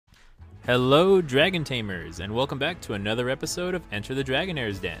Hello, Dragon Tamers, and welcome back to another episode of Enter the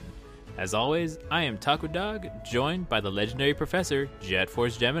Dragonair's Den. As always, I am Taco Dog, joined by the legendary professor, Jet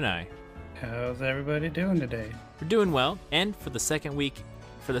Force Gemini. How's everybody doing today? We're doing well, and for the second week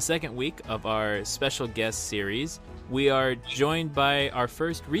of our special guest series, we are joined by our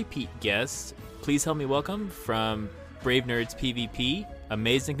first repeat guest. Please help me welcome from Brave Nerds PvP,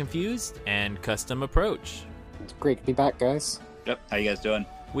 Amazed and Confused, and Custom Approach. It's great to be back, guys. Yep, how you guys doing?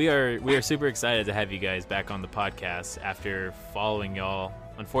 We are super excited to have you guys back on the podcast after following y'all,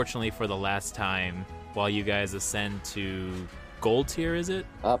 unfortunately, for the last time while you guys ascend to gold tier, is it?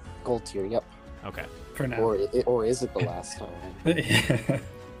 Gold tier, yep. Okay. For now. Or is it the last time? Yeah.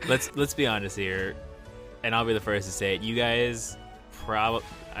 Let's be honest here, and I'll be the first to say it. You guys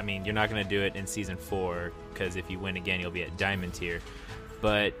you're not going to do it in Season 4, because if you win again, you'll be at Diamond tier.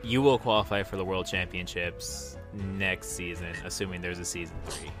 But you will qualify for the World Championships next season, assuming there's a Season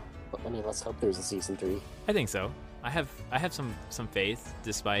 3. I mean, let's hope there's a Season 3. I think so. I have some faith,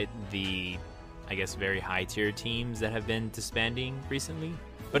 despite the, I guess, very high tier teams that have been disbanding recently.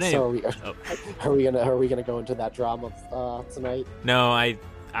 But anyway, are we gonna go into that drama tonight? No,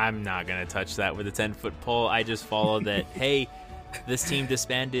 I'm not gonna touch that with a 10-foot pole. I just follow that. Hey, this team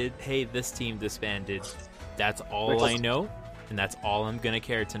disbanded. Hey, this team disbanded. That's all I know, and that's all I'm gonna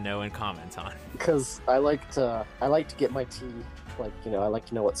care to know and comment on. Because I like to get my tea. I like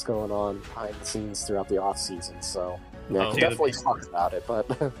to know what's going on behind the scenes throughout the off season. So yeah, I can definitely talk about it, but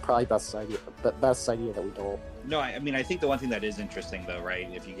probably best idea that we don't. No, I mean, I think the one thing that is interesting, though, right,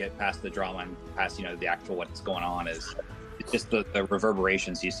 if you get past the drama and past, the actual what's going on, is just the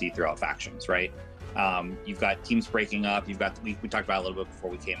reverberations you see throughout factions, right? You've got teams breaking up. You've got, we talked about it a little bit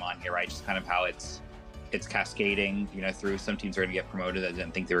before we came on here, right? Just kind of how it's cascading, through. Some teams are going to get promoted that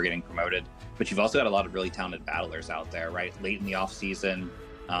didn't think they were getting promoted. But you've also got a lot of really talented battlers out there, right? Late in the off season,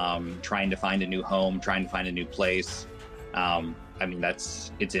 trying to find a new home, trying to find a new place.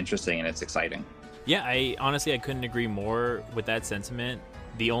 It's interesting and it's exciting. Yeah, I couldn't agree more with that sentiment.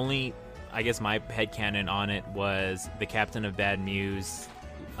 The only, I guess, my headcanon on it was the captain of Bad Muse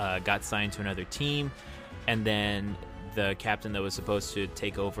got signed to another team, and then the captain that was supposed to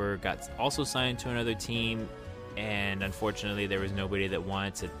take over got also signed to another team, and unfortunately there was nobody that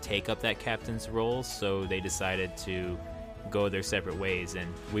wanted to take up that captain's role, so they decided to go their separate ways.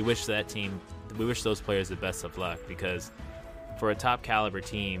 And we wish those players the best of luck, because for a top caliber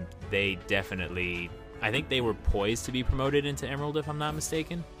team, they definitely, I think they were poised to be promoted into Emerald, if I'm not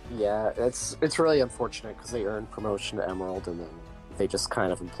mistaken. Yeah, it's really unfortunate because they earned promotion to Emerald and then they just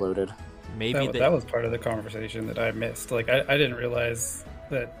kind of imploded. Maybe that was part of the conversation that I missed. I didn't realize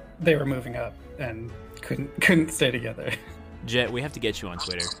that they were moving up and couldn't stay together. Jet, we have to get you on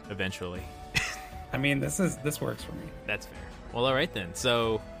Twitter eventually. I mean, this works for me. That's fair. Well, all right then.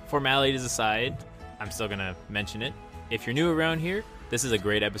 So, formalities aside, I'm still gonna mention it. If you're new around here, this is a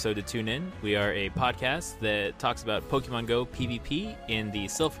great episode to tune in. We are a podcast that talks about Pokemon Go PvP in the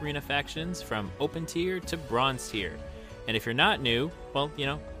Silph Arena factions from Open Tier to Bronze Tier. And if you're not new, well,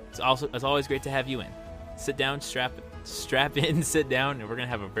 it's always great to have you in. Sit down, strap in, sit down, and we're gonna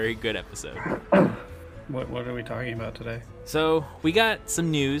have a very good episode. What are we talking about today? So we got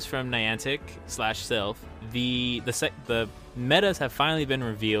some news from Niantic/Silph. The metas have finally been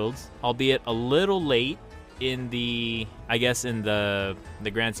revealed, albeit a little late in the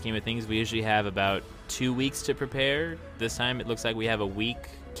grand scheme of things. We usually have about 2 weeks to prepare. This time it looks like we have a week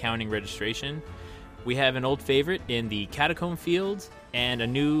counting registration. We have an old favorite in the Catacomb Field, and a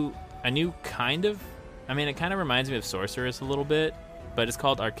new kind of, it kind of reminds me of Sorceress a little bit, but it's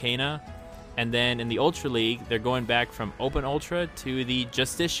called Arcana. And then in the Ultra League, they're going back from Open Ultra to the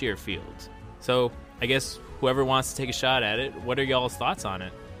Justiciar Field. So I guess whoever wants to take a shot at it, what are y'all's thoughts on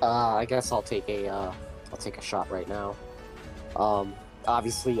it? I guess I'll take a shot right now.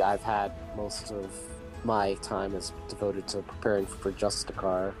 Obviously, I've had most of my time is devoted to preparing for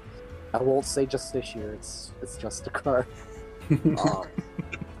Justicar. I won't say Justiciar, it's Justicar.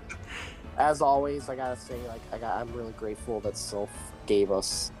 As always, I gotta say, I'm really grateful that Silph gave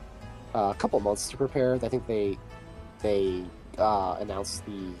us a couple months to prepare. I think they announced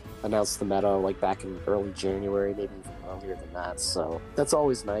the meta back in early January, maybe even earlier than that. So that's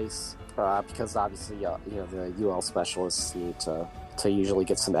always nice, because obviously the UL specialists need to usually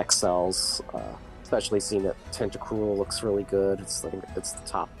get some XLs, especially seeing that Tentacruel looks really good. It's the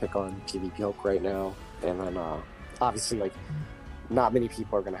top pick on PvP Hulk right now, and then obviously not many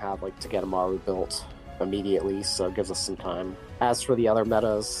people are going to have Togedemaru built immediately, so it gives us some time. As for the other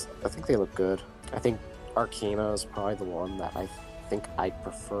metas, I think they look good. I think Arcana is probably the one that I think I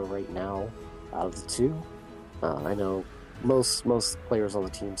prefer right now out of the two. I know most players on the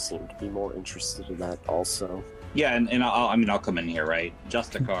team seem to be more interested in that also. Yeah, and I'll come in here, right?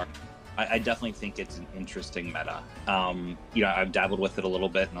 Justicar, I definitely think it's an interesting meta. I've dabbled with it a little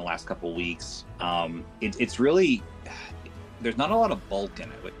bit in the last couple of weeks. It's really, there's not a lot of bulk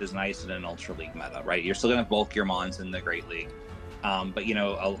in it, which is nice in an Ultra League meta, right? You're still going to bulk your mons in the Great League. But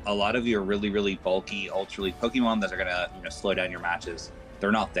a lot of your really, really bulky Ultra League Pokemon that are going to slow down your matches,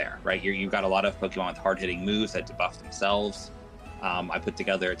 they're not there, right? You've got a lot of Pokemon with hard-hitting moves that debuff themselves. I put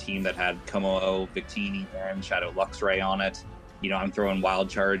together a team that had Kommo-o, Victini, and Shadow Luxray on it. I'm throwing Wild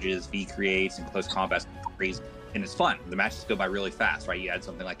Charges, V-Creates, and Close Combats, crazy, and it's fun. The matches go by really fast, right? You add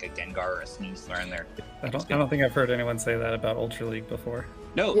something like a Gengar or a Sneasler in there. I don't think I've heard anyone say that about Ultra League before.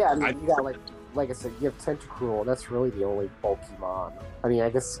 No. Yeah, you got like I said, you have Tentacruel. That's really the only bulky mon. I mean,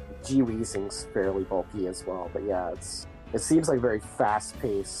 I guess G-Weezing's fairly bulky as well, but yeah, it seems like very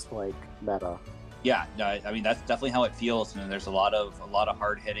fast-paced meta. Yeah, no, I mean that's definitely how it feels, and there's a lot of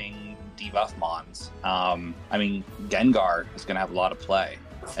hard-hitting debuff mons. I mean, Gengar is going to have a lot of play,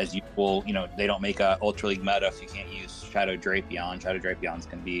 as you will. They don't make a Ultra League meta if you can't use Shadow Drapion. Shadow Drapion's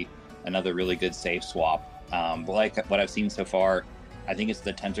going to be another really good safe swap. But like what I've seen so far, I think it's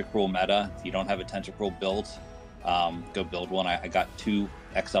the Tentacruel meta. If you don't have a Tentacruel built, go build one. I got 2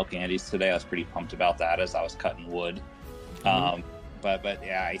 XL candies today. I was pretty pumped about that as I was cutting wood. But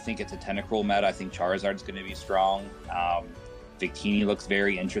yeah, I think it's a Tentacruel meta. I think Charizard's going to be strong. Victini looks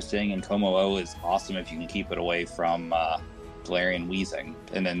very interesting, and Kommo-o is awesome if you can keep it away from Galarian Weezing.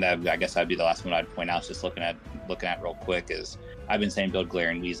 And then I guess that'd be the last one I'd point out. Just looking at real quick is I've been saying build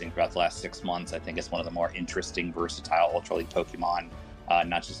Galarian Weezing for about the last 6 months. I think it's one of the more interesting, versatile Ultra League Pokemon,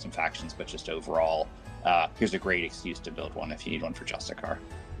 not just in factions but just overall. Here's a great excuse to build one if you need one for Justicar.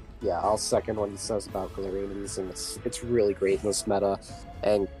 Yeah, I'll second what he says about Galarian Weezing. It's really great in this meta,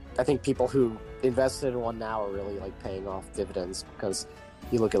 and I think people who invested in one now are really paying off dividends, because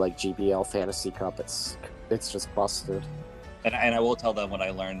you look at GBL Fantasy Cup, it's just busted. And I will tell them what I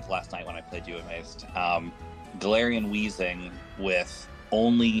learned last night when I played Duo-Maced. Galarian Weezing with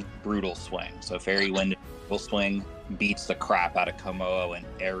only Brutal Swing, so Fairy Wind and Brutal Swing, beats the crap out of Kommo-o in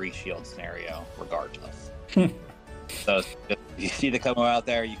every shield scenario, regardless. So if you see the Kommo out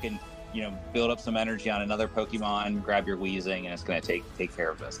there, you can build up some energy on another Pokemon, grab your Weezing, and it's going to take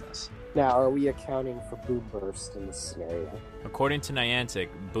care of business. Now, are we accounting for Boom Burst in this scenario? According to Niantic,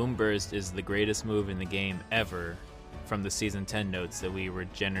 Boom Burst is the greatest move in the game ever from the Season 10 notes that we were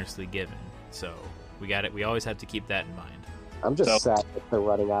generously given. So we always have to keep that in mind. I'm just sad that they're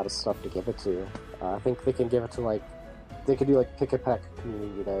running out of stuff to give it to. I think they can give it to they could do Pick a Peck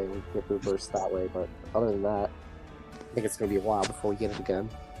Community Day and get Boom Burst that way, but other than that, I think it's going to be a while before we get it again.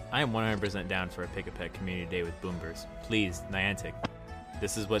 I am 100% down for a Pick a Peck Community Day with Boom Burst. Please, Niantic.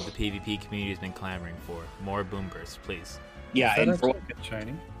 This is what the PvP community has been clamoring for. More Boom Burst, please. Yeah, and for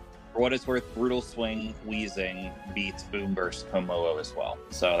shiny. what it's worth, Brutal Swing Weezing beats Boom Burst Kommo-o as well.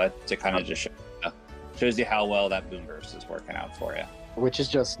 So that kind of just shows you how well that Boom Burst is working out for you. Which is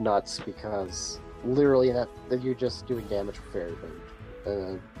just nuts, because literally that you're just doing damage for Fairy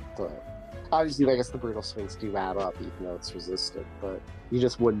Wind. Obviously, I guess the Brutal Swings do add up, even though it's resisted, but you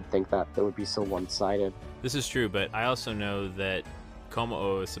just wouldn't think that would be so one-sided. This is true, but I also know that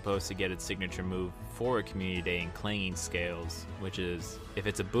Kommo-o is supposed to get its signature move for a Community Day in Clanging Scales, which is, if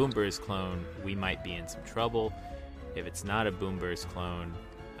it's a Boom Burst clone, we might be in some trouble. If it's not a Boom Burst clone,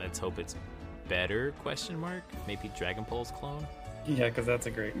 let's hope it's better, ? Maybe Dragon Pulse clone? Yeah, because that's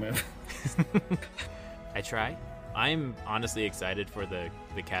a great move. I try. I'm honestly excited for the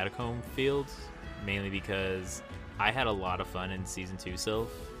Catacomb fields, mainly because I had a lot of fun in Season 2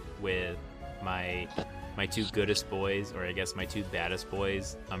 Sylph with my 2 goodest boys, or I guess my 2 baddest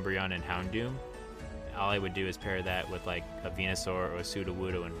boys, Umbreon and Houndoom. All I would do is pair that with a Venusaur or a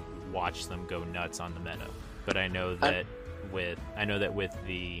Sudowoodo and watch them go nuts on the meta. But I know that with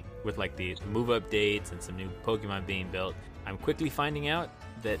the move updates and some new Pokemon being built, I'm quickly finding out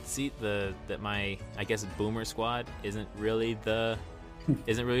that my Boomer squad isn't really the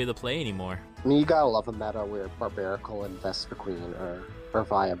play anymore. I mean, you gotta love a meta where Barbaracle and Vespiquen are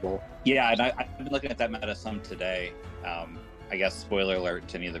viable. Yeah, and I've been looking at that meta some today. I guess spoiler alert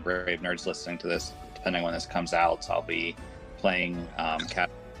to any of the brave nerds listening to this, depending when this comes out, I'll be playing Cat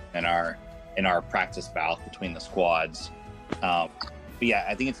in our practice bout between the squads. But yeah,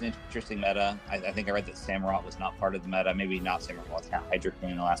 I think it's an interesting meta. I think I read that Samurott was not part of the meta. Maybe not Samurott, Hydro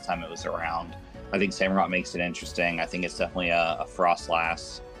Queen the last time it was around. I think Samurott makes it interesting. I think it's definitely a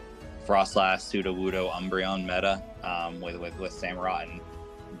Frostlass, Sudowoodo, Umbreon meta with Samurott and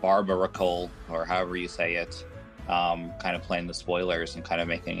Barbaracle, or however you say it. kind of playing the spoilers and kind of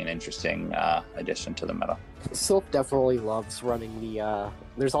making an interesting addition to the meta. Sylph definitely loves running the.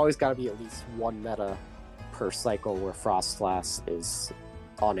 There's always got to be at least one meta per cycle where Frostlass is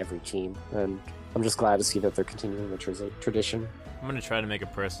on every team, and I'm just glad to see that they're continuing the tradition. I'm going to try to make a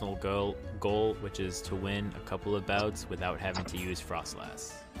personal goal, which is to win a couple of bouts without having to use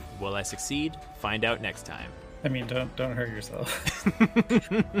Frostlass. Will I succeed? Find out next time. I mean, don't hurt yourself.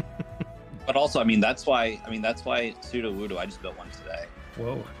 But also, that's why Pseudo Wudo, I just built one today.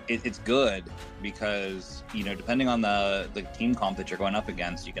 Whoa. It's good because, depending on the team comp that you're going up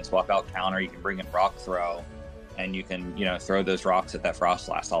against, you can swap out counter, you can bring in rock throw, and you can, throw those rocks at that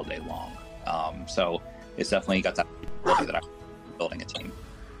Frostlass all day long. So it's definitely got that ability that I'm building a team.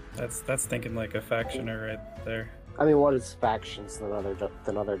 That's thinking like a factioner right there. I mean, what is factions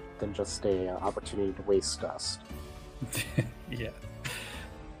than just a opportunity to waste dust? Yeah.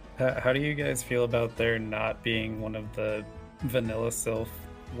 How do you guys feel about there not being one of the vanilla Sylph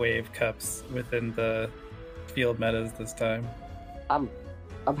wave cups within the field metas this time? I'm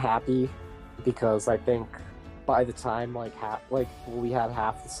happy because I think by the time we had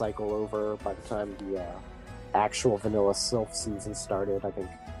half the cycle over, by the time the actual vanilla Sylph season started, I think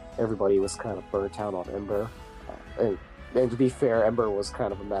everybody was kind of burnt out on Ember. And to be fair, Ember was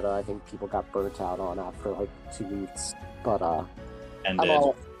kind of a meta I think people got burnt out on after like 2 weeks. But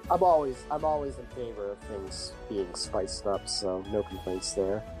I'm always in favor of things being spiced up, so no complaints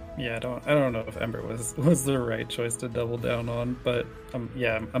there. Yeah, I don't know if Ember was the right choice to double down on, but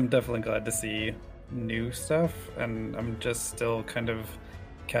I'm definitely glad to see new stuff, and I'm just still kind of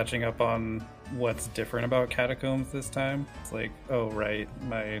catching up on what's different about Catacombs this time. It's like, oh right,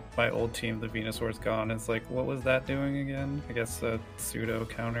 my old team, the Venusaur's gone. It's like, what was that doing again? I guess a pseudo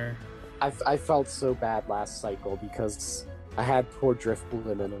counter. I felt so bad last cycle because I had poor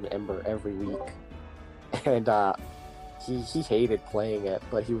Driftbloom and an Ember every week, and he hated playing it,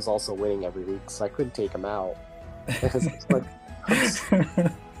 but he was also winning every week, so I couldn't take him out. It's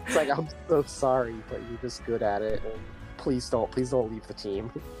like I'm so sorry, but you're just good at it, and please don't leave the team.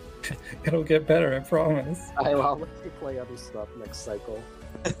 It'll get better, I promise. I'll let you play other stuff next cycle.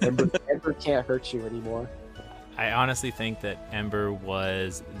 Ember can't hurt you anymore. I honestly think that Ember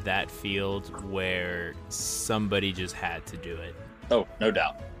was that field where somebody just had to do it. Oh, no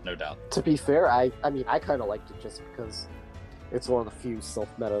doubt. To be fair, I kind of liked it just because it's one of the few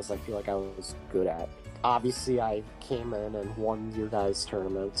Sylph metas I feel like I was good at. Obviously, I came in and won your guys'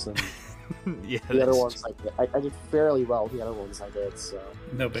 tournaments, and Yeah, the other ones I did fairly well. The other ones I did, so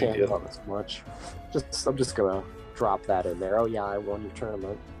No big can't deal. get on as much. I'm just gonna drop that in there. Oh yeah, I won your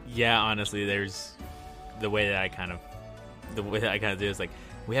tournament. Yeah, honestly, there's the way that I kind of do is like,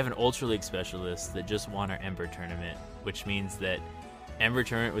 we have an Ultra League specialist that just won our Ember tournament, which means that Ember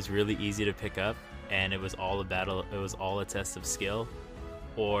tournament was really easy to pick up, and it was all a battle. It was all a test of skill,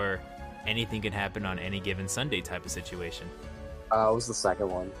 or anything can happen on any given Sunday type of situation. It was the second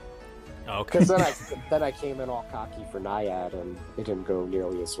one. Oh, okay. Because then I came in all cocky for Naiad, and it didn't go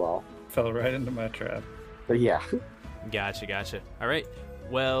nearly as well. Fell right into my trap. But yeah. Gotcha. All right.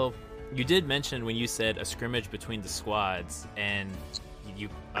 Well, you did mention when you said a scrimmage between the squads, and you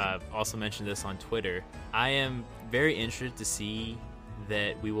also mentioned this on Twitter. I am very interested to see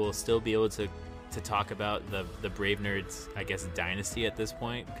that we will still be able to talk about the Brave Nerds, I guess, dynasty at this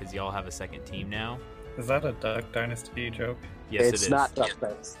point, because y'all have a second team now. Is that a Duck Dynasty joke? Yes, It's it is. not Duck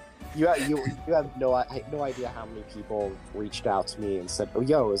Dynasty. You have no idea how many people reached out to me and said, "Oh,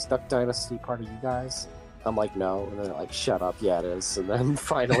 yo, is Duck Dynasty part of you guys?" I'm like, "No," and they're like, "Shut up, yeah, it is." And then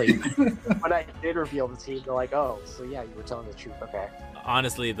finally, when I did reveal the team, they're like, "Oh, so yeah, you were telling the truth, okay."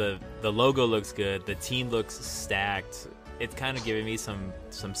 Honestly, the logo looks good. The team looks stacked. It's kind of giving me some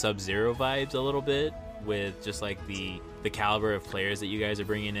Sub-Zero vibes a little bit, with just like the caliber of players that you guys are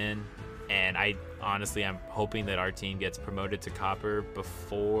bringing in. And I'm hoping that our team gets promoted to Copper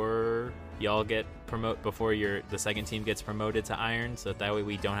before y'all get before the second team gets promoted to Iron, so that way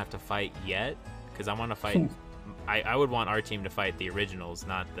we don't have to fight yet. Because I want to fight. I would want our team to fight the originals,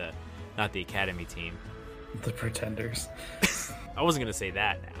 not the Academy team. The Pretenders. I wasn't gonna say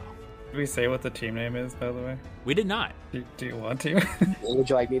that now. Did we say what the team name is, by the way? We did not. Do you want to? Would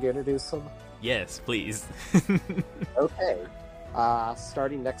you like me to introduce them? Yes, please. Okay.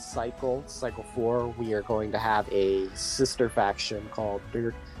 Starting next cycle 4, we are going to have a sister faction called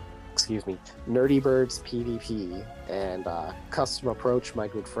Nerdy Birds PvP, and Custom Approach, my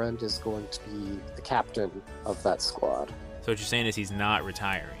good friend, is going to be the captain of that squad. So what you're saying is he's not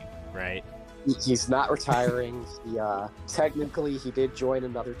retiring, right? He's not retiring. Technically, he did join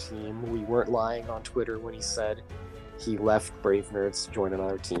another team. We weren't lying on Twitter when he said he left Brave Nerds to join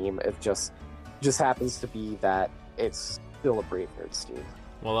another team. Just happens to be that it's still a Brave Nerds team.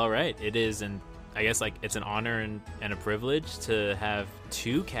 Well, all right, it is, and I guess like it's an honor and a privilege to have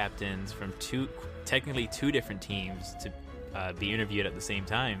two captains from technically two different teams to be interviewed at the same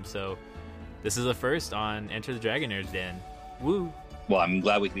time. So this is a first on Enter the Dragon Nerds Den. Woo! Well, I'm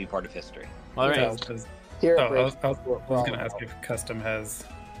glad we can be part of history. All right. Here I at Brave, was going to ask if Custom has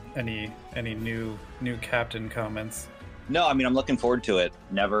any new captain comments. No, I mean, I'm looking forward to it.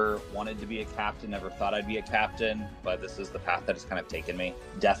 Never wanted to be a captain, never thought I'd be a captain, but this is the path that has kind of taken me.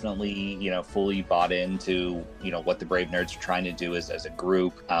 Definitely, fully bought into, what the Brave Nerds are trying to do as a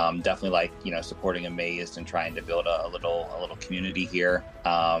group. Definitely supporting Amazed and trying to build a little community here.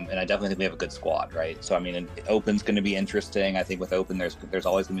 And I definitely think we have a good squad, right? So, I mean, Open's going to be interesting. I think with Open, there's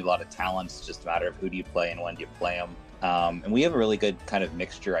always going to be a lot of talents. It's just a matter of who do you play and when do you play them. And we have a really good kind of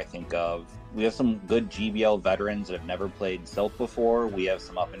mixture, I think, we have some good GBL veterans that have never played Sylph before. We have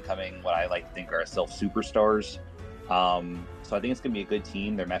some up-and-coming, what I like to think are Sylph superstars. So I think it's going to be a good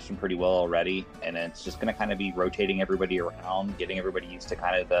team. They're meshing pretty well already, and it's just going to kind of be rotating everybody around, getting everybody used to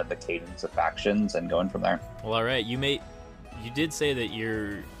kind of the cadence of factions and going from there. Well, all right. You did say that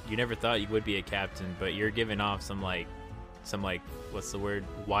you never thought you would be a captain, but you're giving off some what's the word,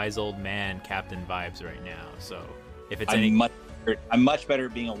 wise old man captain vibes right now. So if it's I'm much better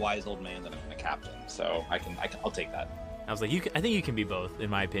at being a wise old man than a captain, so I'll take that. I was like, I think you can be both,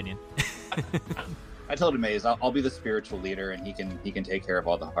 in my opinion. I told him, I'll be the spiritual leader, and he can take care of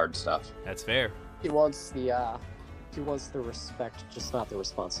all the hard stuff. That's fair. he wants the respect, just not the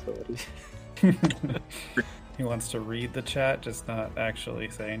responsibility. He wants to read the chat, just not actually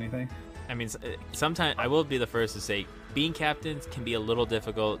say anything. I mean, sometimes I will be the first to say being captains can be a little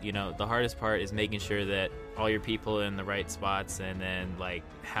difficult. The hardest part is making sure that all your people are in the right spots and then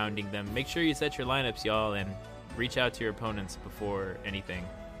hounding them. Make sure you set your lineups, y'all, and reach out to your opponents before anything.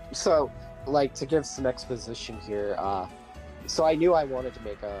 So, to give some exposition here, so I knew I wanted to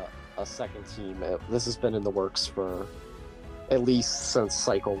make a second team. This has been in the works for at least since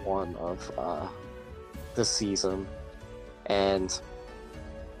Cycle 1 of this season. And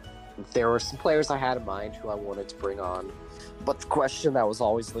there were some players I had in mind who I wanted to bring on, but the question that was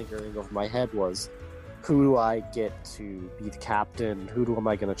always lingering over my head was, who do I get to be the captain? Who am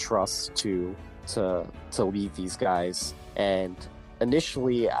I going to trust to lead these guys? And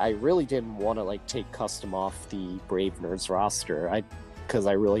initially, I really didn't want to take Custom off the Brave Nerds roster, because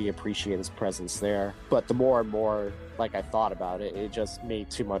I really appreciate his presence there. But the more and more I thought about it, it just made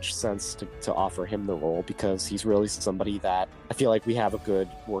too much sense to offer him the role, because he's really somebody that I feel like we have a good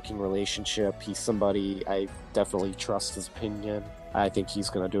working relationship. He's somebody I definitely trust his opinion. I think he's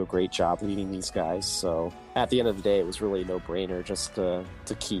going to do a great job leading these guys. So at the end of the day, it was really a no-brainer just to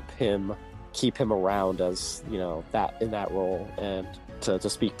keep him around as that in that role, and to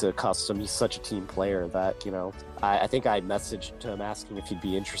speak to Custom. He's such a team player that I think I messaged him asking if he'd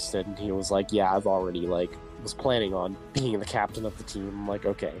be interested, and he was like, yeah, I've already was planning on being the captain of the team. I'm like,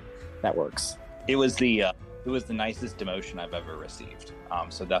 okay, that works. It was the nicest demotion I've ever received.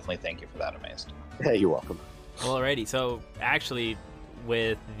 So definitely thank you for that, Amazed. Hey, you're welcome. Well, alrighty. So actually,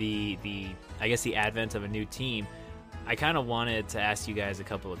 with the I guess the advent of a new team, I kind of wanted to ask you guys a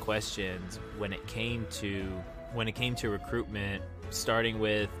couple of questions when it came to recruitment. Starting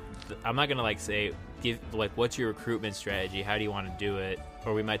with, I'm not gonna give what's your recruitment strategy? How do you want to do it?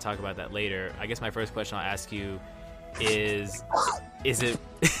 Or we might talk about that later. I guess my first question I'll ask you is it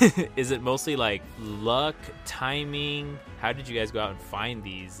is it mostly luck, timing? How did you guys go out and find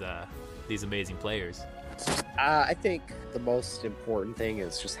these amazing players? I think the most important thing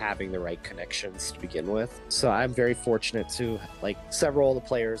is just having the right connections to begin with. So I'm very fortunate to several of the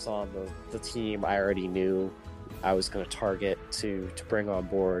players on the team I already knew I was going to target to bring on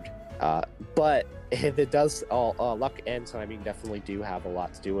board. But it does luck and timing definitely do have a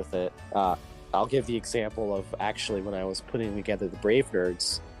lot to do with it. I'll give the example of actually when I was putting together the Brave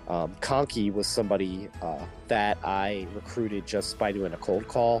Nerds. Conky was somebody that I recruited just by doing a cold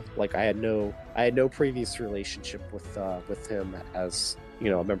call. I had no previous relationship with him as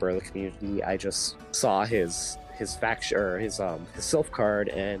a member of the community. I just saw his faction or his Sylph card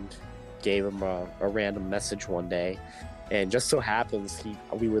and gave him a random message one day, and just so happens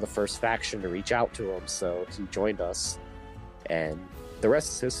we were the first faction to reach out to him, so he joined us, and the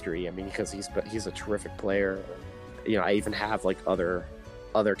rest is history. I mean, because he's a terrific player. I even have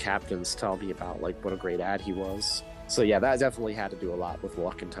other captains tell me about what a great ad he was. So yeah, that definitely had to do a lot with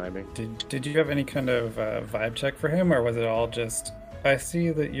luck and timing. Did you have any kind of vibe check for him, or was it all just, I see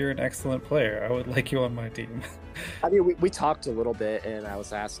that you're an excellent player, I would like you on my team? I mean, we talked a little bit, and I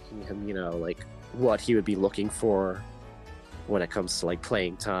was asking him, what he would be looking for when it comes to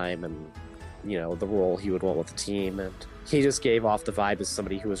playing time, and the role he would want with the team. And he just gave off the vibe as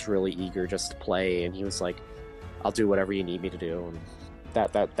somebody who was really eager just to play. And he was like, I'll do whatever you need me to do.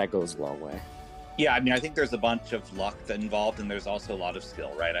 And that goes a long way. Yeah, I mean, I think there's a bunch of luck involved, and there's also a lot of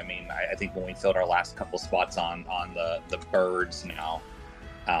skill, right? I mean, I think when we filled our last couple spots on the birds now,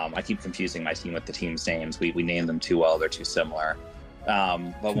 I keep confusing my team with the team's names. We named them too well; they're too similar.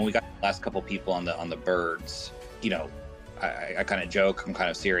 But when we got the last couple people on the birds, I kind of joke, I'm kind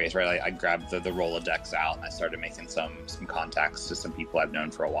of serious, right? I grabbed the Rolodex out and I started making some contacts to some people I've known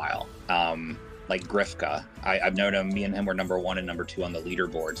for a while. Like Grifka, I've known him. Me and him were number 1 and number 2 on the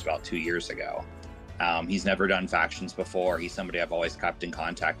leaderboards about 2 years ago. He's never done factions before. He's somebody I've always kept in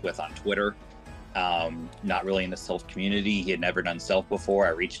contact with on Twitter. Not really in the Sylph community. He had never done Sylph before.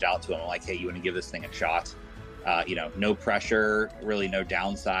 I reached out to him like, hey, you want to give this thing a shot? No pressure, really no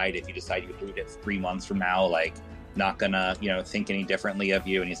downside. If you decide you hate it 3 months from now, like, not gonna, think any differently of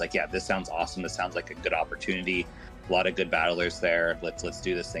you. And he's like, yeah, this sounds awesome. This sounds like a good opportunity. A lot of good battlers there. Let's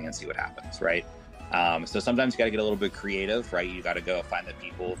do this thing and see what happens, right? So sometimes you got to get a little bit creative, right? You got to go find the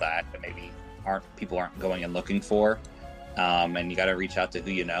people that maybe people aren't going and looking for, and you got to reach out to who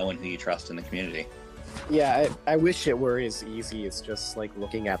you know and who you trust in the community. Yeah, I wish it were as easy as just like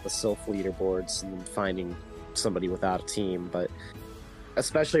looking at the Sylph leaderboards and finding somebody without a team, but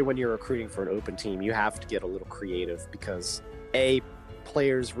especially when you're recruiting for an open team, you have to get a little creative because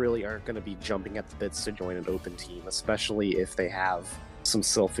players really aren't going to be jumping at the bits to join an open team, especially if they have some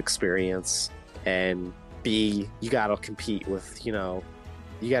Sylph experience, and B, you got to compete with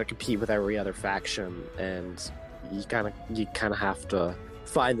every other faction, and you kind of have to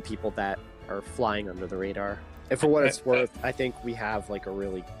find the people that are flying under the radar. And for what it's worth, I think we have like a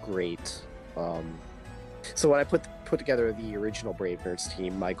really great so when I put together the original Brave Nerds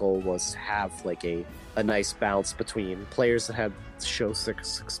team, my goal was to have like a nice balance between players that had Show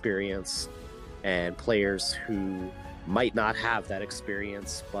 6 experience and players who might not have that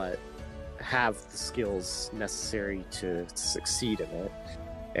experience but have the skills necessary to succeed in it.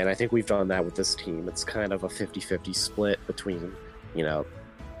 And I think we've done that with this team. It's kind of a 50-50 split between,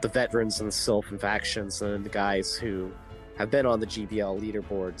 the veterans and the Sylph and factions and the guys who have been on the GBL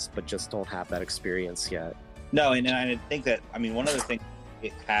leaderboards but just don't have that experience yet. No, and I think that, one of the things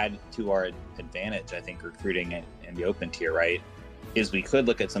it had to our advantage, I think, recruiting in the open tier, right, is we could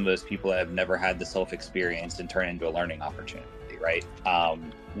look at some of those people that have never had the Sylph experience and turn it into a learning opportunity, right?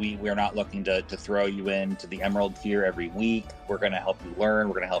 We're not looking to throw you into the Emerald tier every week. We're going to help you learn.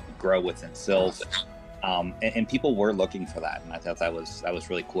 We're going to help you grow within Sylph. And people were looking for that, and I thought that was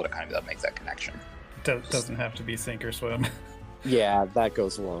really cool to kind of make that connection. Doesn't have to be sink or swim. Yeah, that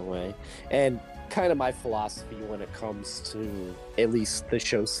goes a long way. And kind of my philosophy when it comes to at least the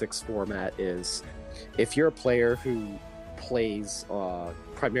Show 6 format is, if you're a player who plays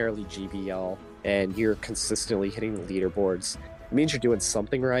primarily GBL and you're consistently hitting the leaderboards, it means you're doing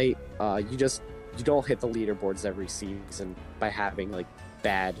something right. You don't hit the leaderboards every season by having like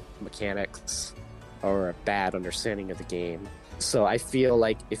bad mechanics or a bad understanding of the game. So I feel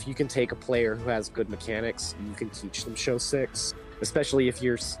like if you can take a player who has good mechanics, you can teach them Show 6, especially if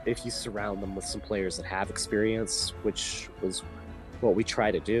you surround them with some players that have experience, which was what we try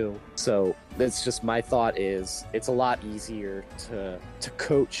to do. So that's just my thought is it's a lot easier to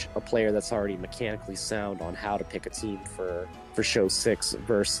coach a player that's already mechanically sound on how to pick a team for Show 6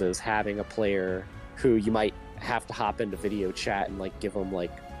 versus having a player who you might have to hop into video chat and like give them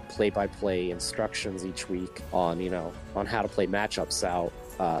like play-by-play instructions each week on how to play matchups out.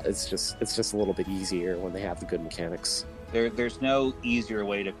 It's just a little bit easier when they have the good mechanics. There's no easier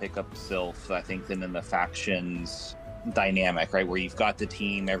way to pick up Sylph, I think, than in the factions dynamic, right? Where you've got the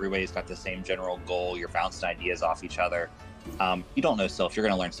team, everybody's got the same general goal, you're bouncing ideas off each other. You don't know Sylph, you're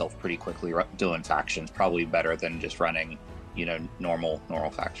going to learn Sylph pretty quickly doing factions, probably better than just running, normal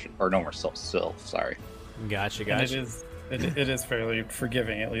faction, or normal Sylph, sorry. Gotcha. It is fairly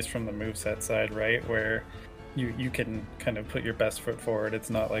forgiving, at least from the moveset side, right? Where you can kind of put your best foot forward. It's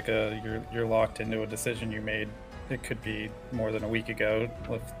not like you're locked into a decision you made. It could be more than a week ago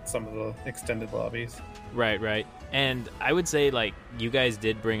with some of the extended lobbies. Right. And I would say, like, you guys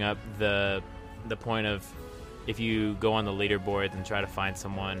did bring up the point of if you go on the leaderboard and try to find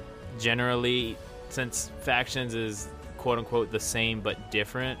someone. Generally, since factions is quote-unquote the same but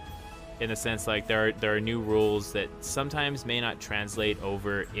different, in the sense like there are new rules that sometimes may not translate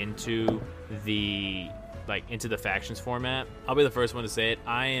over into the factions format. I'll be the first one to say it.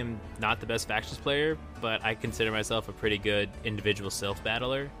 I am not the best factions player, but I consider myself a pretty good individual Sylph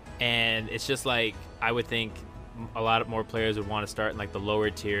battler. And it's just like, I would think a lot more players would want to start in like the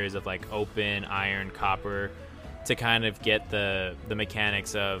lower tiers of like open, iron, copper, to kind of get the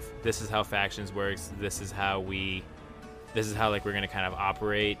mechanics of this is how factions works, this is how like we're going to kind of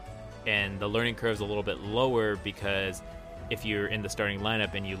operate, and the learning curve's a little bit lower because if you're in the starting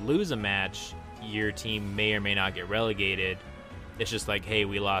lineup and you lose a match, your team may or may not get relegated. It's just like, hey,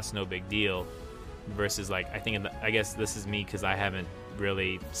 we lost, no big deal. Versus like, I guess this is me because I haven't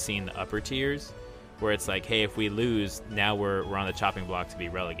really seen the upper tiers, where it's like, hey, if we lose, now we're on the chopping block to be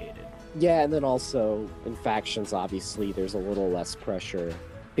relegated. Yeah, and then also in factions, obviously, there's a little less pressure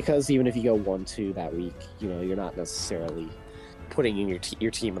because even if you go 1-2 that week, you know, you're not necessarily putting in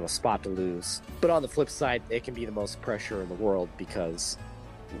your team in a spot to lose. But on the flip side, it can be the most pressure in the world because,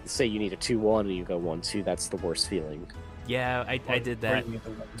 say you need a 2-1 and you go 1-2, that's the worst feeling. Yeah, I did that. Or you need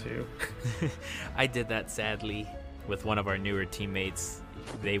the 1-2. I did that sadly with one of our newer teammates.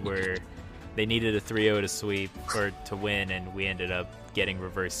 They needed a 3-0 to sweep or to win, and we ended up getting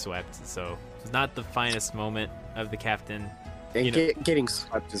reverse swept. So it's not the finest moment of the captain. And getting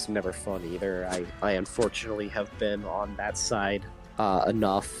swept is never fun either. I unfortunately have been on that side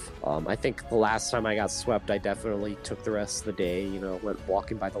enough. I think the last time I got swept, I definitely took the rest of the day, you know, went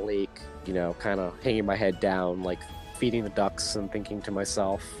walking by the lake, you know, kind of hanging my head down, like feeding the ducks and thinking to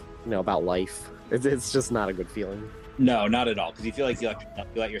myself, you know, about life. It's just not a good feeling. No, not at all. Because you feel like you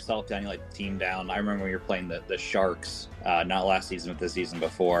let yourself down, you let the team down. I remember when you were playing the Sharks, not last season, but the season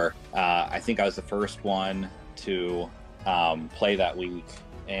before. I think I was the first one to play that week,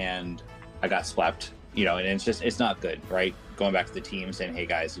 and I got swept. You know, and it's not good, right? Going back to the team saying, "Hey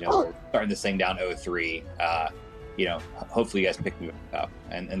guys, you know, we're starting this thing down 0-3. You know, hopefully you guys pick me up,"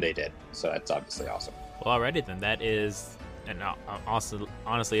 and they did. So that's obviously awesome. Well, alrighty then. That is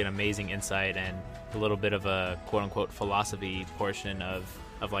honestly an amazing insight and a little bit of a quote-unquote philosophy portion of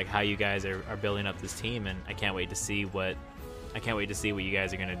like how you guys are building up this team, and I can't wait to see what you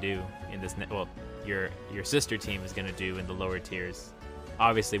guys are going to do in this. Well, your sister team is going to do in the lower tiers.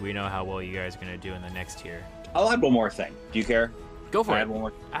 Obviously, we know how well you guys are going to do in the next tier. I'll add one more thing. Do you care? Go for it. Add one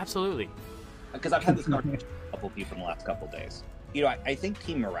more? Absolutely. Because I've had this conversation with a couple people in the last couple of days. You know, I think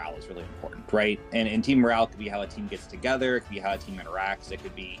team morale is really important, right? And team morale could be how a team gets together. It could be how a team interacts. It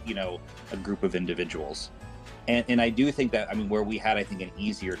could be, you know, a group of individuals. And I do think that, I mean, where we had, I think, an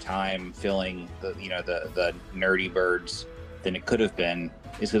easier time filling the nerdy birds than it could have been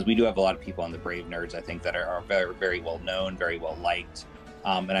is because we do have a lot of people on the Brave Nerds, I think, that are very, very well known, very well liked.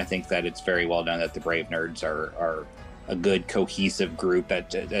 And I think that it's very well known that the Brave Nerds are a good cohesive group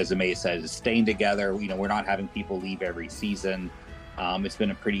that, as Amay said, is staying together. You know, we're not having people leave every season. It's been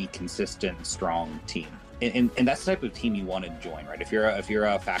a pretty consistent, strong team. And that's the type of team you want to join, right? If you're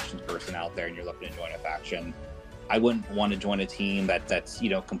a factions person out there and you're looking to join a faction, I wouldn't want to join a team that's, you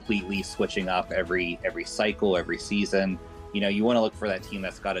know, completely switching up every cycle, every season. You know, you want to look for that team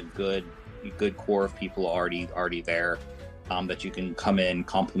that's got a good core of people already there, that you can come in,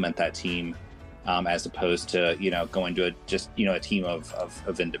 complement that team, as opposed to, you know, going to a team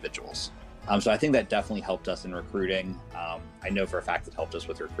of individuals. So I think that definitely helped us in recruiting. I know for a fact it helped us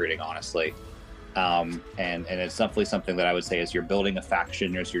with recruiting, honestly. And it's definitely something that I would say as you're building a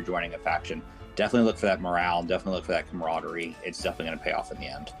faction or as you're joining a faction, definitely look for that morale, definitely look for that camaraderie. It's definitely going to pay off in the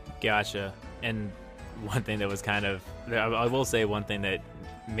end. Gotcha. And one thing that was I will say one thing that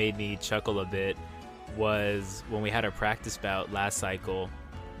made me chuckle a bit was when we had our practice bout last cycle,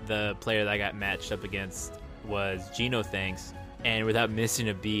 the player that I got matched up against was Geno Thanks. And without missing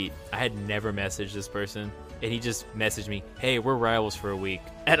a beat, I had never messaged this person. And he just messaged me, "Hey, we're rivals for a week."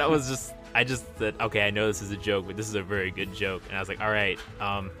 And I just said, okay, I know this is a joke, but this is a very good joke. And I was like, all right,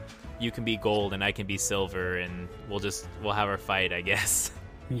 you can be gold and I can be silver, and we'll have our fight, I guess.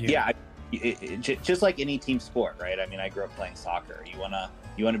 Yeah, just like any team sport, right? I mean, I grew up playing soccer. You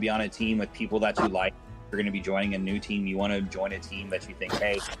wanna be on a team with people that you like. You're going to be joining a new team. You want to join a team that you think,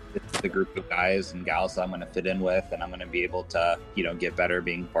 hey, this is the group of guys and gals that I'm going to fit in with, and I'm going to be able to, you know, get better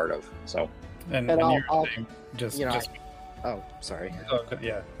being part of. So, and I'll just oh, sorry. Oh,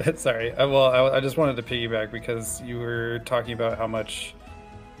 yeah, sorry. I just wanted to piggyback because you were talking about how much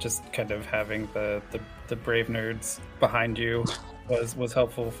just kind of having the Brave Nerds behind you was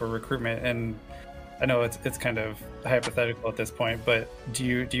helpful for recruitment. And I know it's kind of hypothetical at this point, but do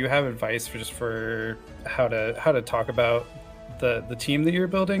you have advice for how to talk about the team that you're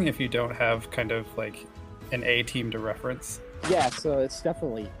building if you don't have kind of like an A team to reference? Yeah, so it's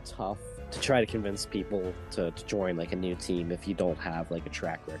definitely tough to try to convince people to join like a new team if you don't have like a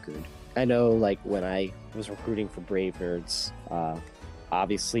track record. I know like when I was recruiting for Brave Nerds,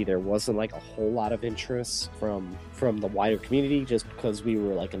 obviously there wasn't like a whole lot of interest from the wider community just because we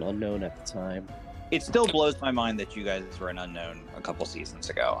were like an unknown at the time. It still blows my mind that you guys were an unknown a couple seasons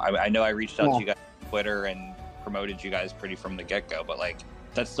ago. I know I reached out to you guys on Twitter, and promoted you guys pretty from the get-go, but like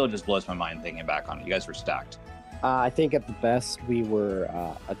that still just blows my mind thinking back on it. You guys were stacked. I think at the best we were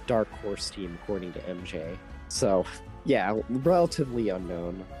a dark horse team according to MJ. So yeah, relatively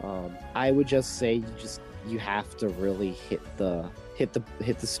unknown. I would just say you have to really hit the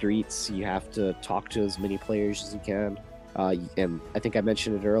streets. You have to talk to as many players as you can. And I think I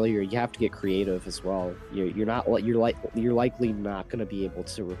mentioned it earlier. You have to get creative as well. You're likely not going to be able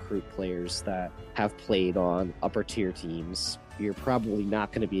to recruit players that have played on upper tier teams. You're probably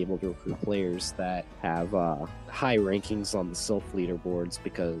not going to be able to recruit players that have high rankings on the Sylph leaderboards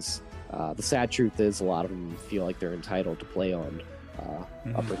because the sad truth is a lot of them feel like they're entitled to play on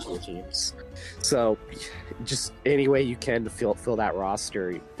upper tier teams. So just any way you can to fill that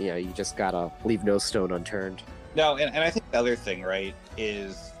roster, you just gotta leave no stone unturned. No, and I think the other thing, right,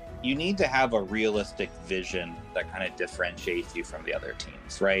 is you need to have a realistic vision that kind of differentiates you from the other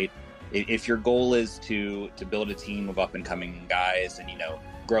teams, right? If your goal is to build a team of up-and-coming guys and,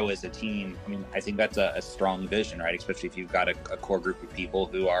 grow as a team, I mean, I think that's a strong vision, right? Especially if you've got a core group of people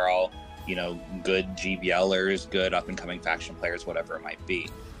who are all, good GBLers, good up-and-coming faction players, whatever it might be.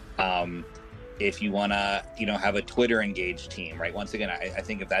 If you want to, have a Twitter engaged team, right? Once again, I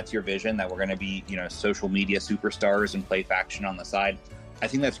think if that's your vision, that we're going to be, social media superstars and play faction on the side, I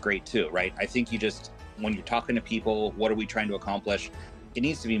think that's great too, right? I think when you're talking to people, what are we trying to accomplish? It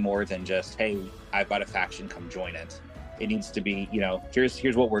needs to be more than just, hey, I've got a faction, come join it. It needs to be,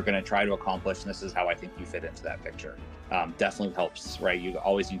 here's what we're going to try to accomplish, and this is how I think you fit into that picture. Definitely helps, right? You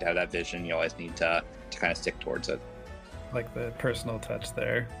always need to have that vision. You always need to kind of stick towards it. Like the personal touch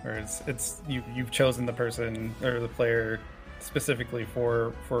there, where it's you've chosen the person or the player specifically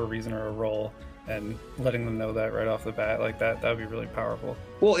for a reason or a role, and letting them know that right off the bat, like that would be really powerful.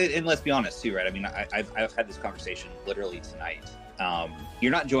 Well, and let's be honest too, right? I mean, I've had this conversation literally tonight.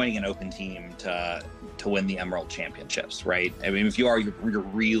 You're not joining an open team to win the Emerald Championships, right? I mean, if you are, you're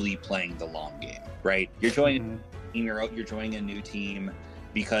really playing the long game, right? You're joining you're joining a new team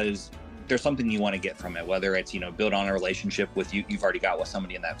because there's something you want to get from it, whether it's, build on a relationship with you've already got with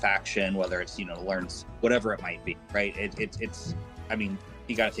somebody in that faction, whether it's, learn whatever it might be, right? It's, I mean,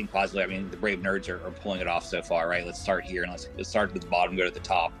 you got to think positively. I mean, the Brave Nerds are pulling it off so far, right? Let's start here and let's start at the bottom, go to the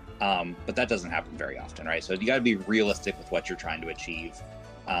top. But that doesn't happen very often, right? So you got to be realistic with what you're trying to achieve,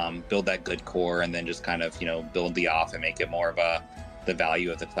 build that good core, and then just kind of, build the off and make it more of the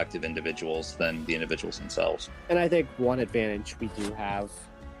value of the collective individuals than the individuals themselves. And I think one advantage we do have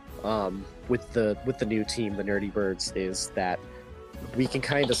with the new team, the Nerdy Birds, is that we can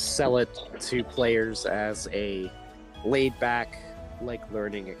kind of sell it to players as a laid back, like,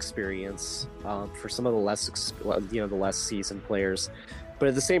 learning experience for some of the less seasoned players. But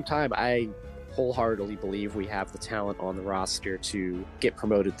at the same time, I wholeheartedly believe we have the talent on the roster to get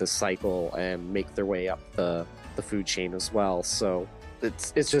promoted this cycle and make their way up the food chain as well. So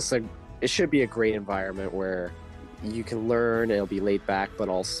it's just it should be a great environment where you can learn, it'll be laid back, but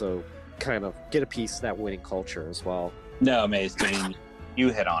also kind of get a piece of that winning culture as well. No, Maze, I mean, you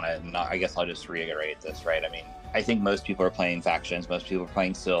hit on it, and I guess I'll just reiterate this, right? I mean, I think most people are playing factions, most people are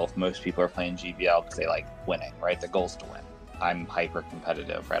playing Sylph, most people are playing GBL because they like winning, right? The goal's to win. I'm hyper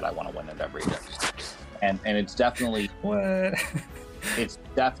competitive, right? I want to win it every day. And it's definitely What? it's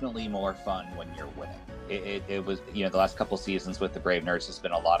definitely more fun when you're winning. It was, the last couple seasons with the Brave Nerds has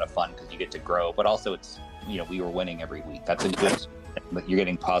been a lot of fun because you get to grow, but also it's, we were winning every week. That's a good, you're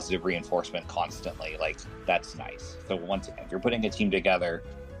getting positive reinforcement constantly. Like, that's nice. So once again, if you're putting a team together,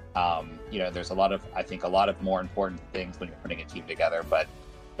 there's I think a lot of more important things when you're putting a team together. But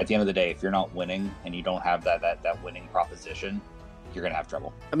at the end of the day, if you're not winning and you don't have that winning proposition, you're going to have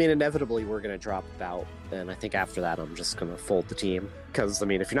trouble. I mean, inevitably we're going to drop out, and I think after that I'm just going to fold the team. Because, I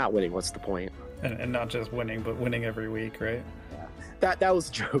mean, if you're not winning, what's the point? And not just winning, but winning every week, right? Yeah. That was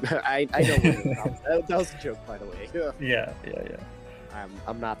a joke. I know that was a joke, by the way. Yeah.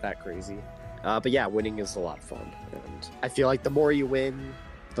 I'm not that crazy. But yeah, winning is a lot of fun. And I feel like the more you win,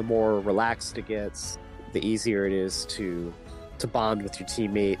 the more relaxed it gets, the easier it is to bond with your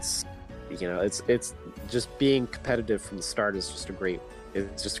teammates. It's just being competitive from the start is just a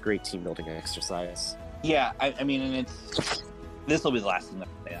great team building exercise. Yeah, I mean, and this will be the last thing that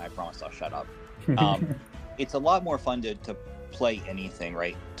I say, and I promise I'll shut up. It's a lot more fun to play anything,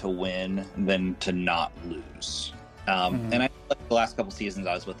 right, to win than to not lose. And I like the last couple seasons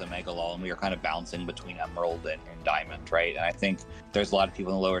I was with the Megalol, and we were kind of bouncing between Emerald and Diamond, right? And I think there's a lot of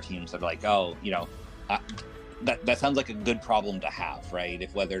people in the lower teams that are like, oh, that sounds like a good problem to have, right?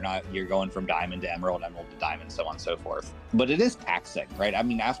 If whether or not you're going from Diamond to Emerald, Emerald to Diamond, so on and so forth. But it is taxing, right? I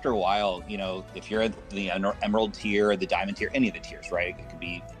mean, after a while, if you're at the Emerald tier or the Diamond tier, any of the tiers, right? It could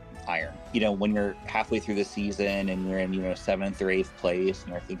be Iron. When you're halfway through the season and you're in 7th or 8th place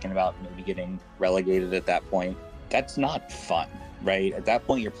and you're thinking about maybe getting relegated at that point, that's not fun, right? At that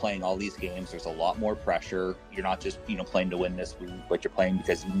point, you're playing all these games. There's a lot more pressure. You're not just playing to win this week, but you're playing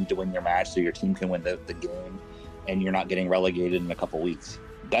because you need to win your match so your team can win the game, and you're not getting relegated in a couple weeks.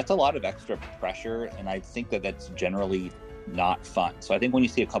 That's a lot of extra pressure, and I think that that's generally not fun. So I think when you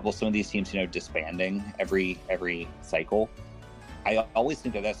see some of these teams disbanding every cycle, I always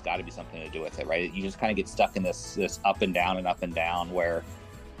think that that's got to be something to do with it, right? You just kind of get stuck in this up and down where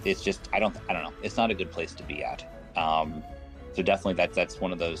it's just I don't know, it's not a good place to be at. So definitely that's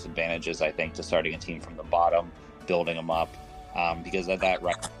one of those advantages, I think, to starting a team from the bottom, building them up, because that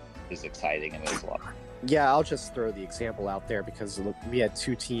record is exciting and there's a lot. Yeah, I'll just throw the example out there because we had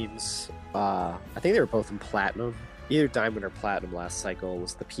 2 teams. I think they were both in Platinum, either Diamond or Platinum last cycle.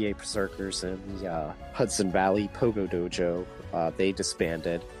 Was the PA Berserkers and the Hudson Valley Pogo Dojo. They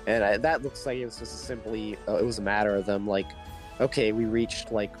disbanded, and that looks like it was just simply it was a matter of them like, okay, we reached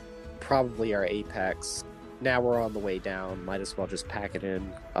probably our apex. Now we're on the way down. Might as well just pack it in,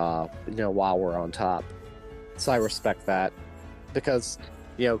 while we're on top. So I respect that because,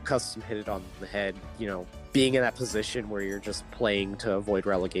 Custom hit it on the head. Being in that position where you're just playing to avoid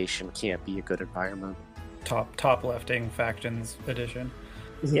relegation can't be a good environment. Top lefting factions edition.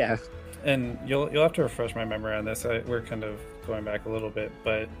 Yeah. And you'll have to refresh my memory on this. We're kind of going back a little bit,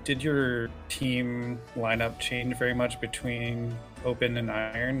 but did your team lineup change very much between Open and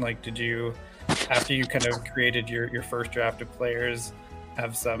Iron? Did you, after you kind of created your first draft of players,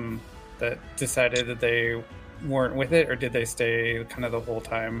 have some that decided that they weren't with it, or did they stay kind of the whole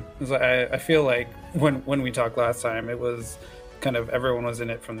time? I feel like when we talked last time, it was kind of everyone was in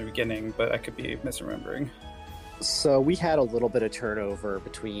it from the beginning, but I could be misremembering. So we had a little bit of turnover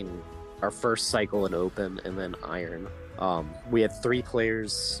between our first cycle in Open and then Iron. We had 3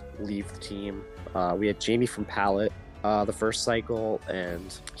 players leave the team. We had Jamie from Pallet the first cycle,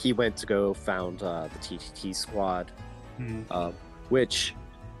 and he went to go found the TTT squad, which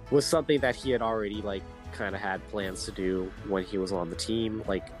was something that he had already kind of had plans to do when he was on the team.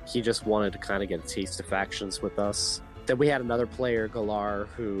 He just wanted to kind of get a taste of factions with us. Then we had another player, Galar,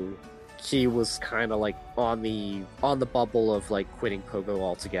 who he was kind of on the bubble of quitting Pogo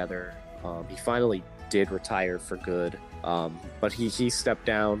altogether. He finally did retire for good, but he stepped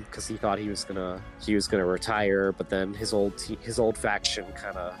down because he thought he was gonna retire. But then his old faction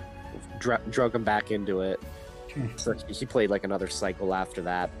kind of drug him back into it. So he played another cycle after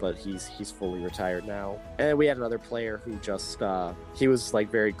that, but he's fully retired now. And we had another player who just he was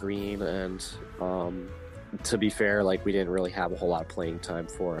very green, and to be fair, we didn't really have a whole lot of playing time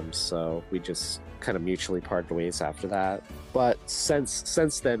for him, so we just kind of mutually parted ways after that. But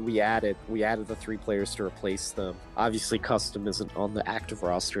since then, we added the 3 players to replace them. Obviously, Custom isn't on the active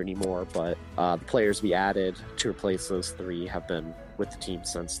roster anymore, but the players we added to replace those 3 have been with the team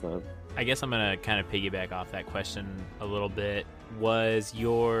since then. I guess I'm gonna kind of piggyback off that question a little bit.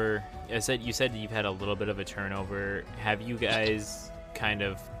 You said you've had a little bit of a turnover. Have you guys kind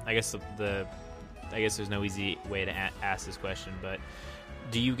of, I guess there's no easy way to ask this question, but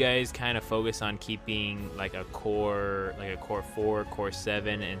do you guys kind of focus on keeping a core 4, core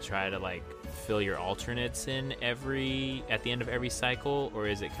 7, and try to fill your alternates in at the end of every cycle, or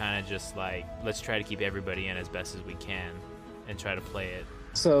is it kind of just let's try to keep everybody in as best as we can and try to play it?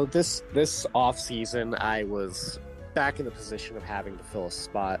 So this off season, I was back in the position of having to fill a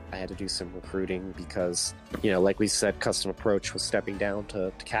spot. I had to do some recruiting because, like we said, Custom Approach was stepping down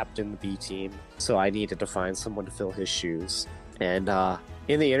to captain the B team. So I needed to find someone to fill his shoes. And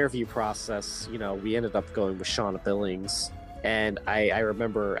in the interview process, we ended up going with Shauna Billings. And I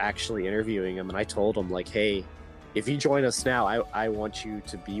remember actually interviewing him, and I told him, hey, if you join us now, I want you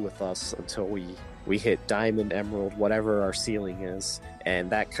to be with us until we hit Diamond, Emerald, whatever our ceiling is.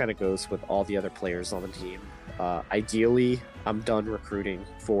 And that kind of goes with all the other players on the team. Ideally, I'm done recruiting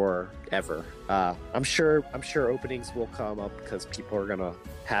forever. I'm sure openings will come up because people are gonna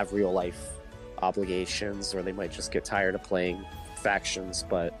have real life obligations, or they might just get tired of playing factions.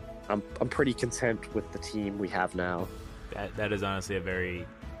 But I'm pretty content with the team we have now. That is honestly a very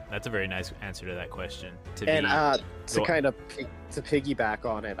nice answer to that question. To piggyback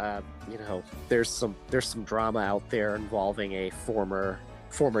on it, there's some drama out there involving a former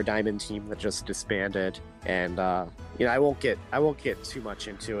Diamond team that just disbanded, and I won't get too much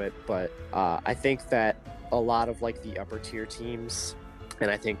into it, but I think that a lot of the upper tier teams, and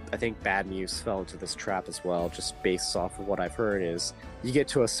I think Bad Muse fell into this trap as well, just based off of what I've heard, is you get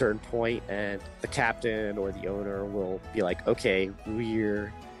to a certain point and the captain or the owner will be like, okay,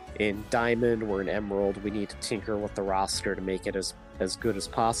 we're in Diamond, we're in Emerald, we need to tinker with the roster to make it as as good as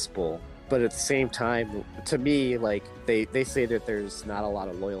possible. But at the same time, to me, like they say that there's not a lot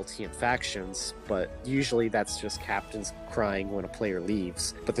of loyalty in factions, but usually that's just captains crying when a player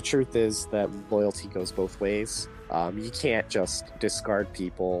leaves. But the truth is that loyalty goes both ways. You can't just discard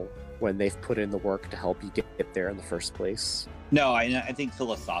people when they've put in the work to help you get there in the first place. No, I think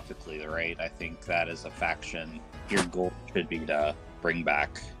philosophically, right? I think that as a faction, your goal should be to bring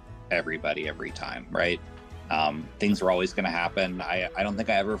back everybody every time, right? Things are always going to happen. I don't think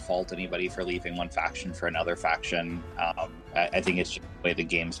I ever fault anybody for leaving one faction for another faction. I think it's just the way the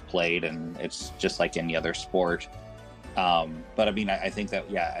game's played, and it's just like any other sport. But I mean, I think that,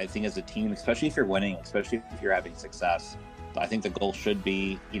 yeah, I think as a team, especially if you're winning, especially if you're having success, I think the goal should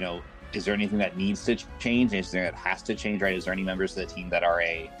be, you know, is there anything that needs to change? Is there that has to change, right? Is there any members of the team that are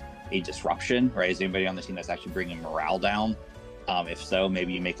a disruption, right? Is there anybody on the team that's actually bringing morale down? If so,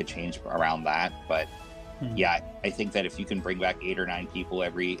 maybe you make a change around that. But yeah, I think that if you can bring back 8 or 9 people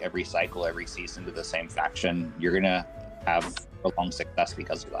every cycle, every season to the same faction, you're going to have prolonged success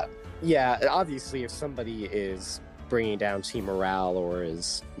because of that. Yeah, obviously, if somebody is bringing down team morale or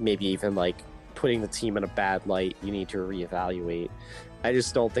is maybe even like putting the team in a bad light, you need to reevaluate. I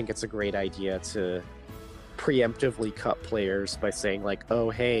just don't think it's a great idea to preemptively cut players by saying like, oh,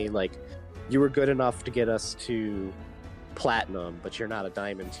 hey, like you were good enough to get us to platinum, but you're not a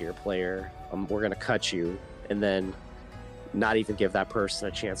diamond tier player. We're going to cut you, and then not even give that person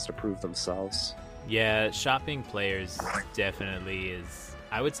a chance to prove themselves. Yeah, shopping players definitely is,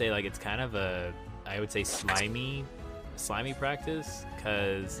 I would say, like, it's kind of a, I would say, slimy practice,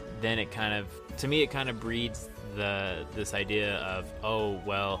 because then it kind of, to me, it kind of breeds this idea of, oh,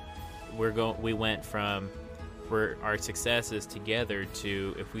 well, we went from our successes together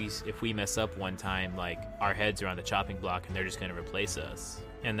to if we mess up one time, like our heads are on the chopping block and they're just going to replace us.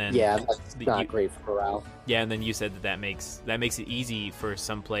 And then yeah, that's not great for morale. Yeah, and then you said that makes it easy for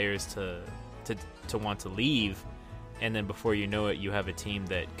some players to want to leave, and then before you know it, you have a team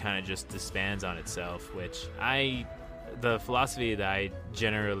that kind of just disbands on itself. Which the philosophy that I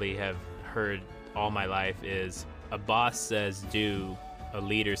generally have heard all my life is a boss says do, a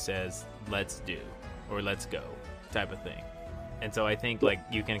leader says let's do or let's go, type of thing. And so I think like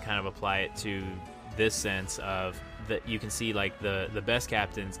you can kind of apply it to this sense of that you can see like the best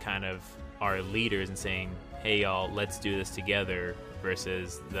captains kind of are leaders and saying, hey y'all, let's do this together,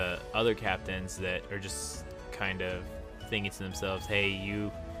 versus the other captains that are just kind of thinking to themselves, hey,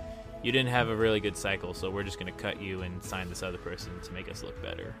 you didn't have a really good cycle, so we're just going to cut you and sign this other person to make us look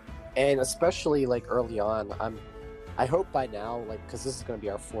better. And especially like early on, I hope by now, like, because this is going to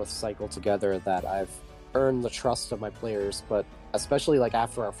be our 4th cycle together, that I've earned the trust of my players. But especially like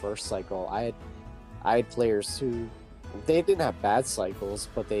after our first cycle, I had players who they didn't have bad cycles,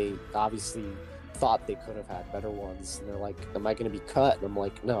 but they obviously thought they could have had better ones. And they're like, am I going to be cut? And I'm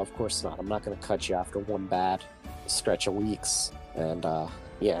like, no, of course not. I'm not going to cut you after one bad stretch of weeks. And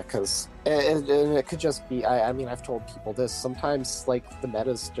yeah, because it could just be, I mean, I've told people this, sometimes like the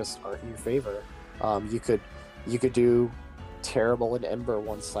metas just aren't in your favor. You could do terrible in Ember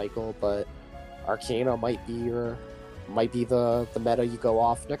one cycle, but Arcana might be the meta you go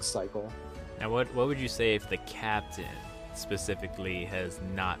off next cycle. Now, what would you say if the captain specifically has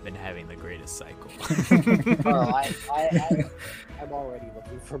not been having the greatest cycle? I'm already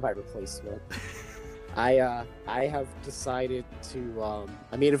looking for my replacement. I have decided to.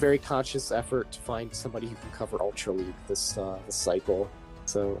 I made a very conscious effort to find somebody who can cover Ultra League this cycle.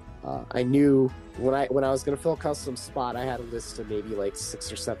 So I knew when I was gonna fill a custom spot, I had a list of maybe like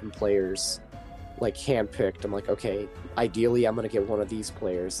 6 or 7 players, like handpicked. I'm like, okay, ideally I'm gonna get one of these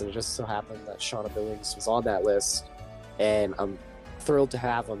players, and it just so happened that Shauna Billings was on that list, and I'm thrilled to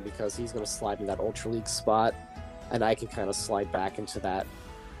have him because he's gonna slide me that Ultra League spot, and I can kind of slide back into that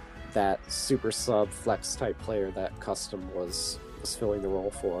super sub flex type player that custom was filling the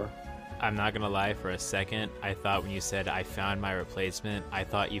role for. I'm not gonna lie, for a second I thought when you said I found my replacement, I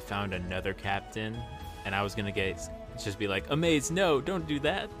thought you found another captain, and I was gonna just be like, Amaze, no, don't do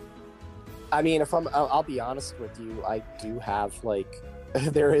that. I mean, I'll be honest with you, I do have like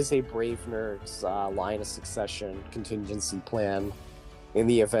there is a Brave Nerds line of succession contingency plan in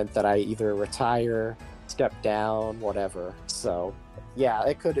the event that I either retire, step down, whatever. So yeah,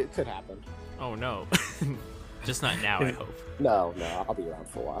 it could happen. Oh no. Just not now, I hope. No, I'll be around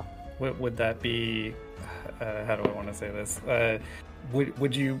for a while. Would that be, how do I want to say this?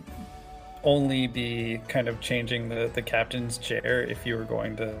 Would you only be kind of changing the captain's chair if you were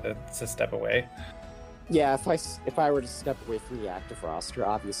going to step away? Yeah, if I were to step away from the active roster,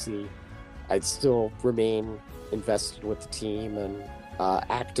 obviously I'd still remain invested with the team and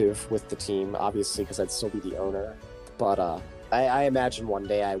active with the team, obviously, because I'd still be the owner. But I imagine one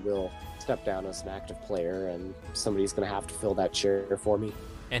day I will step down as an active player, and somebody's going to have to fill that chair for me.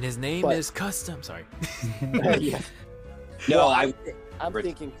 And his name is Custom. Sorry. Yeah. No, Well, I'm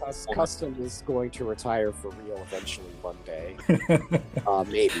thinking Custom is going to retire for real eventually one day.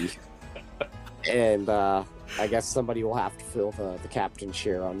 Maybe. And I guess somebody will have to fill the captain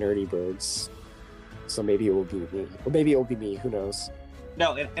chair on Nerdy Birds. So maybe it will be me. Or maybe it will be me, who knows.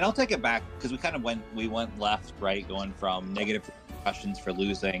 No, and I'll take it back because we went left, right, going from negative questions for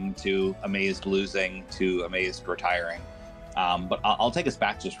losing to amazed losing to amazed retiring. But I'll take us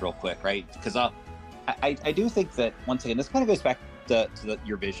back just real quick, right? Because I do think that, once again, this kind of goes back to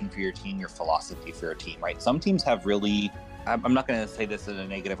your vision for your team, your philosophy for your team, right? Some teams have really, I'm not going to say this in a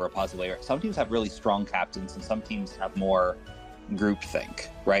negative or a positive way, some teams have really strong captains and some teams have more groupthink,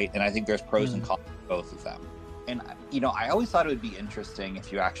 right? And I think there's pros and cons to both of them. And, I always thought it would be interesting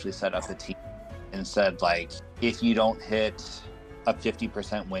if you actually set up a team and said, like, if you don't hit a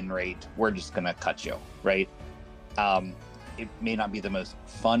 50% win rate, we're just going to cut you, right? It may not be the most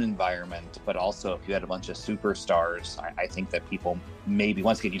fun environment, but also if you had a bunch of superstars, I think that people maybe,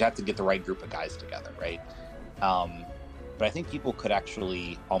 once again, you'd have to get the right group of guys together, right? But I think people could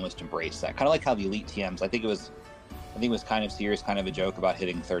actually almost embrace that. Kind of like how the Elite TMs, I think it was kind of serious, kind of a joke about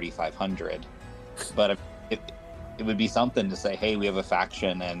hitting 3,500. But it would be something to say, hey, we have a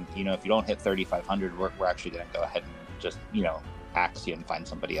faction, and if you don't hit 3,500, we're actually going to go ahead and just axe you and find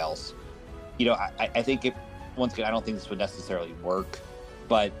somebody else. I think once again, I don't think this would necessarily work,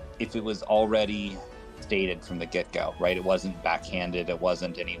 but if it was already stated from the get-go, right? It wasn't backhanded. It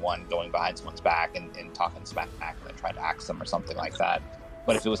wasn't anyone going behind someone's back and talking smack and then trying to axe them or something like that.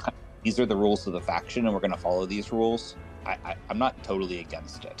 But if it was kind of, these are the rules of the faction and we're going to follow these rules, I'm not totally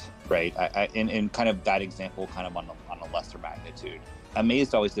against it, right? In kind of that example, kind of on a lesser magnitude,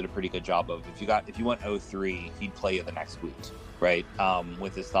 Amazed always did a pretty good job of, if you went 0-3, he'd play you the next week, right?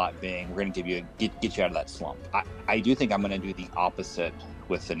 With his thought being, we're going to give you get you out of that slump. I do think I'm going to do the opposite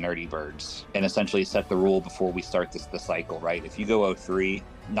with the Nerdy Birds and essentially set the rule before we start the cycle, right? If you go 0-3,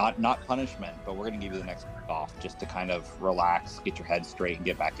 not punishment, but we're going to give you the next week off just to kind of relax, get your head straight, and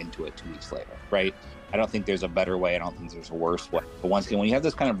get back into it 2 weeks later, right? I don't think there's a better way. I don't think there's a worse way. But once again, when you have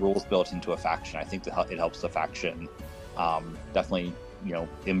this kind of rules built into a faction, I think that it helps the faction definitely,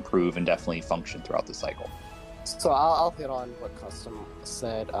 improve and definitely function throughout the cycle. So I'll hit on what Custom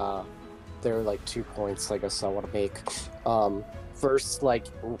said. There are like 2 points I guess I want to make. First, I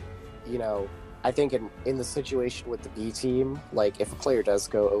think in the situation with the B team, like if a player does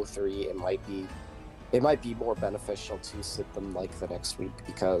go 0-3, it might be more beneficial to sit them like the next week,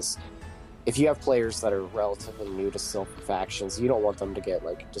 because if you have players that are relatively new to Silph factions, you don't want them to get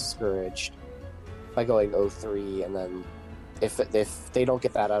like discouraged by going 0-3, and then if they don't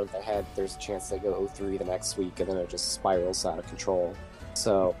get that out of their head, there's a chance they go 0-3 the next week, and then it just spirals out of control.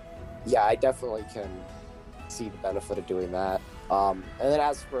 So, yeah, I definitely can see the benefit of doing that. And then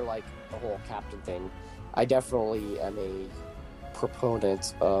as for like the whole captain thing, I definitely am a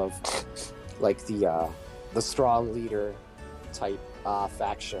proponent of like the strong leader type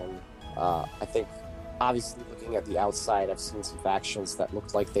faction. I think, obviously, looking at the outside, I've seen some factions that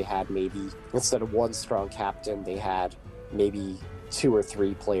looked like they had maybe, instead of one strong captain, they had maybe 2 or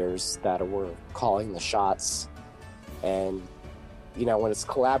 3 players that were calling the shots. And, when it's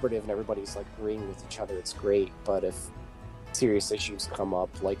collaborative and everybody's like agreeing with each other, it's great. But if serious issues come up,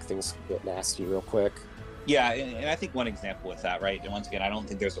 like things can get nasty real quick. Yeah, and I think one example with that, right? And once again, I don't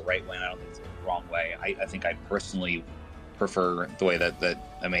think there's a right way and I don't think there's a wrong way. I think I personally prefer the way that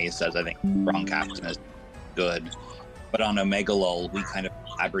Amaze says. I think wrong captain is good, but on Omega Lull, we kind of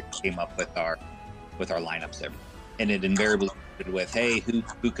came up with our lineups there, and it invariably started with, hey,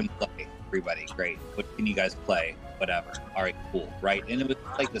 who can play? Everybody, great. What can you guys play? Whatever. All right, cool, right? And it was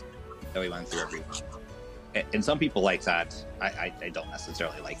like this that we went through every week. And some people like that. I don't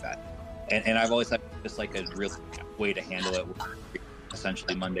necessarily like that. And I've always had just like a real way to handle it.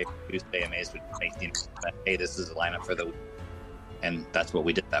 Essentially, Monday, Tuesday, Amaze would make the announcement, hey, this is a lineup for the week. And that's what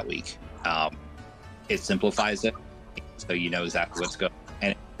we did that week. It simplifies it, so you know exactly what's going on.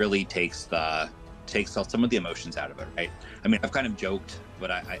 And it really takes some of the emotions out of it, right? I mean, I've kind of joked, but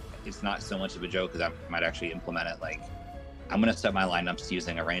it's not so much of a joke because I might actually implement it. Like, I'm going to set my lineups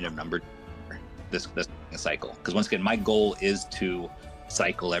using a random number this cycle. Because once again, my goal is to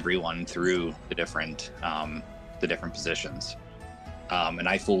cycle everyone through the different positions. And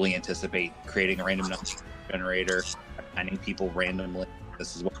I fully anticipate creating a random number generator, finding people randomly.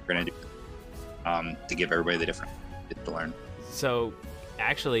 This is what we're going to do to give everybody the different to learn. So,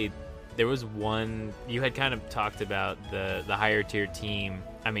 actually, there was one you had kind of talked about the higher tier team.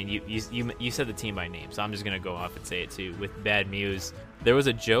 I mean, you said the team by name, so I'm just gonna go off and say it too. With Bad Muse, there was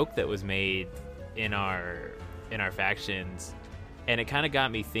a joke that was made in our factions, and it kind of got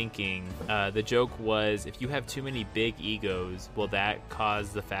me thinking. The joke was, if you have too many big egos, will that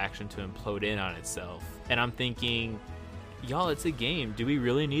cause the faction to implode in on itself? And I'm thinking, y'all, it's a game. Do we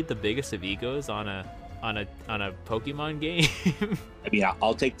really need the biggest of egos on a Pokemon game? I mean,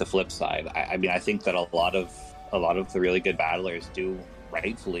 I'll take the flip side. I mean, I think that a lot of the really good battlers do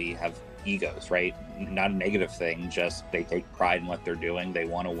rightfully have egos, right? Not a negative thing, just they take pride in what they're doing. They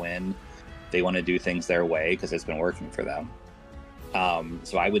want to win. They want to do things their way because it's been working for them.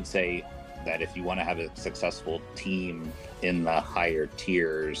 So I would say that if you want to have a successful team in the higher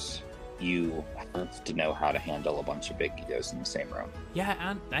tiers, you have to know how to handle a bunch of big egos in the same room.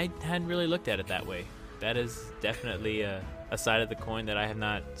 Yeah, I hadn't really looked at it that way. That is definitely a side of the coin that I have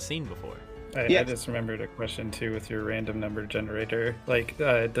not seen before. I just remembered a question too with your random number generator. Like,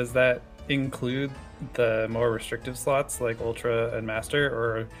 does that include the more restrictive slots like Ultra and Master,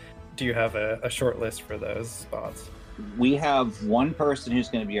 or do you have a short list for those spots? We have one person who's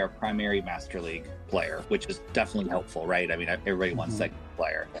going to be our primary Master League player, which is definitely helpful, right? I mean, everybody wants that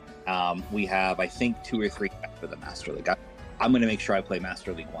player. We have, I think, 2 or 3 for the Master League. I'm going to make sure I play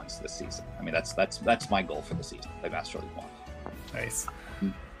Master League once this season. I mean, that's my goal for the season, play Master League once. Nice.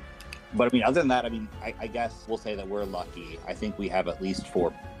 But I mean, other than that, I mean, I guess we'll say that we're lucky. I think we have at least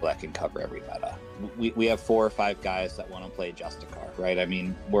 4 people that can cover every meta. We have 4 or 5 guys that want to play Justicar, right? I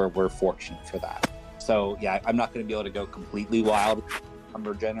mean, we're fortunate for that. So yeah, I'm not going to be able to go completely wild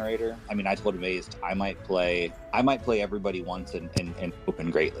number generator. I mean, I told Amazed I might play everybody once in Open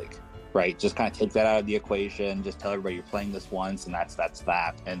Great League, right? Just kind of take that out of the equation. Just tell everybody you're playing this once, and that's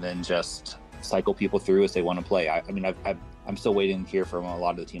that, and then just cycle people through as they want to play. I mean, I'm still waiting to hear from a lot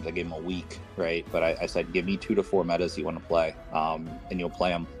of the teams. I gave them a week, right? But I said, give me 2 to 4 metas you want to play, and you'll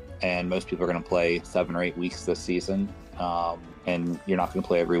play them. And most people are going to play 7 or 8 weeks this season. And you're not going to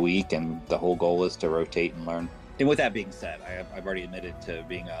play every week, and the whole goal is to rotate and learn. And with that being said, I've already admitted to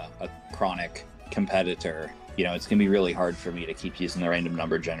being a chronic competitor. You know, it's going to be really hard for me to keep using the random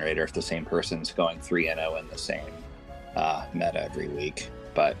number generator if the same person's going 3-0 in the same meta every week.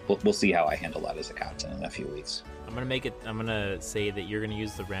 But we'll see how I handle that as a captain in a few weeks. I'm gonna say that you're gonna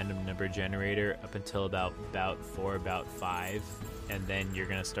use the random number generator up until about 4, about 5, and then you're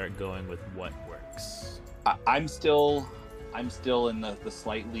gonna start going with what works. I'm still in the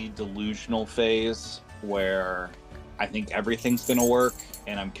slightly delusional phase where I think everything's going to work,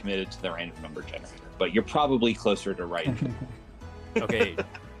 and I'm committed to the random number generator. But you're probably closer to right. Okay,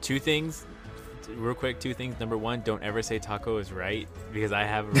 2 things. Real quick, 2 things. Number 1, don't ever say Taco is right, because I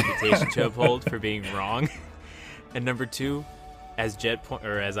have a reputation to uphold for being wrong. And number 2, as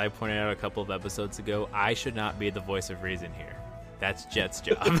I pointed out a couple of episodes ago, I should not be the voice of reason here. That's Jet's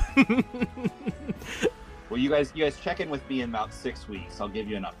job. Well, you guys check in with me in about 6 weeks. I'll give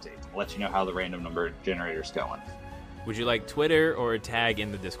you an update. I'll let you know how the random number generator's going. Would you like Twitter or a tag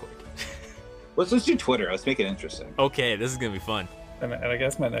in the Discord? Let's do Twitter. Let's make it interesting. Okay, this is going to be fun. And I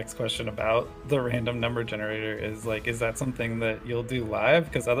guess my next question about the random number generator is, like, is that something that you'll do live?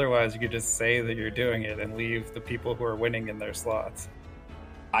 Because otherwise you could just say that you're doing it and leave the people who are winning in their slots.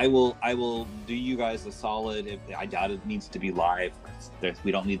 I will do you guys a solid. I doubt it needs to be live.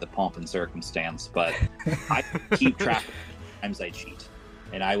 We don't need the pomp and circumstance, but I keep track of the times I cheat,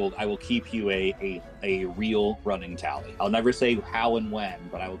 and I will keep you a real running tally. I'll never say how and when,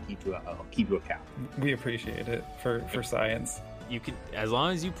 but I'll keep you account. We appreciate it for science. You can, as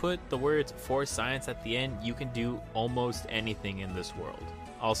long as you put the words "for science" at the end, you can do almost anything in this world.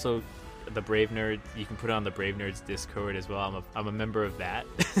 Also, the Brave Nerds, you can put it on the Brave Nerds Discord as well. I'm a member of that.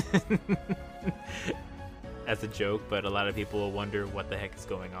 As a joke, but a lot of people will wonder what the heck is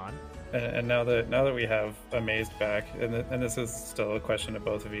going on. And now that we have Amazed back, and this is still a question to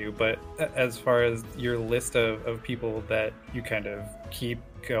both of you, but as far as your list of people that you kind of keep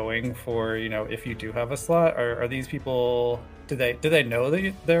going for, you know, if you do have a slot, are these people, do they know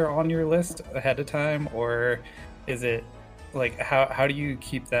that they're on your list ahead of time, or is it like how do you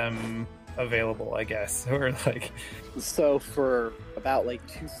keep them available, I guess? Or like, so for about like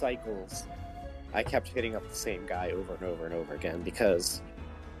 2 cycles I kept hitting up the same guy over and over and over again, because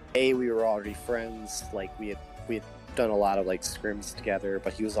we were already friends, like we had done a lot of like scrims together,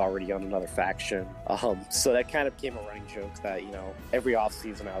 but he was already on another faction, so that kind of became a running joke that, you know, every off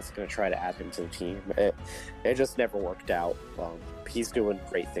season I was going to try to add him to the team. It just never worked out. He's doing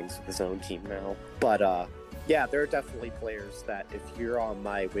great things with his own team now, but yeah, there are definitely players that if you're on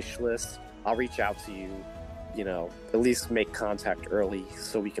my wish list, I'll reach out to you at least make contact early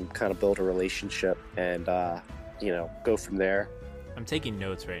so we can kind of build a relationship and, go from there. I'm taking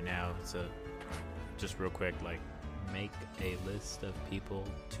notes right now, so just real quick, like, make a list of people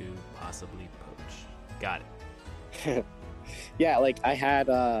to possibly poach. Got it. Yeah, like I had,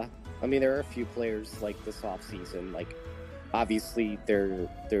 there are a few players like this off season. Like, obviously,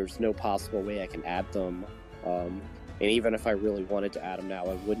 there's no possible way I can add them. And even if I really wanted to add them now,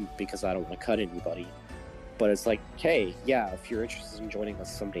 I wouldn't because I don't want to cut anybody. But it's like, hey, yeah, if you're interested in joining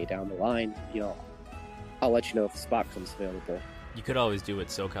us someday down the line, I'll let you know if a spot comes available. You could always do what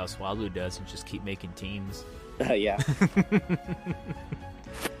SoCal Swallow does and just keep making teams. Yeah.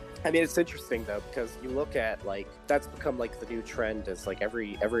 It's interesting though, because you look at like that's become like the new trend is like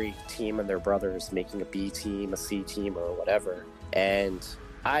every team and their brother is making a B team, a C team, or whatever. And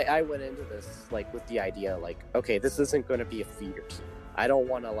I went into this like with the idea like, okay, this isn't going to be a feeder team. I don't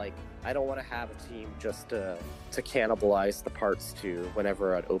want to have a team just to cannibalize the parts to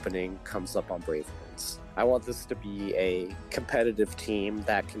whenever an opening comes up on Brave Nerds. I want this to be a competitive team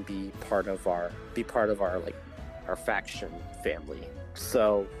that can be part of our like our faction family.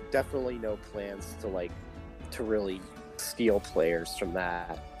 So definitely no plans to really steal players from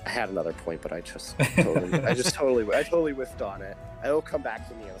that. I had another point, but I totally whiffed on it. It'll come back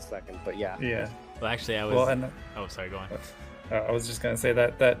to me in a second, but yeah. Yeah. Well, actually, oh, sorry, go on. I was just going to say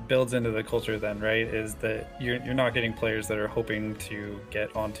that builds into the culture then, right? Is that you're not getting players that are hoping to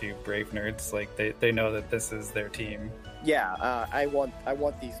get onto Brave Nerds. Like they know that this is their team. Yeah, I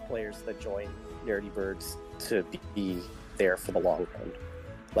want these players that join Nerdy Birds to be there for the long run.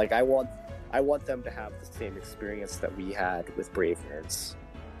 Like I want them to have the same experience that we had with Brave Nerds,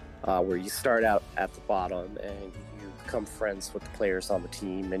 where you start out at the bottom and you become friends with the players on the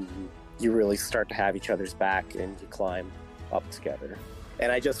team, and you really start to have each other's back, and you climb up together.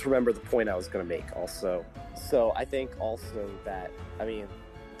 And I just remember the point I was going to make also. So I think also that,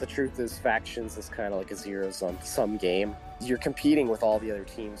 the truth is factions is kind of like a zero-sum game. You're competing with all the other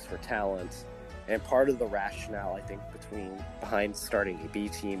teams for talent. And part of the rationale, I think, behind starting a B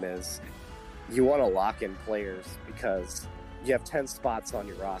team is you want to lock in players because you have 10 spots on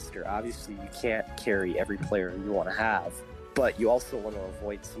your roster. Obviously, you can't carry every player you want to have, but you also want to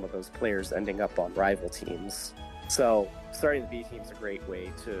avoid some of those players ending up on rival teams. So starting the B team is a great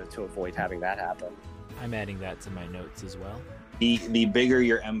way to avoid having that happen. I'm adding that to my notes as well. The bigger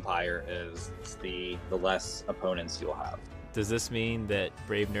your empire is, the less opponents you'll have. Does this mean that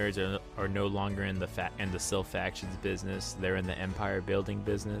Brave Nerds are no longer in the Sylph factions business? They're in the empire building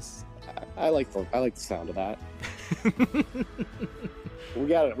business. I like the sound of that. we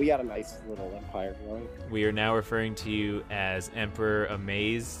got a nice little empire going. We are now referring to you as Emperor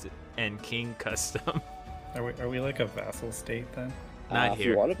Amazed and King Custom. Are we like a vassal state then? Not here.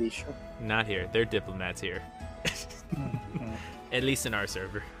 here. You want to be sure. Not here. They're diplomats here. At least in our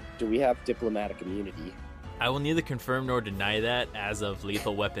server. Do we have diplomatic immunity? I will neither confirm nor deny that as of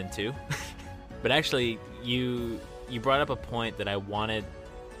Lethal Weapon 2. But actually, you brought up a point that I wanted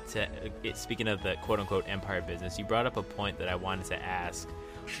to... Speaking of the quote-unquote empire business, you brought up a point that I wanted to ask.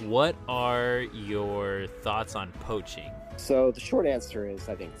 What are your thoughts on poaching? So the short answer is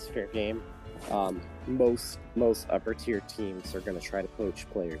I think it's fair game. Most upper tier teams are going to try to poach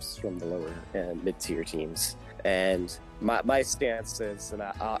players from the lower and mid tier teams. And my stance is, and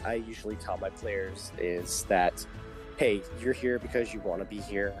I usually tell my players, is that, hey, you're here because you want to be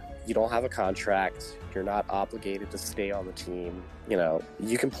here. You don't have a contract. You're not obligated to stay on the team.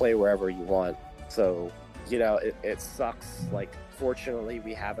 You can play wherever you want. So, it sucks. Like, fortunately,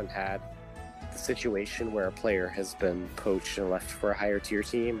 we haven't had the situation where a player has been poached and left for a higher tier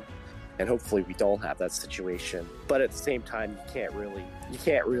team. And hopefully we don't have that situation. But at the same time, you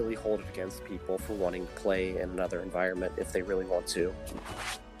can't really hold it against people for wanting to play in another environment if they really want to.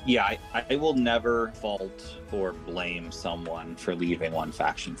 Yeah, I will never fault or blame someone for leaving one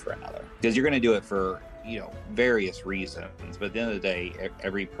faction for another, because you're going to do it for various reasons. But at the end of the day,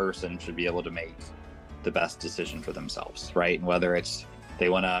 every person should be able to make the best decision for themselves, right? And whether it's they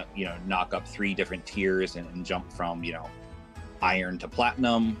want to knock up 3 different tiers and jump from iron to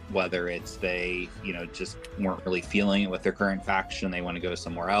platinum, whether it's they just weren't really feeling it with their current faction, they want to go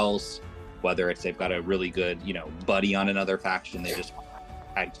somewhere else, whether it's they've got a really good buddy on another faction, they just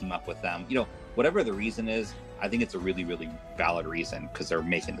tag team up with them, whatever the reason is, I think it's a really, really valid reason because they're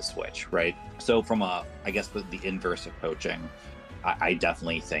making the switch, right? So from the inverse of poaching, I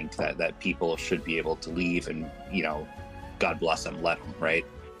definitely think that people should be able to leave and God bless them, let them, right?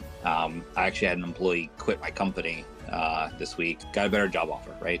 I actually had an employee quit my company this week, got a better job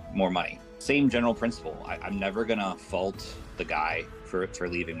offer, right? More money. Same general principle. I'm never gonna fault the guy for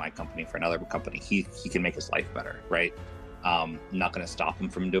leaving my company for another company. He can make his life better, right? I'm not going to stop him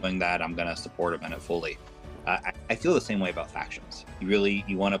from doing that. I'm going to support him in it fully. I feel the same way about factions.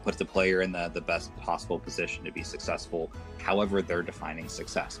 You want to put the player in the best possible position to be successful, however they're defining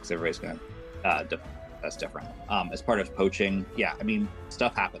success, because everybody's going to that's different. As part of poaching, yeah, I mean,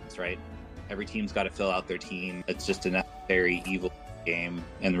 stuff happens, right? Every team's got to fill out their team. It's just a necessary evil game.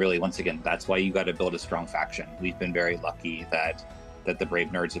 And really, once again, that's why you got to build a strong faction. We've been very lucky that the Brave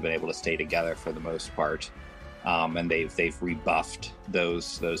Nerds have been able to stay together for the most part. And they've rebuffed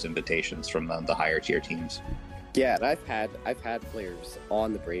those invitations from the higher tier teams. Yeah, and I've had players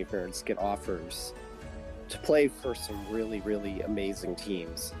on the Brave Nerds get offers to play for some really, really amazing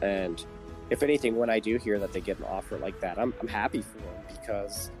teams. And if anything, when I do hear that they get an offer like that, I'm happy for them,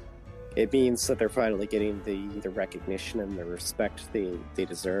 because it means that they're finally getting the recognition and the respect they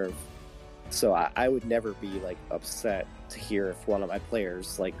deserve. So I would never be like upset to hear if one of my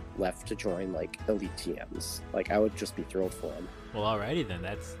players like left to join like elite TMs. Like, I would just be thrilled for him. Well, alrighty then.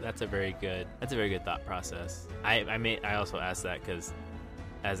 That's a very good thought process. I also asked that because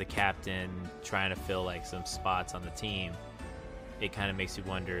as a captain trying to fill like some spots on the team, it kind of makes you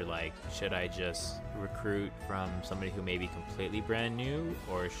wonder, like, should I just recruit from somebody who may be completely brand new,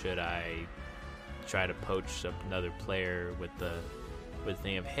 or should I try to poach another player with the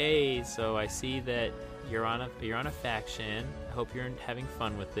thing of, hey, so I see that you're on a faction. I hope you're having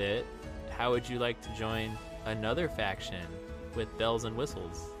fun with it. How would you like to join another faction with bells and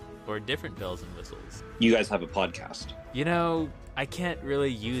whistles, or different bells and whistles? You guys have a podcast. You know, I can't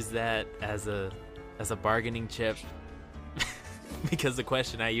really use that as a bargaining chip because the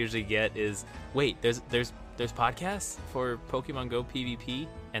question I usually get is, wait, there's podcasts for Pokemon Go PvP?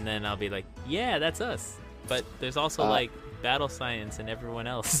 And then I'll be like, yeah, that's us. But there's also like Battle Science and everyone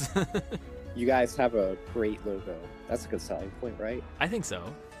else. You guys have a great logo. That's a good selling point, right? I think so.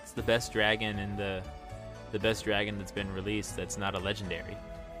 It's the best dragon in the best dragon that's been released that's not a legendary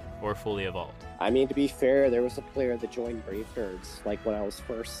or fully evolved. I mean, to be fair, there was a player that joined Brave Nerds, like when I was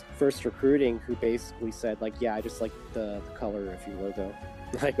first recruiting, who basically said, like, yeah, I just like the color of your logo.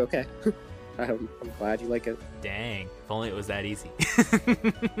 Like, okay. I'm glad you like it. Dang, if only it was that easy.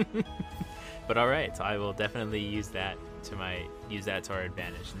 But all right, so I will definitely use that to our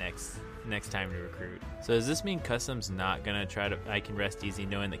advantage next time to recruit. So does this mean Custom's not gonna try to? I can rest easy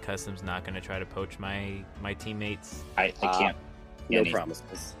knowing that Custom's not gonna try to poach my teammates. I can't. No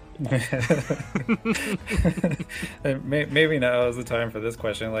promises. Maybe now is the time for this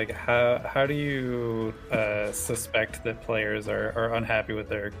question. Like, how do you suspect that players are unhappy with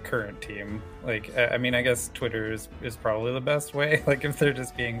their current team? Like, I mean, I guess Twitter is probably the best way, like, if they're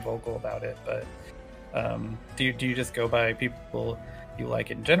just being vocal about it. But do you just go by people you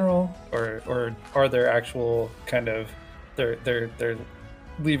like in general, or are there actual kind of they're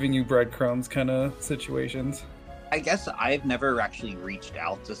leaving you breadcrumbs kind of situations? I guess I've never actually reached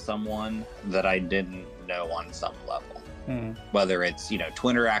out to someone that I didn't know on some level. Whether it's,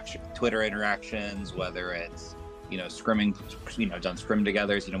 Twitter interactions, whether it's, scrimming, done scrim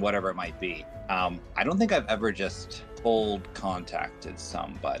togethers, whatever it might be. I don't think I've ever just cold contacted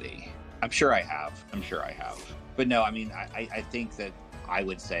somebody. I'm sure I have. But no, I mean, I think that I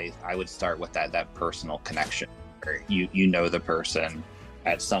would start with that personal connection where you know the person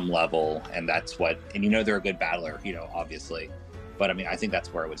at some level, and that's what, and they're a good battler, obviously. But I mean, I think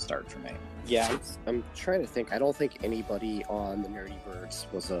that's where it would start for me. Yeah, I'm trying to think. I don't think anybody on the Nerdy Birds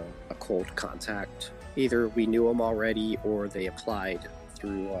was a cold contact. Either we knew them already, or they applied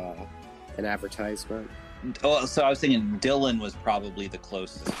through an advertisement. Oh, so I was thinking Dylan was probably the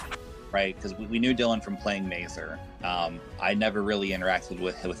closest, right? Because we knew Dylan from playing Mazer. I never really interacted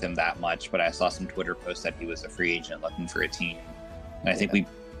with him that much, but I saw some Twitter posts that he was a free agent looking for a team. And I think we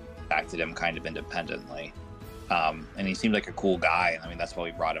acted him kind of independently. And he seemed like a cool guy. And I mean, that's why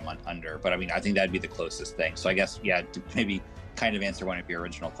we brought him under. But I mean, I think that'd be the closest thing. So I guess, to maybe kind of answer one of your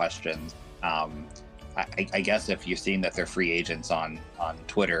original questions. I guess if you're seeing that they're free agents on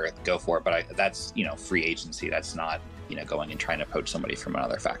Twitter, go for it. But that's, free agency. That's not, going and trying to poach somebody from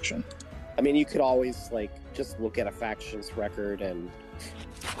another faction. I mean, you could always, just look at a faction's record, and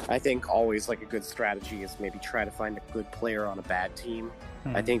I think always, a good strategy is maybe try to find a good player on a bad team.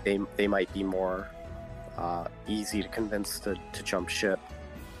 I think they might be more easy to convince to jump ship,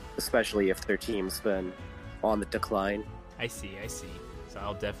 especially if their team's been on the decline. I see. So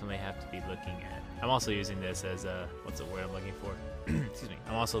I'll definitely have to be looking at... I'm also using this as a... What's the word I'm looking for? Excuse me.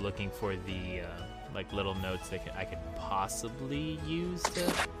 I'm also looking for the, little notes that I could possibly use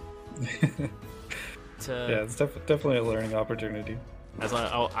to... Yeah, it's definitely a learning opportunity. That's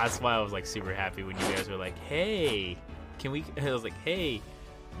why I was super happy when you guys were like, hey, can we? I was like, hey,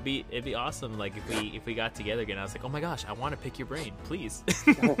 it'd be awesome. Like if we got together again. I was like, oh my gosh, I want to pick your brain, please.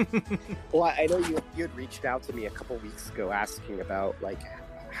 Well, I know you had reached out to me a couple weeks ago asking about like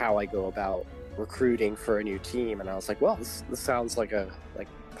how I go about recruiting for a new team, and I was like, well, this sounds like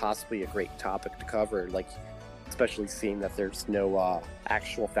possibly a great topic to cover, like especially seeing that there's no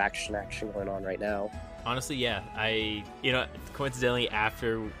actual faction action going on right now. Honestly, yeah. Coincidentally,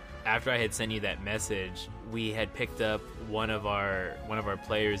 after I had sent you that message, we had picked up one of our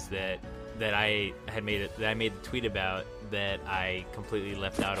players that I made the tweet about, that I completely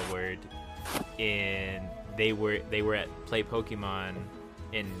left out a word, and they were at Play Pokemon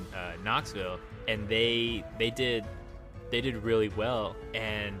in Knoxville, and they did really well.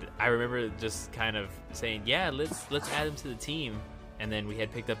 And I remember just kind of saying, yeah, let's add him to the team. And then we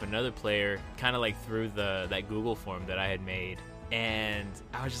had picked up another player kind of like through that Google form that I had made. And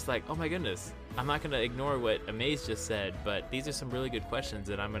I was just like, oh my goodness, I'm not going to ignore what Amaze just said, but these are some really good questions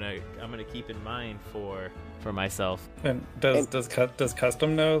that I'm going to keep in mind for myself. And does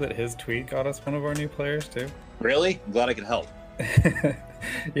Custom know that his tweet got us one of our new players too? Really? I'm glad I could help.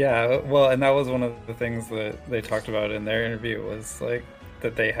 Yeah, well, and that was one of the things that they talked about in their interview, was like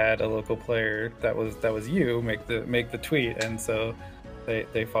that they had a local player that was you make the tweet, and so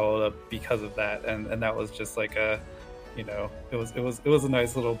they followed up because of that, and that was just like a, it was a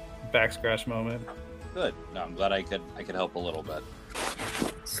nice little back scratch moment. Good. No, I'm glad I could help a little bit.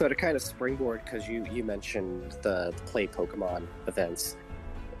 So to kind of springboard, because you mentioned the Play Pokemon events,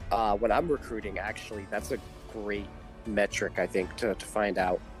 when I'm recruiting, actually, that's a great metric, I think, to find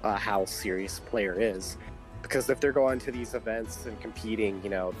out how serious a player is. Because if they're going to these events and competing,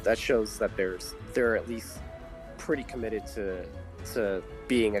 that shows that they're at least pretty committed to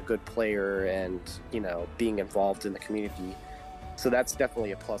being a good player and, being involved in the community. So that's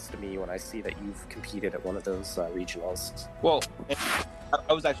definitely a plus to me when I see that you've competed at one of those regionals. Well,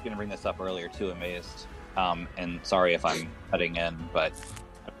 I was actually going to bring this up earlier too, Amazed. And sorry if I'm cutting in, but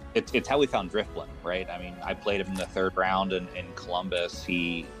it's how we found Drifblim, right? I mean, I played him in the third round in Columbus.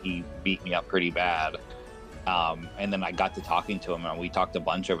 He beat me up pretty bad. And then I got to talking to him, and we talked a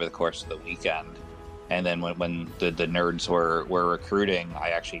bunch over the course of the weekend. And then when the nerds were recruiting,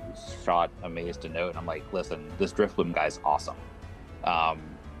 I actually shot Amazed a note, and I'm like, listen, this Drifblim guy's awesome.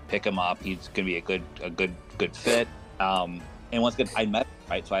 Pick him up. He's going to be a good fit. And once again, I met him,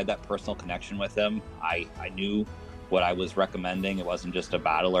 right? So I had that personal connection with him. I knew what I was recommending. It wasn't just a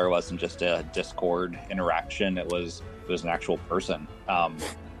battler. It wasn't just a Discord interaction. It was an actual person.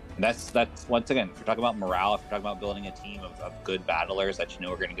 That's once again, if you're talking about morale, if you're talking about building a team of good battlers that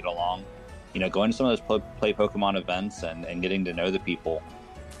are going to get along, going to some of those Play Pokemon events and getting to know the people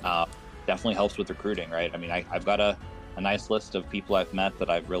definitely helps with recruiting, right? I mean, I've got a nice list of people I've met that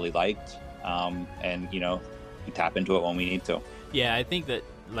I've really liked, and we tap into it when we need to. Yeah, I think that,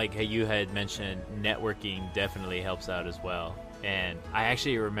 like you had mentioned, networking definitely helps out as well. And I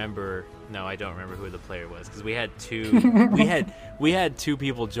actually remember, no, I don't remember who the player was, because we had two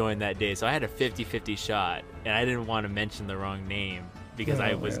people join that day, so I had a 50-50 shot, and I didn't want to mention the wrong name because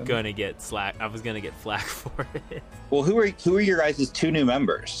I was gonna get flack for it. Well, who are your guys' two new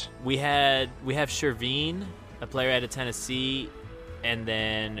members? We have Shervine, a player out of Tennessee, and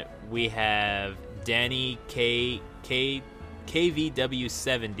then we have Danny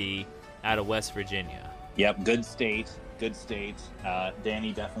KVW70 out of West Virginia. Yep, good state.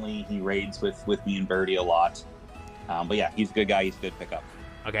 Danny definitely, he raids with me and Birdie a lot. But yeah, he's a good guy. He's a good pickup.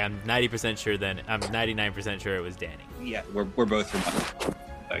 Okay, I'm 90% sure then. I'm 99% sure it was Danny. Yeah, we're both from.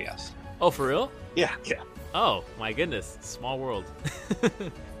 Oh yes. Oh, for real? Yeah. Oh my goodness, small world.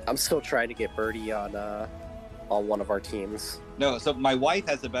 I'm still trying to get Birdie on one of our teams. No, so my wife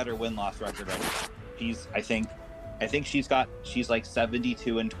has a better win-loss record. I think she's like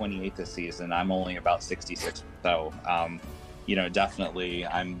 72-28 this season. I'm only about 66. So, definitely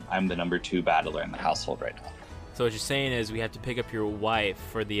I'm the number 2 battler in the household right now. So what you're saying is we have to pick up your wife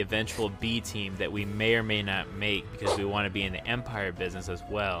for the eventual B team that we may or may not make because we want to be in the Empire business as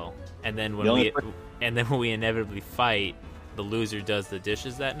well. And then when we inevitably fight, the loser does the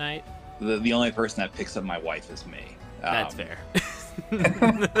dishes that night. The only person that picks up my wife is me. That's fair.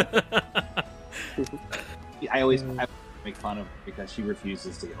 I always make fun of her because she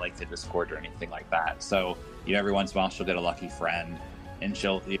refuses to get to Discord or anything like that. So every once in a while she'll get a lucky friend, and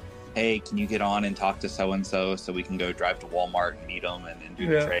she'll, hey, can you get on and talk to so and so we can go drive to Walmart and meet them and do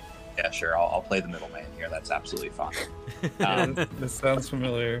the trade? Yeah, sure. I'll play the middleman here. That's absolutely fine. This sounds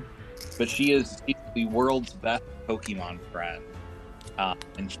familiar. But she's the world's best Pokemon friend.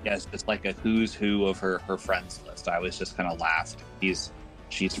 And she has just like a who's who of her friends list. I was just kind of laughed.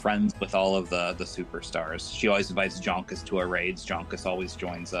 She's friends with all of the superstars. She always invites Jonkus to our raids. Jonkus always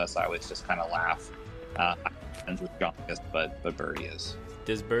joins us. I always just kind of laugh. I'm friends with Jonkus, but Birdie is.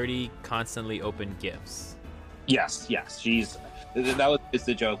 Does Birdie constantly open gifts? Yes. That was just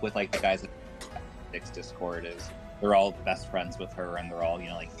the joke with like the guys at Dick's Discord is they're all best friends with her, and they're all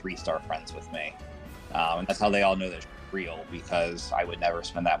like 3-star friends with me, and that's how they all know that she's real, because I would never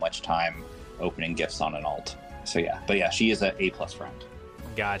spend that much time opening gifts on an alt. So yeah, but yeah, she is a A+ friend.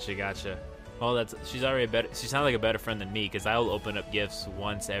 Gotcha. Well, she's already she sounds like a better friend than me, because I'll open up gifts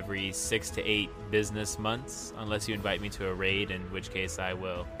once every 6 to 8 business months, unless you invite me to a raid, in which case I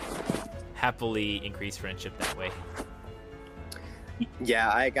will happily increase friendship that way.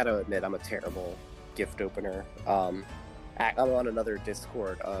 Yeah, I gotta admit, I'm a terrible gift opener. I'm on another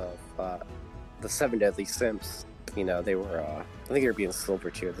Discord of the 7 Deadly Simps. They were, I think they were being silver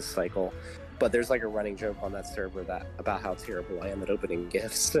tier this cycle. But there's like a running joke on that server about how terrible I am at opening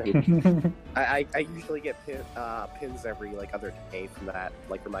gifts. I usually get pins every other day from that,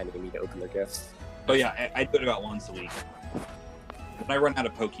 reminding me to open their gifts. Oh yeah, I do it about once a week. When I run out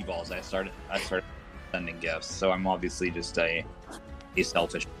of Pokeballs, I started sending gifts. So I'm obviously just a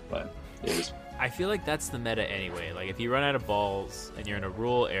selfish, but it was. I feel like that's the meta anyway. Like if you run out of balls and you're in a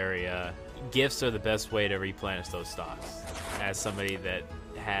rural area, gifts are the best way to replenish those stocks. As somebody that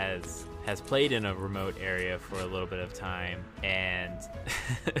has played in a remote area for a little bit of time, and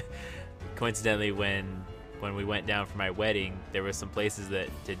coincidentally when we went down for my wedding, there were some places that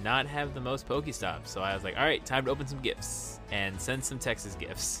did not have the most Pokestops, so I was like, all right, time to open some gifts and send some Texas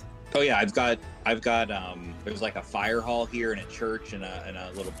gifts. Oh yeah, I've got there's like a fire hall here and a church and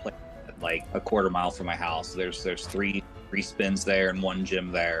a little place like a quarter mile from my house. There's three spins there and one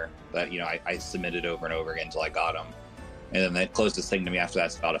gym there that I submitted over and over again until I got them. And then the closest thing to me after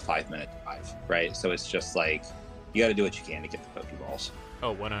that's about a 5-minute drive, right? So it's just like, you got to do what you can to get the Pokeballs.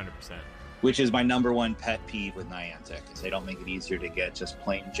 Oh, 100%. Which is my number one pet peeve with Niantic, is they don't make it easier to get just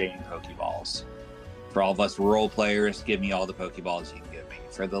plain Jane Pokeballs. For all of us rural players, give me all the Pokeballs you can give me.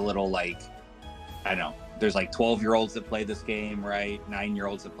 For the little, I don't know, there's 12-year-olds that play this game, right?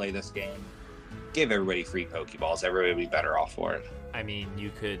 9-year-olds that play this game. Give everybody free Pokeballs. Everybody would be better off for it. I mean,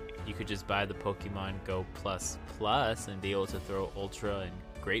 you could just buy the Pokemon Go Plus and be able to throw Ultra and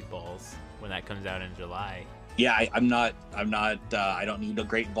Great Balls when that comes out in July. Yeah, I don't need the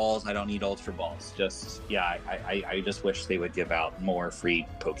Great Balls. I don't need Ultra Balls. I just wish they would give out more free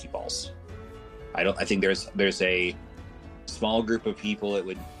Pokeballs. I think there's a small group of people it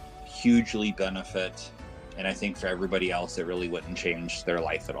would hugely benefit, and I think for everybody else it really wouldn't change their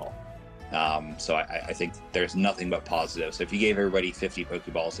life at all. So I think there's nothing but positives. If you gave everybody 50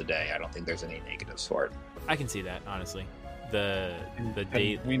 Pokeballs a day, I don't think there's any negatives for it. I can see that, honestly.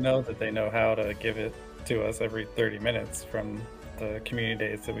 We know that they know how to give it to us every 30 minutes from the community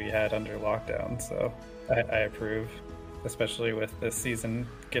days that we had under lockdown, so I approve, especially with this season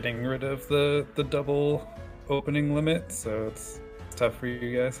getting rid of the double opening limit, so it's tough for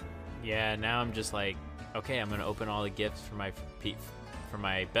you guys. Yeah, now I'm just like, okay, I'm gonna open all the gifts for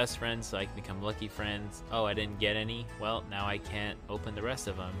my best friends so I can become lucky friends. Oh, I didn't get any? Well, now I can't open the rest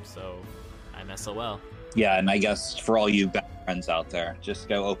of them, so I'm SOL. Yeah, and I guess for all you best friends out there, just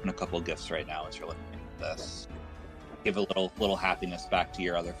go open a couple gifts right now as you're looking at this. Give a little happiness back to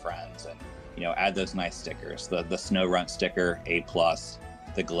your other friends, and add those nice stickers. The Snow Runt sticker, A+,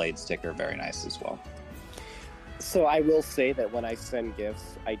 the Glade sticker, very nice as well. So I will say that when I send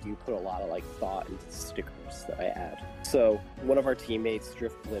gifts, I do put a lot of thought into the stickers that I add. So one of our teammates,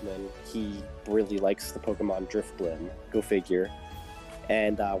 Driftblim, he really likes the Pokemon Driftblim. Go figure.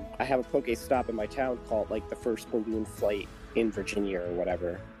 And I have a Pokestop in my town called the First Balloon Flight in Virginia or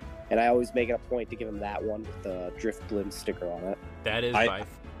whatever. And I always make it a point to give him that one with the Driftblim sticker on it. That is I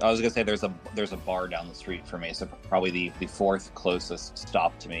was gonna say there's a bar down the street for me, so probably the fourth closest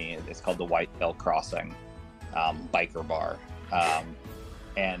stop to me. It's called the Whitetail Crossing biker bar,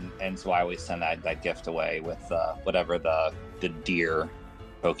 and so I always send that gift away with whatever the deer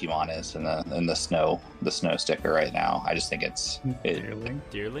Pokemon is in the snow sticker right now. I just think it's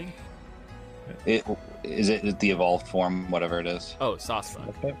Deerling? Is it the evolved form, whatever it is? Oh,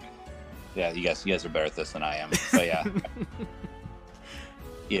 Sawsbuck. Yeah, you guys are better at this than I am. But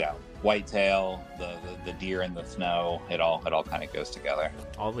yeah, whitetail, the deer in the snow, it all kind of goes together.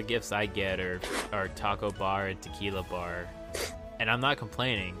 All the gifts I get are taco bar and tequila bar. And I'm not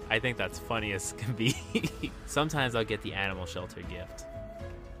complaining. I think that's funny as can be. Sometimes I'll get the animal shelter gift,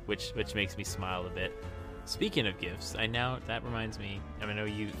 which makes me smile a bit. Speaking of gifts, that reminds me, I know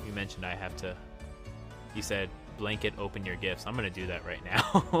you mentioned you said blanket open your gifts. I'm going to do that right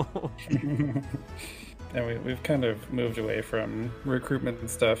now. And we've kind of moved away from recruitment and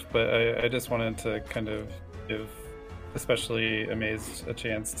stuff, but I just wanted to kind of give, especially Amazed, a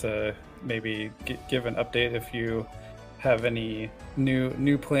chance to maybe give an update if you have any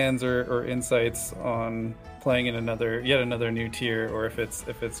new plans or insights on playing in yet another new tier, or if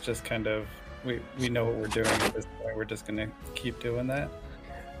it's just kind of we know what we're doing at this point. We're just gonna keep doing that.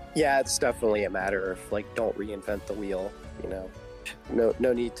 Yeah, it's definitely a matter of like, don't reinvent the wheel. You know,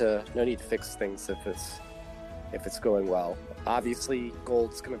 no need to fix things if it's going well. Obviously,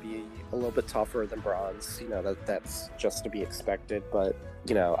 gold's going to be a little bit tougher than bronze. You know, that's just to be expected. But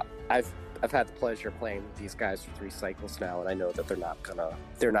you know, I've had the pleasure of playing with these guys for 3 cycles now, and I know that they're not gonna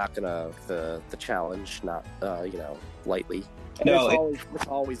the challenge not lightly. And No, it's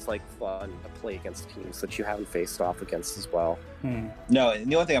always like fun to play against teams that you haven't faced off against as well. No,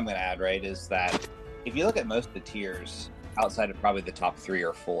 and the only thing I'm going to add, right, is that if you look at most of the tiers, outside of probably the top 3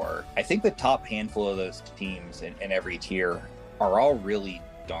 or 4, I think the top handful of those teams in every tier are all really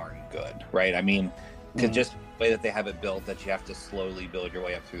darn good, right? I mean, because just the way that they have it built, that you have to slowly build your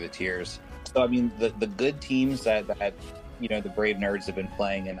way up through the tiers. So, I mean, the good teams that the Brave Nerds have been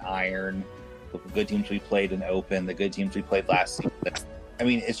playing in Iron, the good teams we played in Open, the good teams we played last season. I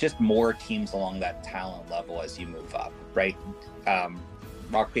mean, it's just more teams along that talent level as you move up, right?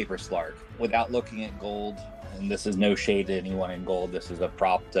 Rock, paper, Slark. Without looking at gold, and this is no shade to anyone in gold, this is a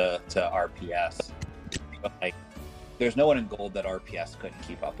prop to RPS. But like, there's no one in gold that RPS couldn't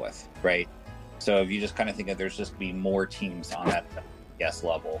keep up with, right? So if you just kind of think that there's just be more teams on that RPS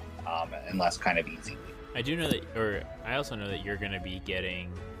level, and less kind of easy. I also know that you're going to be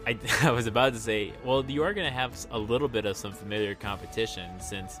getting. I was about to say, well, you are going to have a little bit of some familiar competition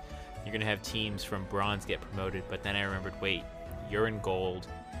since you're going to have teams from bronze get promoted. But then I remembered, wait, you're in gold.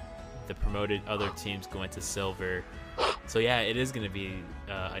 The promoted other teams go into silver. So yeah, it is going to be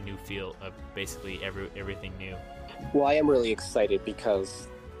a new field of basically everything new. Well, I am really excited because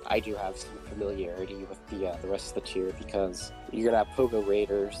I do have some familiarity with the rest of the tier, because you're going to have Pogo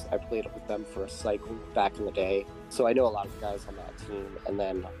Raiders. I played with them for a cycle back in the day, so I know a lot of the guys on that team. And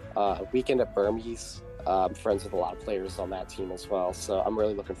then Weekend at Burmese, I'm friends with a lot of players on that team as well, so I'm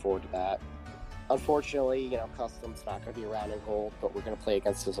really looking forward to that. Unfortunately, Custom's not going to be around in gold, but we're going to play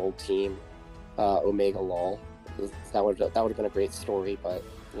against his old team, Omega Lol. That would have been a great story, but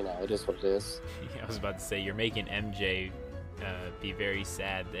it is what it is. I was about to say, you're making MJ be very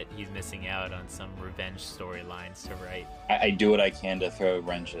sad that he's missing out on some revenge storylines to write. I do what I can to throw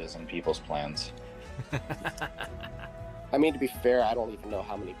wrenches in people's plans. I mean, to be fair, I don't even know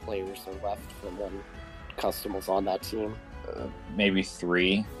how many players are left from when Custom was on that team. Maybe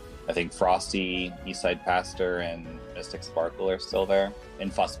 3. I think Frosty, Eastside Pastor, and Mystic Sparkle are still there,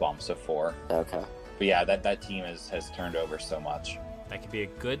 and Fussbomb, so 4. Okay. But yeah, that team has turned over so much. That could be a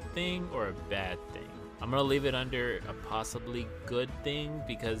good thing or a bad thing. I'm going to leave it under a possibly good thing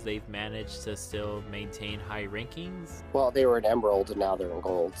because they've managed to still maintain high rankings. Well, they were in Emerald and now they're in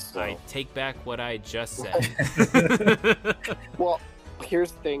Gold. So. I take back what I just said. Well,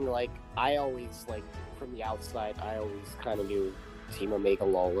 here's the thing. Like, I always, from the outside, I always kind of knew Team Omega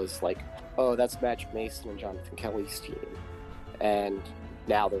Lol was like, oh, that's Magic Mason and Jonathan Kelly's team. And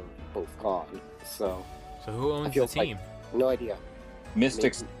now they're both gone. So who owns the team? No idea.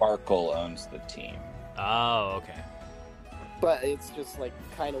 Mystic Sparkle owns the team. Oh, okay. But it's just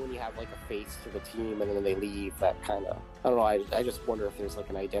kind of when you have a face to the team and then they leave, that kind of, I don't know, I just wonder if there's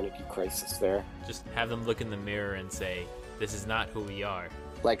an identity crisis there. Just have them look in the mirror and say, this is not who we are.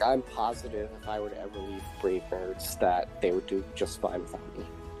 I'm positive if I were to ever leave Brave Nerds that they would do just fine without me.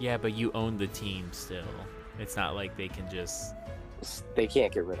 Yeah, but you own the team still. It's not like they can just... They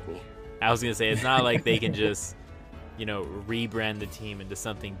can't get rid of me. I was going to say, it's not like they can just... rebrand the team into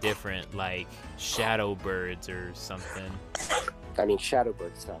something different, like Shadowbirds or something. I mean,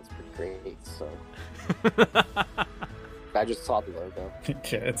 Shadowbird sounds pretty great, so... I just saw the logo.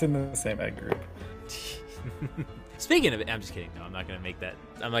 Yeah, it's in the same egg group. Speaking of it, I'm just kidding. No, I'm not going to make that.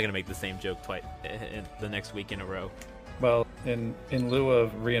 I'm not going to make the same joke twice the next week in a row. Well, in lieu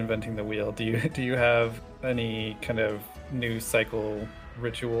of reinventing the wheel, do you have any kind of new cycle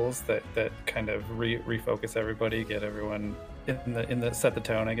rituals that kind of refocus everybody, get everyone in the set the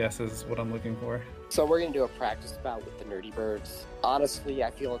tone, I guess, is what I'm looking for. So we're going to do a practice bout with the Nerdy Birds. Honestly,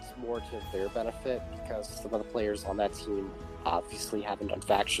 I feel it's more to their benefit because some of the players on that team obviously haven't done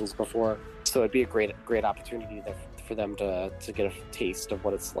factions before. So it'd be a great opportunity for them to get a taste of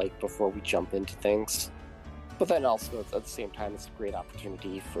what it's like before we jump into things. But then also at the same time, it's a great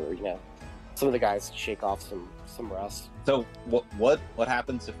opportunity for, some of the guys to shake off some rust. So what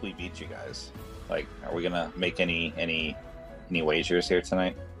happens if we beat you guys? Are we gonna make any wagers here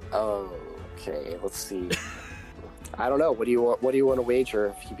tonight? Okay, let's see. I don't know. What do you want? What do you want to wager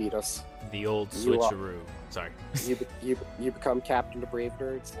if you beat us? The old You, switcheroo. Sorry. You become captain of Brave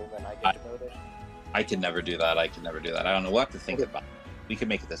Nerds, and then I get demoted. I can never do that. I don't know. We'll have to think about it. We can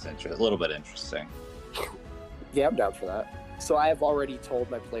make this a little bit interesting. Yeah, I'm down for that. So I have already told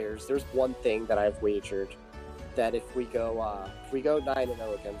my players. There's one thing that I've wagered that if we go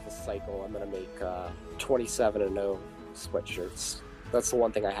 9-0 again this cycle, I'm gonna make 27-0 sweatshirts. That's the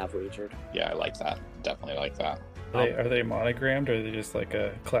one thing I have wagered. Yeah, I like that. Definitely like that. Are they monogrammed, or are they just like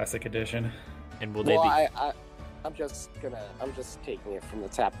a classic edition? And will they Well, be? I'm just taking it from the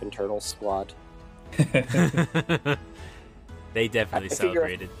Tap Internal squad. They definitely I figure-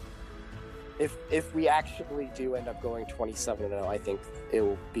 celebrated. If we actually do end up going 27-0, I think it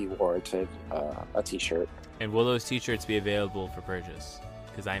will be warranted a T-shirt. And will those T-shirts be available for purchase?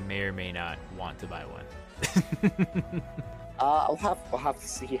 Because I may or may not want to buy one. I'll have to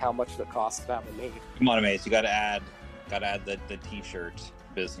see how much it costs to have it made. Come on, Mace. You got to add the T-shirt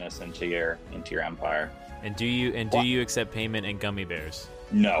business into your empire. And do you accept payment in gummy bears?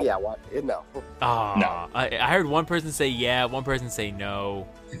 No. Yeah, what? No. Oh, No. I heard one person say yeah, one person say no.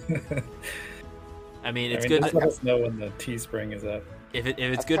 I mean, it's good. Just let us know when the Teespring is up. If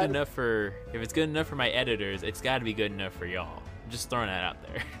it's good enough for my editors, it's got to be good enough for y'all. I'm just throwing that out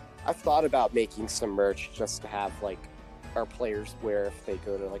there. I've thought about making some merch just to have like our players wear if they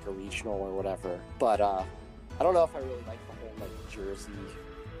go to like a regional or whatever. But I don't know if I really like the whole like jersey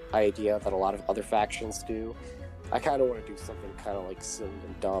idea that a lot of other factions do. I kind of want to do something kind of like silly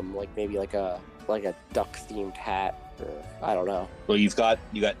and dumb, like maybe like a duck themed hat, or I don't know. Well, you got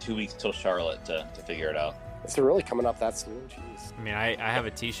 2 weeks till Charlotte to figure it out. Is it really coming up that soon? Jeez. I mean, I have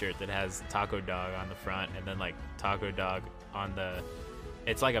a T-shirt that has Taco Dog on the front, and then like Taco Dog on the.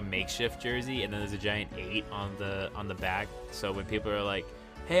 It's like a makeshift jersey, and then there's a giant 8 on the back. So when people are like,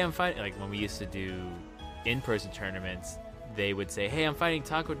 "Hey, I'm fighting," like when we used to do in-person tournaments, they would say, "Hey, I'm fighting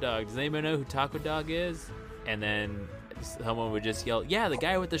Taco Dog. Does anybody know who Taco Dog is?" And then someone would just yell, "Yeah, the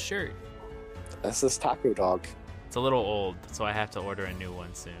guy with the shirt." This is Taco Dog. It's a little old, so I have to order a new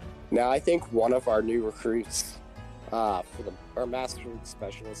one soon. Now I think one of our new recruits for our Master League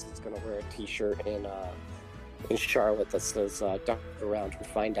specialist is going to wear a T-shirt in Charlotte that says "Duck Around and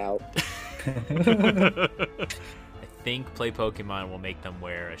Find Out." I think Play Pokemon will make them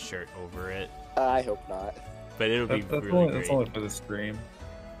wear a shirt over it, I hope not. but it'll be That's really only, great. that's only for the stream.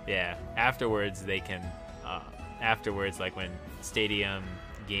 Yeah, afterwards they can. Afterwards, like when Stadium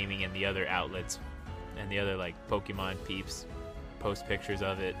Gaming and the other outlets and the other like Pokemon peeps post pictures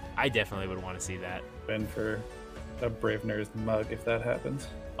of it, I definitely would want to see that. And for a Brave Nerds mug if that happens.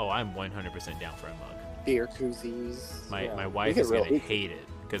 Oh, I'm 100% down for a mug. Beer koozies. My wife is gonna hate it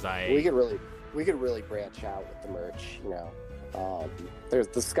because We could really branch out with the merch. You know, there's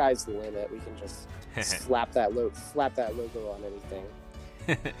the sky's the limit. We can just slap that logo on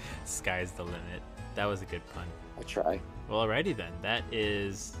anything. Sky's the limit. That was a good pun. I try. Well, alrighty then. That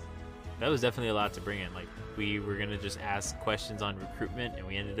was definitely a lot to bring in. Like we were gonna just ask questions on recruitment, and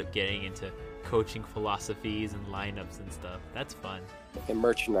we ended up getting into coaching philosophies and lineups and stuff. That's fun. And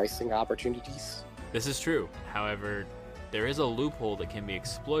merchandising opportunities. This is true. However, there is a loophole that can be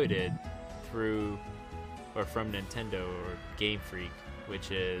exploited through or from Nintendo or Game Freak, which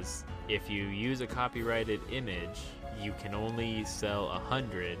is if you use a copyrighted image, you can only sell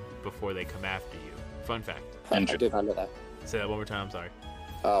 100 before they come after you. Fun fact. I did not know that. Say that one more time. I'm sorry.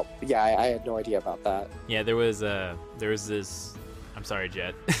 Oh, yeah, I had no idea about that. Yeah, there was this. I'm sorry,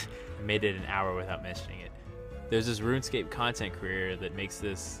 Jet. I made it an hour without mentioning it. There's this RuneScape content creator that makes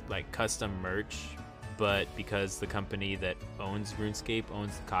this like custom merch, but because the company that owns RuneScape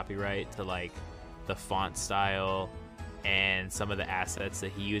owns the copyright to like the font style and some of the assets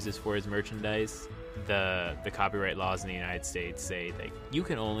that he uses for his merchandise, the copyright laws in the United States say that you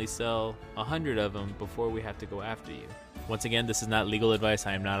can only sell 100 of them before we have to go after you. Once again, this is not legal advice.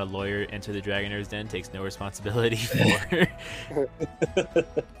 I am not a lawyer. Enter the Dragonair's Den takes no responsibility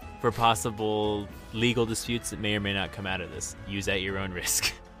for possible legal disputes that may or may not come out of this. Use at your own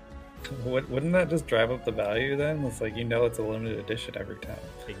risk. Wouldn't that just drive up the value then? It's like, it's a limited edition every time.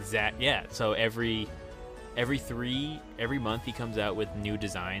 Yeah. So every month he comes out with new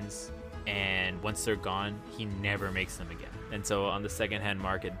designs, and once they're gone, he never makes them again. And so on the secondhand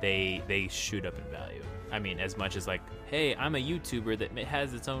market, they shoot up in value. I mean, as much as like, hey, I'm a YouTuber that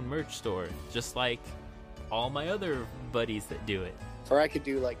has its own merch store, just like all my other buddies that do it. Or I could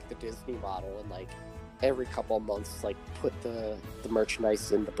do like the Disney model and like every couple of months, like put the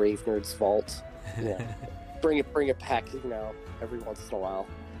merchandise in the Brave Nerds vault. Yeah, bring it back, every once in a while.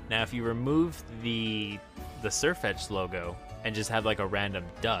 Now, if you remove the the Surfetch logo and just have like a random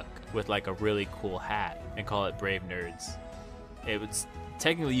duck with like a really cool hat and call it Brave Nerds. It would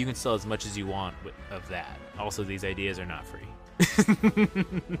technically you can sell as much as you want of that. Also, these ideas are not free.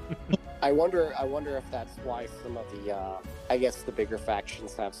 I wonder if that's why some of the, I guess the bigger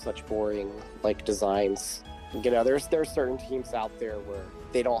factions have such boring like designs. You know, there's certain teams out there where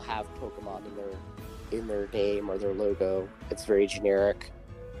they don't have Pokemon in their name or their logo. It's very generic.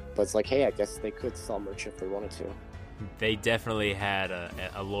 But it's like, hey, I guess they could sell merch if they wanted to. They definitely had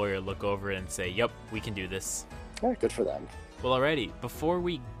a lawyer look over it and say, "Yep, we can do this." Yeah, good for them. Well, alrighty. Before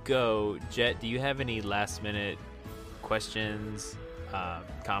we go, Jet, do you have any last-minute questions,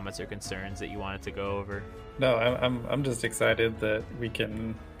 comments, or concerns that you wanted to go over? No, I'm just excited that we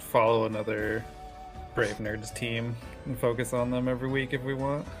can follow another Brave Nerds team and focus on them every week if we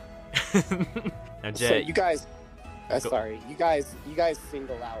want. Now, Jet, So you guys, you guys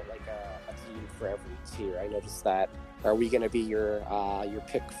single out like a team for every tier. I noticed that. Are we gonna be your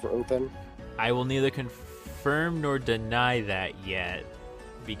pick for open? I will neither confirm nor deny that yet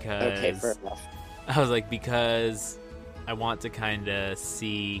because Okay, fair enough. I was like, because I want to kind of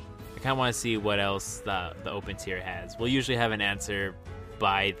want to see what else the open tier has. We'll usually have an answer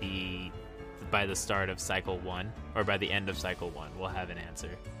by the start of cycle 1 or by the end of cycle 1. We'll have an answer.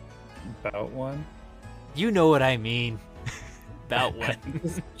 About one. You know what I mean. About one.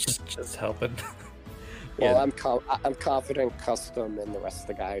 just helping. Well, Yeah. I'm confident Custom and the rest of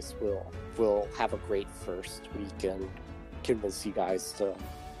the guys will have a great first week and convince you guys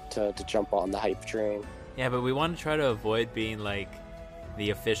to jump on the hype train. Yeah, but we want to try to avoid being like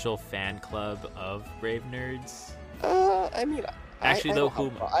the official fan club of Brave Nerds. I mean, Actually, I though,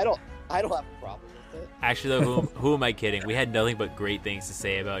 don't have a problem with it. Actually, though, who am I kidding? We had nothing but great things to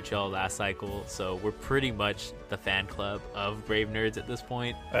say about y'all last cycle, so we're pretty much the fan club of Brave Nerds at this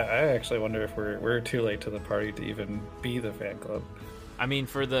point. I actually wonder if we're too late to the party to even be the fan club. I mean,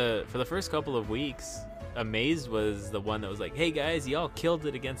 for the first couple of weeks, Amazed was the one that was like, "Hey guys, y'all killed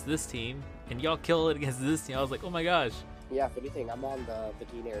it against this team, and y'all killed it against this team." I was like, "Oh my gosh!" Yeah, if anything, I'm on the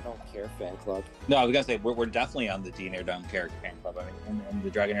Dinair Don't Care fan club. No, I was gonna say we're definitely on the Dinair Don't Care fan club. I mean, in the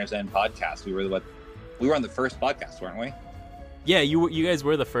Dragonair's End podcast, we were on the first podcast, weren't we? Yeah, you guys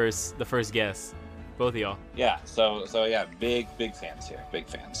were the first guests, both of y'all. Yeah. So yeah, big fans here. Big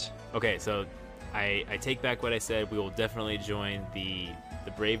fans. Okay, so I take back what I said. We will definitely join the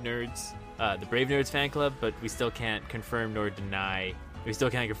Brave Nerds, fan club, but we still can't confirm nor deny. That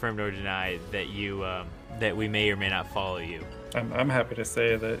that we may or may not follow you. I'm happy to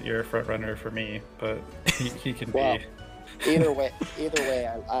say that you're a front runner for me, but he can Well, be. Either way,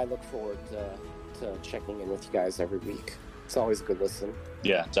 I look forward to checking in with you guys every week. It's always a good listen.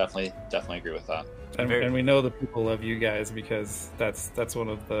 Yeah, definitely agree with that. And we know the people love you guys because that's one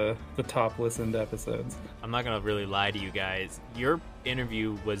of the top listened episodes. I'm not gonna really lie to you guys. Your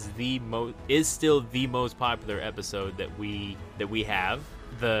interview is still the most popular episode that we have.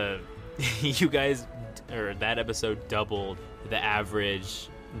 You guys, or that episode doubled the average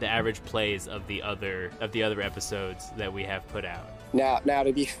plays of the other episodes that we have put out. Now,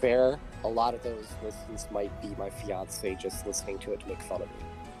 to be fair, a lot of those listens might be my fiance just listening to it to make fun of me.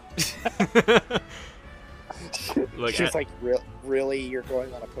 Look, She's like, really? You're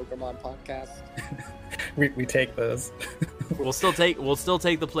going on a Pokemon podcast? we take those. we'll still take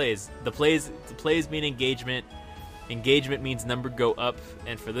the plays. The plays mean engagement. Engagement means number go up,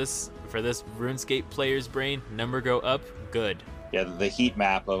 and for this RuneScape player's brain, number go up, good. Yeah, the heat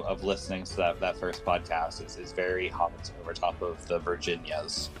map of listening to that first podcast is very hot over top of the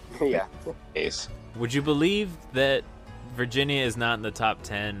Virginias Yeah. case. Would you believe that Virginia is not in the top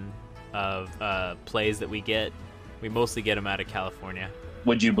 10 of plays that we get? We mostly get them out of California.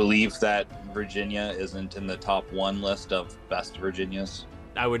 Would you believe that Virginia isn't in the top 1 list of best Virginias?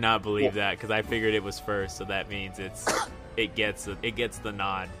 I would not believe that because I figured it was first, so that means it gets the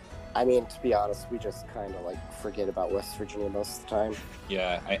nod. I mean, to be honest, we just kind of like forget about West Virginia most of the time.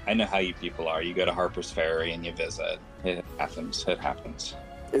 Yeah, I know how you people are. You go to Harper's Ferry and you visit. It happens.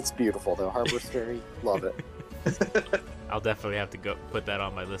 It's beautiful though, Harper's Ferry. Love it. I'll definitely have to go put that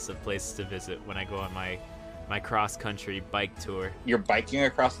on my list of places to visit when I go on my cross-country bike tour. You're biking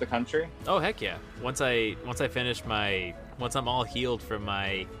across the country? Oh heck yeah! Once I'm all healed from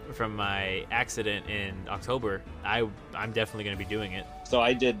my accident in October, I'm definitely going to be doing it. So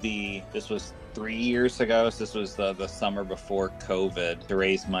I did this was 3 years ago, so this was the summer before COVID, to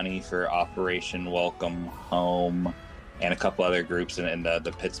raise money for Operation Welcome Home and a couple other groups in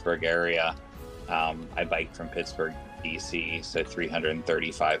the Pittsburgh area. I biked from Pittsburgh, BC, so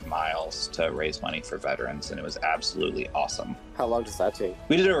 335 miles to raise money for veterans, and it was absolutely awesome. How long does that take?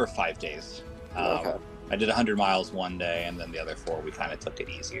 We did it over 5 days. Okay. I did 100 miles one day, and then the other 4 we kind of took it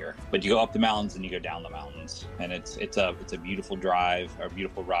easier. But you go up the mountains and you go down the mountains, and it's a beautiful drive or a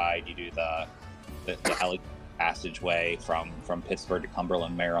beautiful ride. You do the heli passageway from Pittsburgh to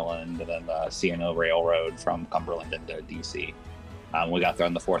Cumberland, Maryland, and then the C&O Railroad from Cumberland into DC. We got there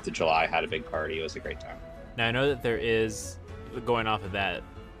on the 4th of July, had a big party. It was a great time. Now I know that there is, going off of that,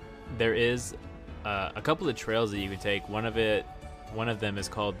 there is a couple of trails that you can take. One of them is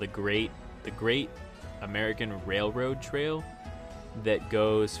called the Great American Railroad Trail that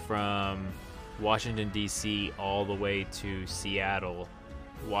goes from Washington, D.C. all the way to Seattle,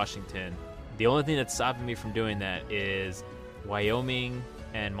 Washington. The only thing that's stopping me from doing that is Wyoming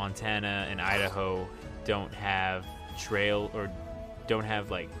and Montana and Idaho don't have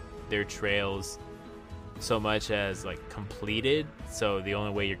like their trails so much as like completed. So the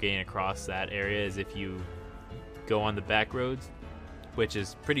only way you're getting across that area is if you go on the back roads, which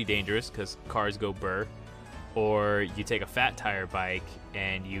is pretty dangerous because cars go burr, or you take a fat tire bike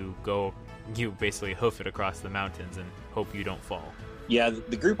and you basically hoof it across the mountains and hope you don't fall. Yeah,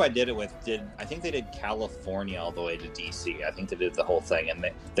 the group I did it with I think they did California all the way to DC. I think they did the whole thing, and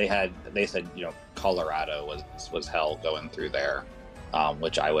they said, you know, Colorado was hell going through there,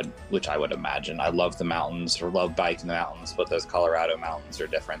 which I would imagine. I love the mountains, or love biking the mountains, but those Colorado mountains are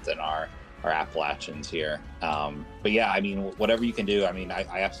different than our Appalachians here. But yeah, I mean, whatever you can do. I mean, I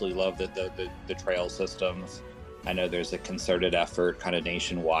absolutely love the trail systems. I know there's a concerted effort kind of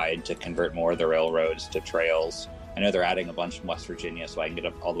nationwide to convert more of the railroads to trails. I know they're adding a bunch in West Virginia, so I can get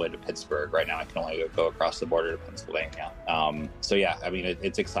up all the way to Pittsburgh. Right now, I can only go across the border to Pennsylvania. So yeah, I mean,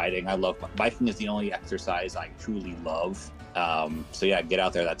 it's exciting. I love biking. Is the only exercise I truly love. So yeah, get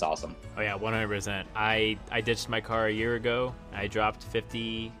out there. That's awesome. Oh yeah, 100%. I ditched my car a year ago. I dropped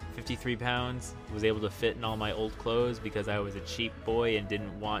 53 pounds. Was able to fit in all my old clothes because I was a cheap boy and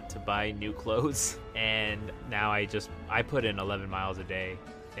didn't want to buy new clothes. And now I put in 11 miles a day.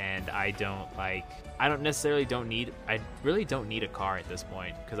 And I really don't need a car at this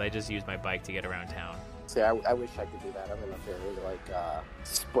point because I just use my bike to get around town. See, I wish I could do that. I'm in a very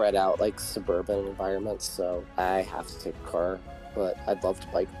spread out suburban environment, so I have to take a car. But I'd love to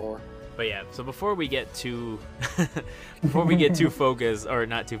bike more. But yeah, so before we get too focused, or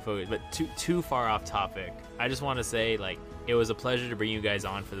not too focused, but too far off topic, I just want to say it was a pleasure to bring you guys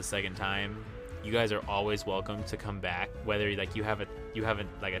on for the second time. You guys are always welcome to come back, whether you have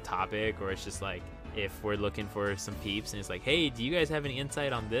a topic, or it's just if we're looking for some peeps and it's hey, do you guys have any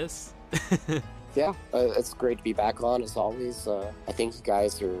insight on this? Yeah, it's great to be back on as always. I think you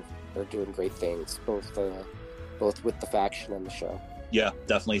guys are doing great things, both with the faction and the show. Yeah,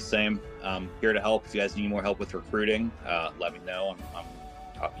 definitely same. Here to help. If you guys need more help with recruiting, let me know.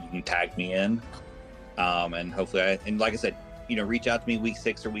 You can tag me in, and hopefully, and like I said, reach out to me week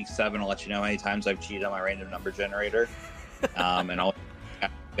 6 or week 7. I'll let you know how many times I've cheated on my random number generator. And I'll, if you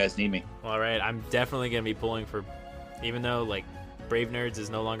guys need me. All right. I'm definitely going to be pulling for, even though Brave Nerds is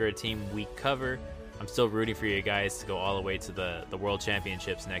no longer a team we cover, I'm still rooting for you guys to go all the way to the World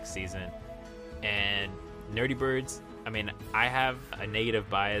Championships next season. And Nerdy Birds, I mean, I have a negative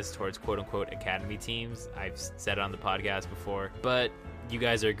bias towards quote-unquote academy teams. I've said it on the podcast before, but you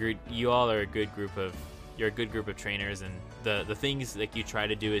guys are a good group of trainers, and the things you try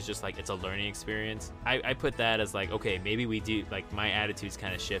to do is just it's a learning experience. I put that as okay, maybe we do, my attitude's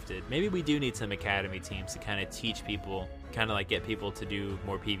kind of shifted. Maybe we do need some academy teams to kind of teach people, kind of get people to do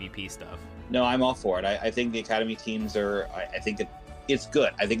more PvP stuff. No, I'm all for it. I think the academy teams I think it's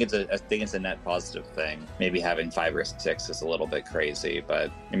good. I think it's a net positive thing. Maybe having 5 or 6 is a little bit crazy,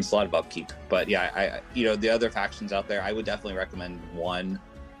 but it's a lot of upkeep. But yeah, the other factions out there, I would definitely recommend one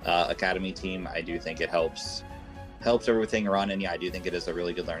academy team. I do think it helps everything run, and yeah, I do think it is a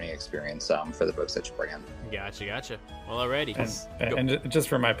really good learning experience for the folks that you bring in. Gotcha. Well, alrighty. And just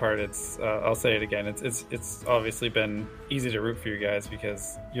for my part, it's I'll say it again. It's obviously been easy to root for you guys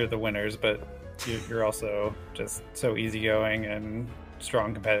because you're the winners, but you're also just so easygoing and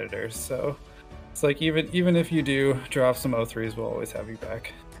strong competitors. So it's even if you do drop some O3s, we'll always have you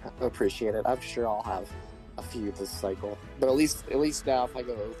back. I appreciate it. I'm sure I'll have a few this cycle, but at least now, if I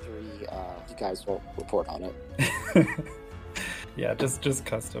go 03, you guys won't report on it. Yeah, just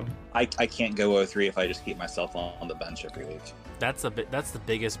custom. I can't go 03 if I just keep myself on the bench every week. That's the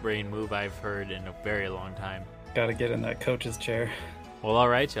biggest brain move I've heard in a very long time. Gotta get in that coach's chair. Well, all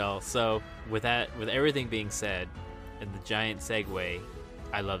right, y'all. So with everything being said, and the giant segue,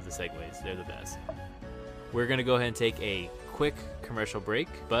 I love the segues. They're the best. We're gonna go ahead and take a quick commercial break,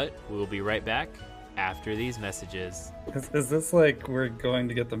 but we will be right back after these messages. Is this we're going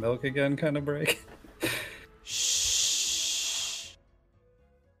to get the milk again kind of break? Shh.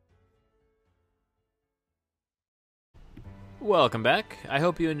 Welcome back. I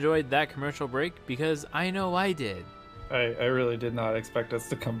hope you enjoyed that commercial break because I know I did. I really did not expect us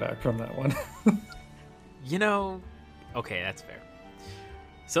to come back from that one. You know, okay, that's fair.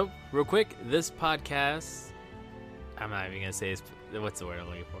 So, real quick, this podcast, I'm not even going to say what's the word I'm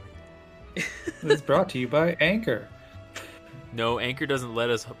looking for? It's brought to you by Anchor. No, Anchor doesn't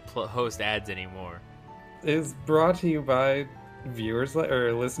let us host ads anymore. It's brought to you by viewers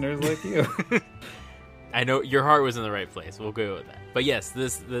or listeners like you. I know your heart was in the right place. We'll go with that. But yes,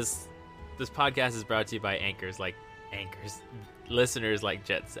 this podcast is brought to you by listeners like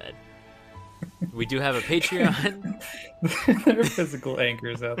Jet said. We do have a Patreon. There are physical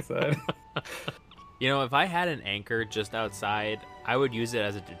anchors outside. You know, if I had an anchor just outside, I would use it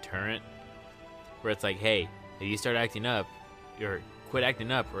as a deterrent. Where it's like, hey, if you start acting up, or quit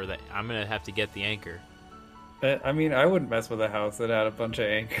acting up, or that I'm gonna have to get the anchor. I mean, I wouldn't mess with a house that had a bunch of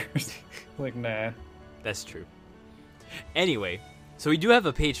anchors. Like, nah. That's true. Anyway, so we do have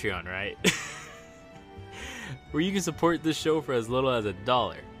a Patreon, right? Where you can support this show for as little as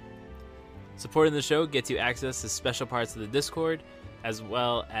 $1. Supporting the show gets you access to special parts of the Discord, as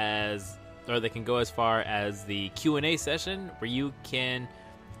well as, or they can go as far as the Q&A session, where you can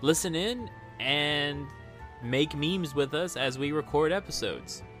listen in and make memes with us as we record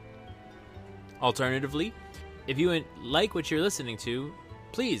episodes. Alternatively, if you like what you're listening to,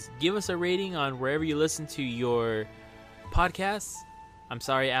 please give us a rating on wherever you listen to your podcasts. I'm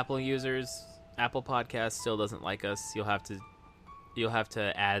sorry, Apple users. Apple Podcasts still doesn't like us. You'll have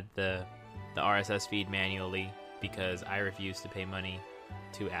to add the RSS feed manually because I refuse to pay money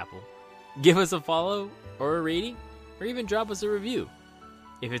to Apple. Give us a follow or a rating, or even drop us a review.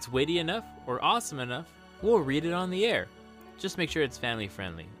 If it's witty enough or awesome enough, we'll read it on the air. Just make sure it's family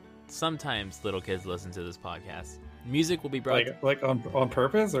friendly. Sometimes little kids listen to this podcast. Music will be brought like on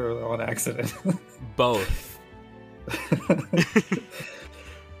purpose or on accident. Both.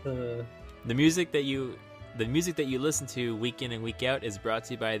 The music that you listen to week in and week out is brought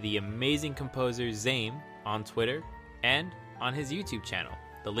to you by the amazing composer Zame on Twitter and on his YouTube channel.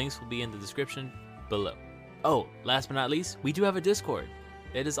 The links will be in the description below. Oh, last but not least, we do have a Discord.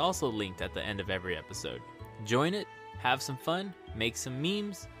 It is also linked at the end of every episode. Join it, have some fun, make some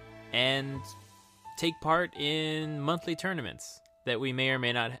memes, and take part in monthly tournaments that we may or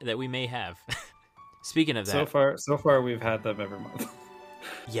may not have. Speaking of that, so far we've had them every month.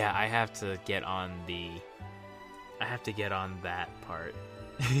 Yeah, I have to get on that part.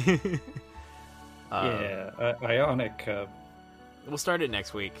 Ionic Cup. We'll start it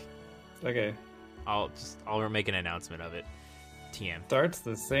next week. Okay. I'll make an announcement of it. TM. Starts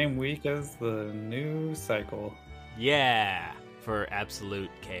the same week as the new cycle. Yeah, for absolute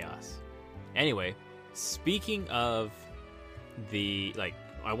chaos. Anyway, speaking of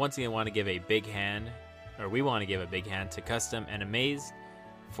I once again want to give a big hand, or we want to give a big hand to Custom and Amaze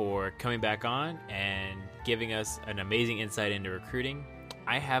for coming back on and giving us an amazing insight into recruiting.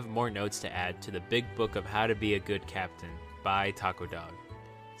 I have more notes to add to the big book of how to be a good captain by Taco Dog.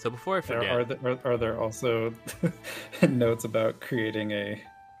 So before I forget, are there also notes about creating a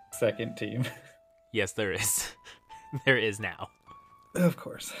second team? Yes, there is. There is now. Of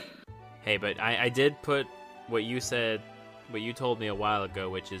course. Hey, but I did put what you told me a while ago,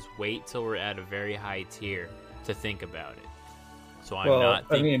 which is wait till we're at a very high tier to think about it. So I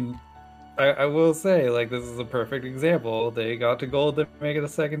will say, this is a perfect example. They got to gold to make it a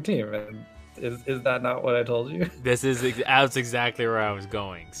second team, and is that not what I told you? That's exactly where I was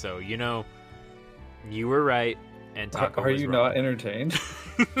going. So you were right, and Taco are was you wrong. Not entertained?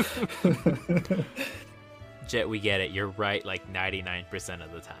 Jet, we get it. You're right, 99%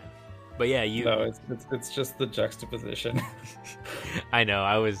 of the time. But yeah, No, it's just the juxtaposition. I know.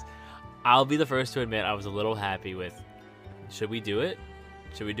 I'll be the first to admit I was a little happy with. Should we do it?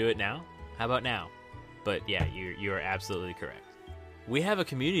 Should we do it now? How about now? But yeah, you are absolutely correct. We have a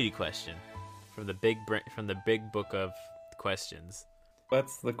community question from the big book of questions.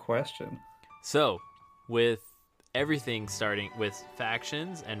 What's the question? So, with everything starting with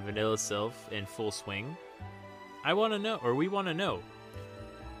factions and Vanilla Sylph in full swing, we want to know,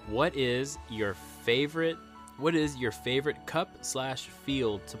 what is your favorite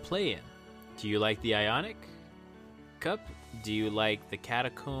cup/field to play in? Do you like the Ionic Cup? Do you like the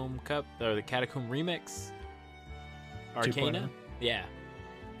Catacomb Cup or the Catacomb Remix? Arcana? Yeah.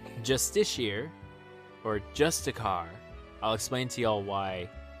 Justiciar or Justicar. I'll explain to y'all why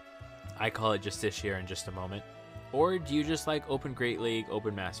I call it Justiciar in just a moment. Or do you just like Open Great League,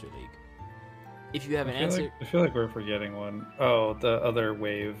 Open Master League? If you have an answer... I feel like we're forgetting one. Oh, the other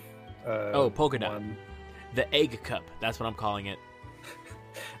wave. Polka Dot. The Egg Cup. That's what I'm calling it.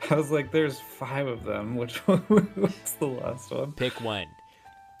 I was like, there's 5 of them. Which one? What's the last one? Pick one.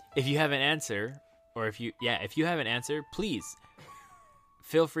 If you have an answer, or if you have an answer, please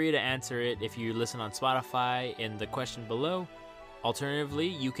feel free to answer it if you listen on Spotify in the question below. Alternatively,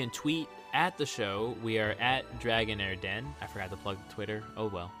 you can tweet at the show. We are at Dragonair Den. I forgot to plug the Twitter. Oh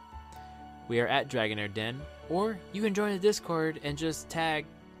well. We are at Dragonair Den. Or you can join the Discord and just tag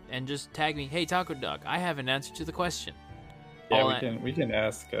me. Hey, Taco Dog, I have an answer to the question. Yeah, we can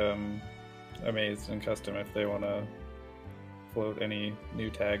ask Amazed and Custom if they want to float any new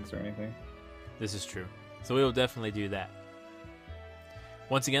tags or anything. This is true. So we will definitely do that.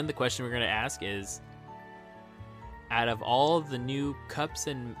 Once again, the question we're going to ask is, out of all of the new cups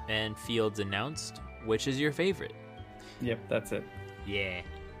and fields announced, which is your favorite? Yep, that's it. Yeah.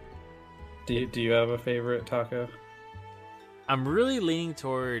 Do you have a favorite, Taco? I'm really leaning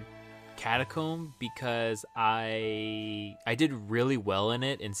toward Catacomb because I did really well in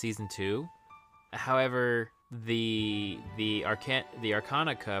it in season 2. However, the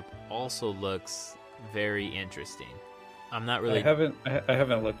Arcana Cup also looks very interesting. I'm not really. I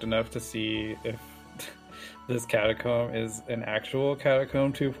haven't looked enough to see if this Catacomb is an actual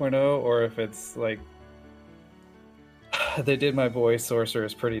Catacomb 2.0 or if it's like they did my boy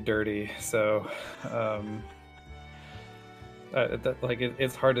Sorceress pretty dirty. So,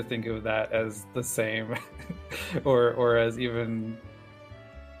 it's hard to think of that as the same or as even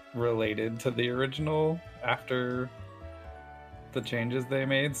related to the original after the changes they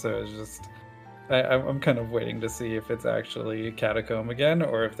made. So it's just I'm kind of waiting to see if it's actually Catacomb again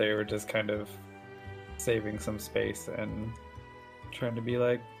or if they were just kind of saving some space and trying to be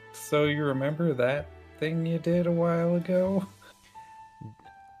like, so you remember that thing you did a while ago?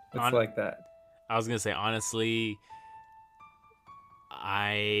 It's like that. I was gonna say, honestly,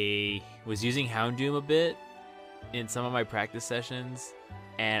 I was using Houndoom a bit in some of my practice sessions,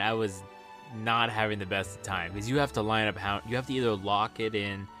 and I was not having the best of time because you have to line up you have to either lock it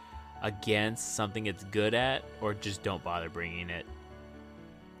in against something it's good at or just don't bother bringing it.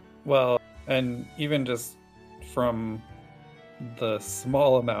 Well, and even just from the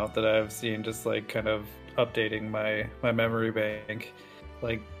small amount that I've seen, just like kind of updating my memory bank,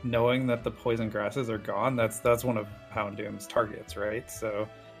 like knowing that the poison grasses are gone, that's one of Houndoom's targets, right? So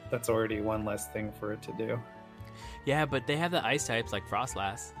that's already one less thing for it to do. Yeah, but they have the ice types like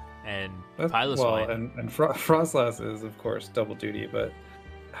Frostlass and Piloswine. Well, and Frostlass is of course double duty, but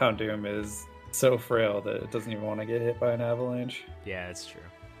Houndoom is so frail that it doesn't even want to get hit by an avalanche. Yeah, that's true.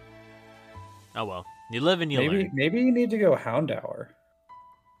 Oh well, you live and you learn. Maybe you need to go Houndour.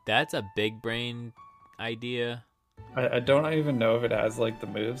 That's a big brain idea. I don't even know if it has like the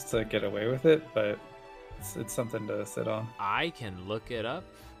moves to get away with it, but it's something to sit on. I can look it up.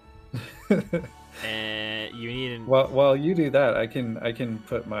 And you need. While you do that, I can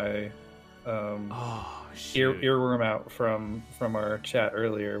put my earworm out from our chat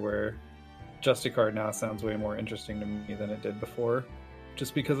earlier, where Justicard now sounds way more interesting to me than it did before,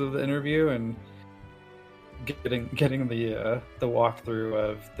 just because of the interview and getting the walkthrough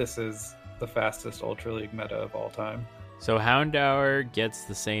of this is the fastest Ultra League meta of all time. So Houndour gets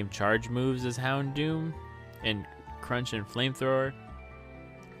the same charge moves as Houndoom and Crunch and Flamethrower,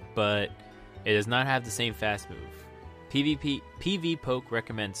 but it does not have the same fast move. PV Poke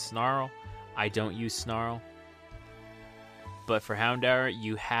recommends Snarl. I don't use Snarl. But for Houndour,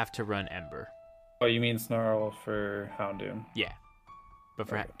 you have to run Ember. Oh, you mean Snarl for Houndoom? Yeah. But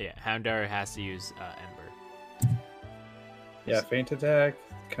for Houndour has to use Ember. Yeah, Feint Attack,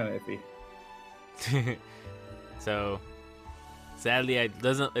 kind of iffy. So sadly, it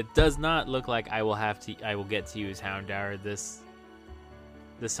does not look like I will get to use Houndour this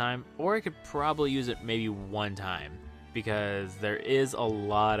time, or I could probably use it maybe one time because there is a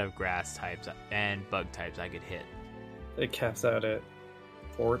lot of grass types and bug types I could hit. It caps out at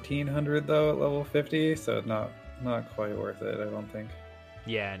 1400 though at level 50, so not quite worth it, I don't think.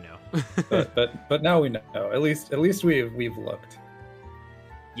 Yeah, no. but now we know. At least we've looked.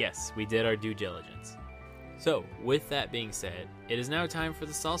 Yes, we did our due diligence. So, with that being said, it is now time for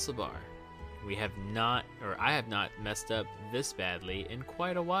the salsa bar. I have not messed up this badly in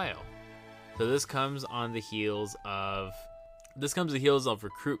quite a while. So this comes on the heels of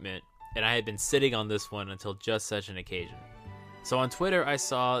recruitment, and I had been sitting on this one until just such an occasion. So on Twitter, I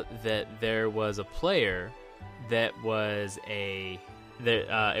saw that there was a player that was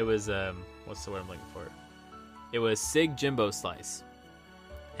what's the word I'm looking for? It was Sig Jimbo Slice.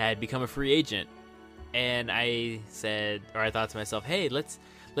 Had become a free agent, and I thought to myself, hey, let's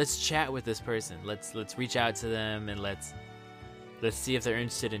chat with this person. Let's reach out to them and let's see if they're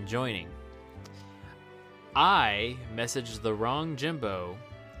interested in joining. I messaged the wrong Jimbo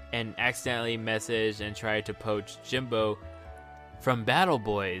and accidentally messaged and tried to poach Jimbo from Battle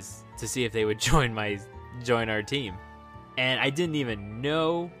Boys to see if they would join our team. And I didn't even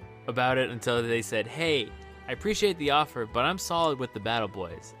know about it until they said, "Hey, I appreciate the offer, but I'm solid with the Battle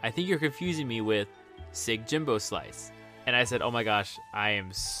Boys. I think you're confusing me with Sig Jimbo Slice." And I said, "Oh my gosh, I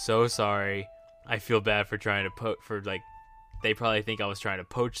am so sorry. I feel bad for trying to they probably think I was trying to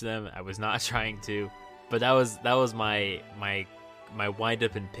poach them. I was not trying to." But that was my wind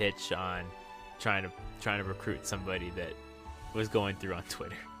up and pitch on trying to recruit somebody that was going through on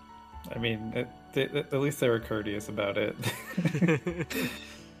Twitter. I mean, at least they were courteous about it.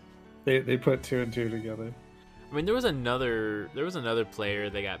 They put two and two together. I mean, there was another player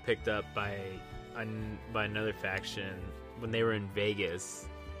that got picked up by another faction when they were in Vegas,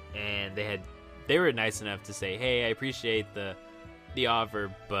 and they were nice enough to say, "Hey, I appreciate the offer,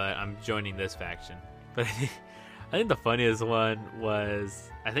 but I'm joining this faction." But I think the funniest one was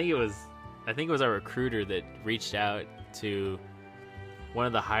I think it was our recruiter that reached out to one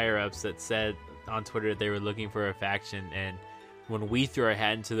of the higher ups that said on Twitter that they were looking for a faction, and when we threw our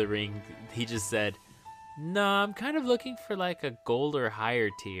hat into the ring, he just said, "No, I'm kind of looking for like a gold or higher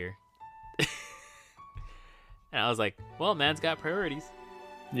tier." And I was like, "Well, man's got priorities."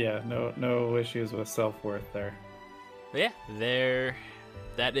 Yeah, no issues with self-worth there. But yeah,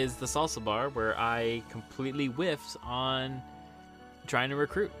 that is the salsa bar where I completely whiffed on trying to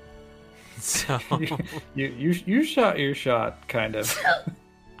recruit. So you shot your shot, kind of.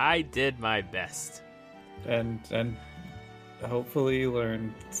 I did my best, and hopefully you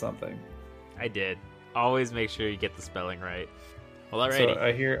learned something. I did. Always make sure you get the spelling right. Well, alrighty. So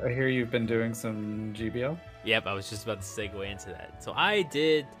I hear you've been doing some GBL. Yep, I was just about to segue into that. So I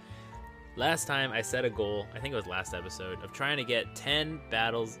did. Last time I set a goal, I think it was last episode, of trying to get 10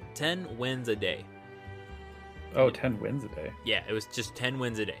 wins a day. Oh, 10 wins a day. Yeah, it was just 10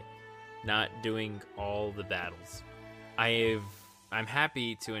 wins a day. Not doing all the battles. I'm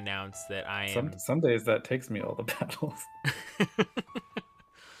happy to announce that I am... Some days that takes me all the battles.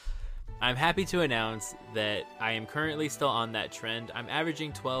 I'm happy to announce that I am currently still on that trend. I'm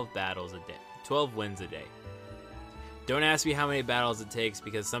averaging 12 battles a day. 12 wins a day. Don't ask me how many battles it takes,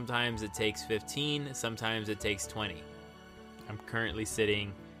 because sometimes it takes 15, sometimes it takes 20. I'm currently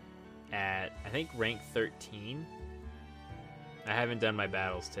sitting at, I think, rank 13. I haven't done my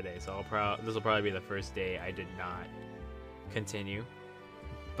battles today, so this will probably be the first day I did not continue.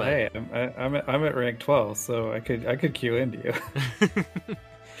 But hey, I'm at rank 12, so I could queue into you.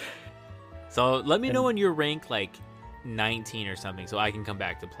 So let me know when you're rank like 19 or something, so I can come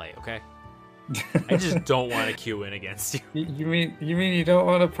back to play. Okay. I just don't want to queue in against you. You mean you don't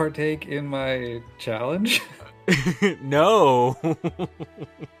want to partake in my challenge? No.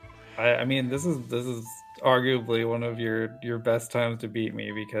 I mean this is arguably one of your best times to beat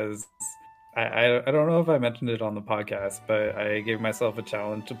me, because I don't know if I mentioned it on the podcast, but I gave myself a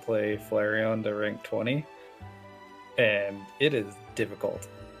challenge to play Flareon to rank 20, and it is difficult.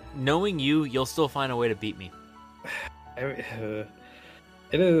 Knowing you'll still find a way to beat me.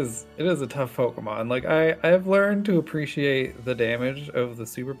 It is a tough Pokemon. Like I've learned to appreciate the damage of the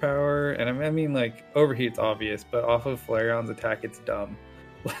superpower, and I mean like Overheat's obvious, but off of Flareon's attack, it's dumb.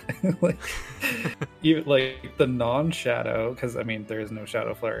 Like even like the non-shadow, because I mean there is no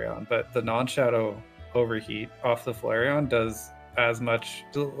Shadow Flareon, but the non-shadow Overheat off the Flareon does as much,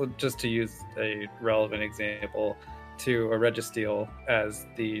 just to use a relevant example, to a Registeel as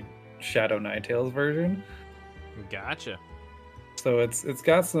the Shadow Ninetales version. Gotcha. So it's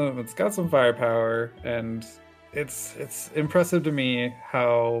got some firepower, and it's impressive to me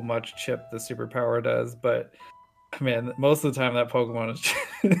how much chip the superpower does. But man, most of the time that Pokemon is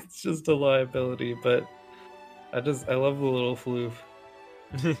it's just a liability. But I love the little floof.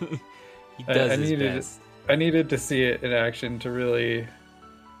 He does his best. I needed to see it in action to really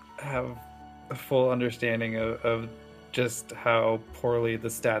have a full understanding of just how poorly the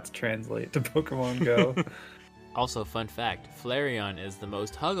stats translate to Pokemon Go. Also, fun fact, Flareon is the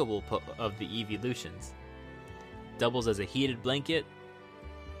most huggable of the evolutions. Doubles as a heated blanket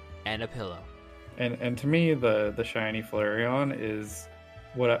and a pillow. And to me, the shiny Flareon is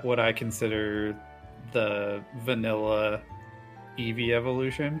what I consider the vanilla Eevee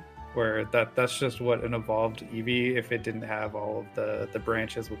evolution, where that's just what an evolved Eevee, if it didn't have all of the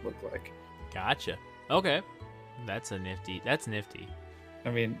branches, would look like. Gotcha. Okay. That's nifty. I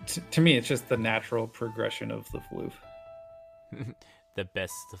mean, to me, it's just the natural progression of the floof. The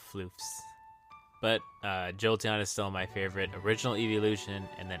best of floofs. But Jolteon is still my favorite original evolution,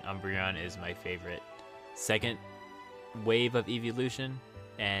 and then Umbreon is my favorite second wave of evolution,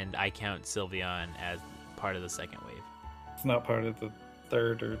 and I count Sylveon as part of the second wave. It's not part of the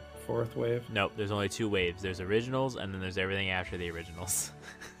third or fourth wave. Nope, there's only 2 waves. There's originals, and then there's everything after the originals.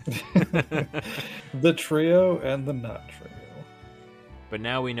 The trio and the not trio. But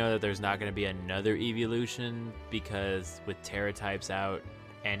now we know that there's not going to be another evolution, because with Terra types out,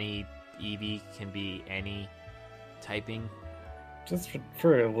 any Eevee can be any typing. Just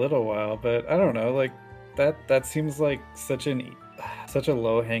for a little while, but I don't know, like that seems like such a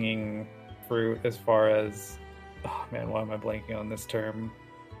low-hanging fruit as far as, oh man, why am I blanking on this term?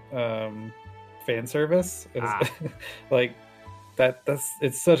 Fan service. Like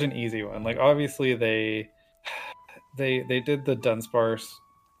it's such an easy one. Like obviously they did the Dunsparce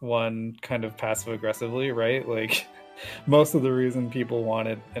one kind of passive aggressively, right? Like most of the reason people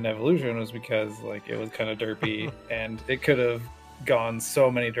wanted an evolution was because like it was kind of derpy and it could have gone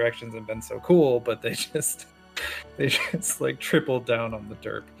so many directions and been so cool, but they just like tripled down on the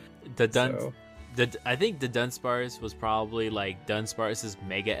derp. I think the Dunsparce was probably like Dunsparce's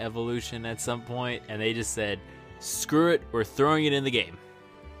mega evolution at some point, and they just said, screw it, we're throwing it in the game.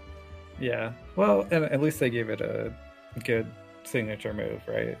 Yeah, well, and at least they gave it a good signature move,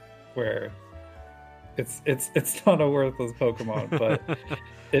 right? Where it's not a worthless Pokemon, but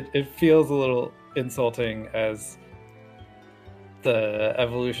it feels a little insulting as the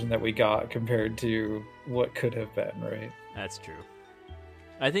evolution that we got compared to what could have been, right? That's true.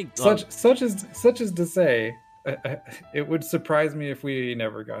 I think such as to say, it would surprise me if we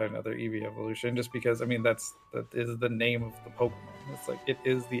never got another Eevee evolution, just because I mean that is the name of the Pokemon. It's like it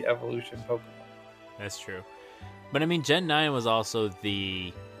is the evolution Pokemon. That's true. But I mean, Gen 9 was also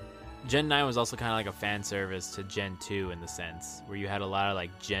kind of like a fan service to Gen 2 in the sense where you had a lot of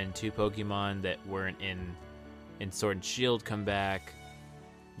like Gen 2 Pokemon that weren't in Sword and Shield come back.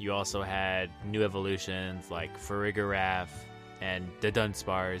 You also had new evolutions like Farigiraf and the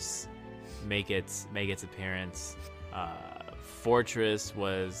Dunsparce make its appearance. Fortress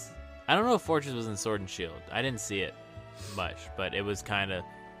was, I don't know if Fortress was in Sword and Shield. I didn't see it much, but it was kind of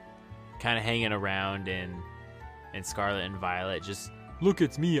hanging around in Scarlet and Violet. Just look,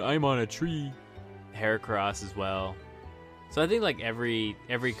 it's me, I'm on a tree. Heracross as well. So I think like every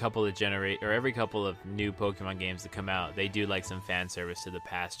couple of every couple of new Pokemon games that come out, they do like some fan service to the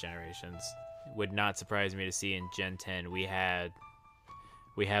past generations. Would not surprise me to see in Gen 10 we have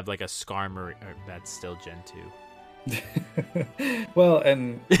like a Skarmory, or that's still Gen 2. Well,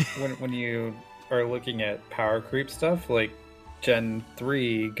 and when you are looking at power creep stuff, like Gen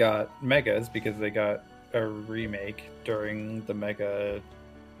 3 got Megas because they got a remake during the Mega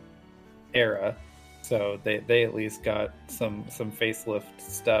era. So they at least got some facelift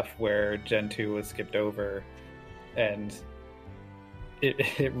stuff where Gen 2 was skipped over, and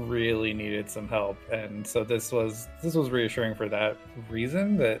it really needed some help. And so this was reassuring for that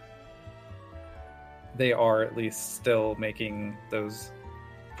reason, that they are at least still making those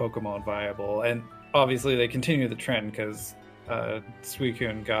Pokemon viable. And obviously they continue the trend because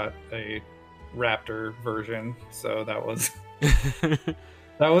Suicune got a Raptor version, so that was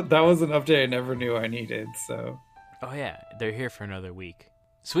that was an update I never knew I needed. So oh yeah, they're here for another week.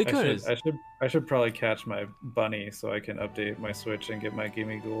 Suicune I should probably catch my bunny so I can update my Switch and get my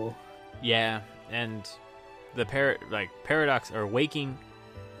Gimmighoul. Yeah, and the Paradox or Walking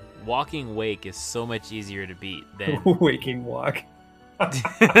Wake is so much easier to beat than Waking Walk. It's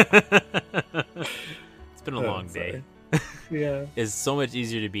been a long day. Yeah, is so much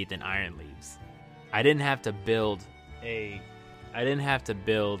easier to beat than Iron Leaves. I didn't have to build a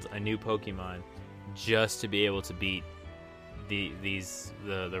new Pokemon just to be able to beat the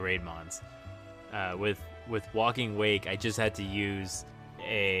Raidmons. With Walking Wake, I just had to use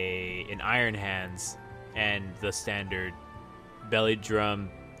an Iron Hands and the standard Belly Drum,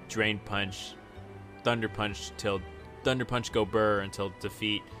 Drain Punch, Thunder Punch till Thunder Punch go burr until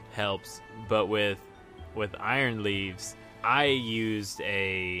defeat helps. But with Iron Leaves, I used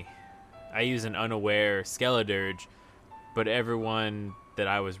an unaware Skeledirge, but everyone that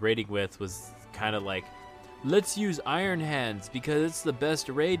I was raiding with was kind of like, let's use Iron Hands because it's the best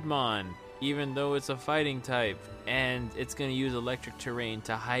Raidmon, even though it's a fighting type, and it's going to use electric terrain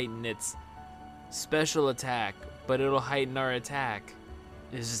to heighten its special attack, but it'll heighten our attack.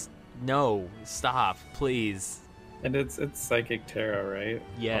 It's just, no, stop, please. And it's Psychic Terra, right?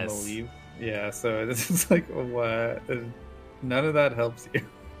 Yes. On the leaf. Yeah, so this is like, what? None of that helps you.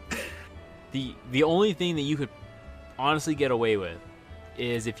 The only thing that you could honestly get away with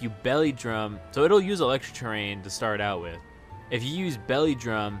is if you Belly Drum, so it'll use electric terrain to start out with. If you use Belly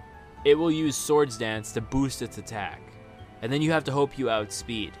Drum, it will use Swords Dance to boost its attack. And then you have to hope you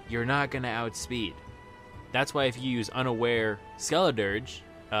outspeed. You're not going to outspeed. That's why if you use Unaware Skeledirge,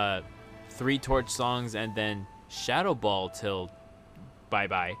 3 Torch Songs and then Shadow Ball till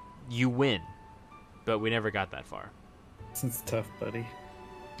bye-bye. You win. But we never got that far. It's tough, buddy.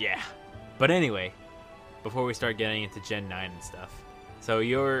 Yeah. But anyway, before we start getting into Gen 9 and stuff. So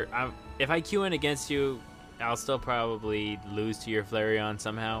if I queue in against you, I'll still probably lose to your Flareon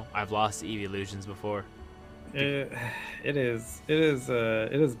somehow. I've lost to Evolutions before. It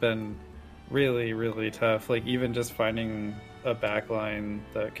has been really, really tough. Like, even just finding a backline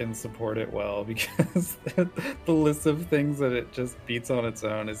that can support it well, because the list of things that it just beats on its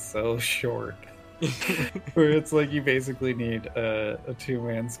own is so short. Where it's like you basically need a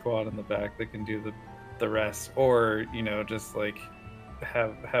 2-man squad in the back that can do the rest, or just like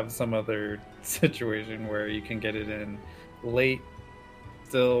have some other situation where you can get it in late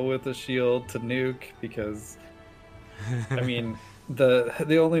still with a shield to nuke, because I mean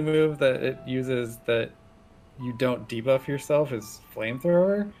the only move that it uses that you don't debuff yourself is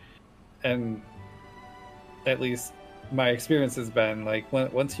flamethrower, and at least my experience has been like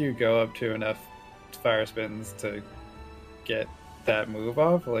once you go up to enough fire spins to get that move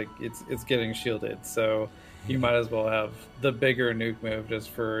off, like it's getting shielded, so you might as well have the bigger nuke move just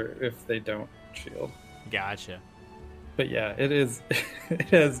for if they don't shield. Gotcha. But yeah, it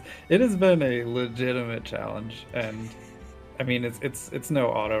has been a legitimate challenge, and I mean it's no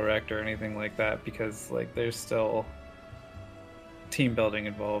auto rect or anything like that, because like there's still team building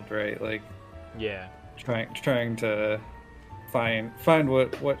involved, right? Like, yeah, trying to find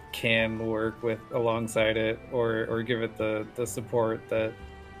what can work with alongside it, or give it the support that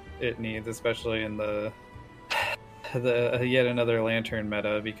it needs, especially in the yet another Lantern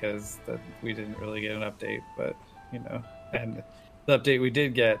meta, because we didn't really get an update, but and the update we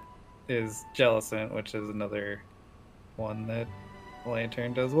did get is Jellicent, which is another one that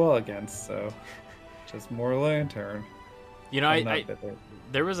Lantern does well against, so just more Lantern.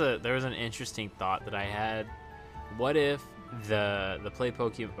 There was an interesting thought that I had. What if the play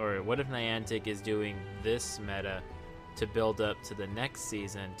Pokemon, or what if Niantic is doing this meta to build up to the next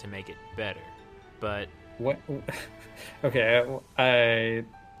season to make it better? But what? Okay,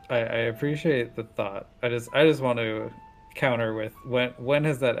 I appreciate the thought. I just want to counter with when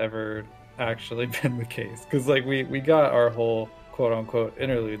has that ever actually been the case? Because like we got our whole quote unquote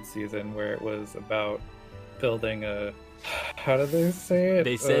interlude season where it was about building a, how did they say it?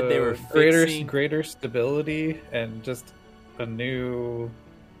 They said they were greater stability and just a new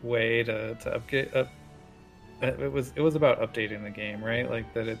way to upgrade. It was about updating the game, right?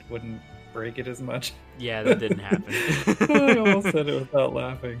 Like that it wouldn't break it as much. Yeah, that didn't happen. I almost said it without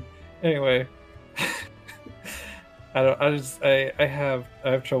laughing. Anyway, I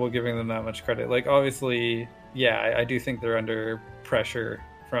have trouble giving them that much credit. Like, obviously, yeah, I do think they're under pressure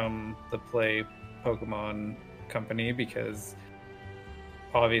from the Play Pokemon company, because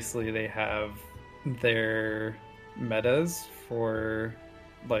obviously they have their metas for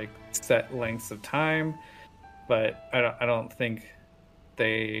like set lengths of time, but I don't think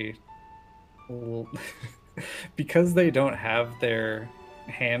they will because they don't have their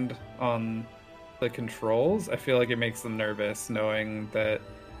hand on the controls. I feel like it makes them nervous knowing that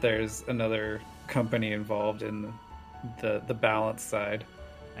there's another company involved in the balance side.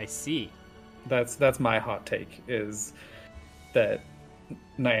 I see. That's my hot take, is that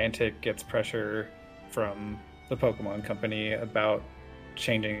Niantic gets pressure from the Pokemon company about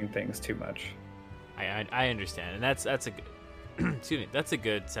changing things too much. I understand, and that's a good excuse me, that's a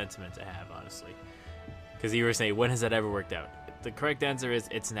good sentiment to have, honestly. Because you were saying, when has that ever worked out? The correct answer is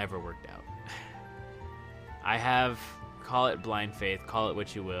it's never worked out. I have, call it blind faith, call it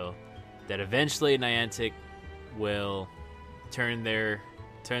what you will, that eventually Niantic will turn their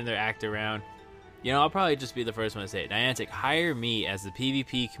act around. I'll probably just be the first one to say it. Niantic, hire me as the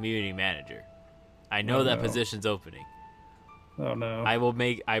PvP community manager. I know that position's opening. Oh no.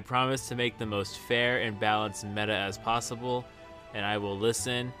 I promise to make the most fair and balanced meta as possible, and I will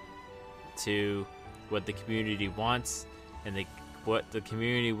listen to what the community wants, and what the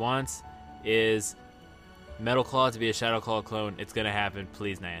community wants is Metal Claw to be a Shadow Claw clone. It's gonna happen,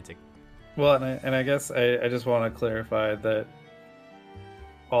 please, Niantic. Well, and I guess I just want to clarify that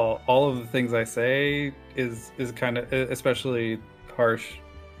all of the things I say is kind of, especially harsh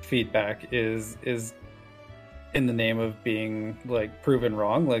feedback, is in the name of being like proven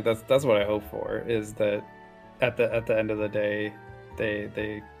wrong. Like that's what I hope for, is that at the end of the day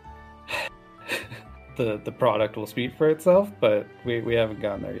they the product will speak for itself, but we haven't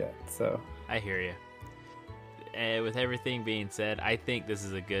gotten there yet. So I hear you. And with everything being said, I think this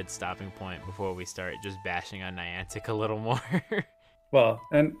is a good stopping point before we start just bashing on Niantic a little more. Well,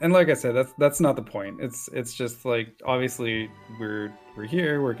 and like I said, that's not the point. It's just like, obviously we're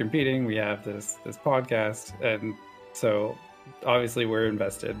here, we're competing, we have this podcast, and so obviously we're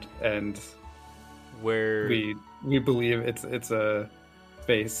invested, and Where we believe it's a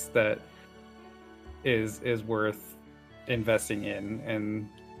space that is worth investing in, and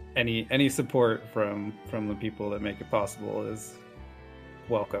any support from the people that make it possible is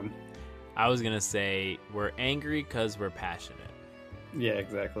welcome. I was gonna say we're angry because we're passionate. Yeah,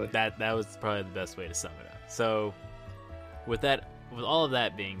 exactly. That was probably the best way to sum it up. So with all of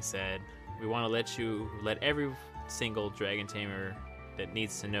that being said, we want to let every single dragon tamer that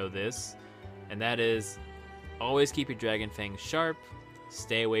needs to know this, and that is always keep your dragon fangs sharp,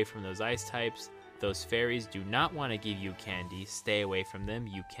 stay away from those ice types. Those fairies do not want to give you candy. Stay away from them.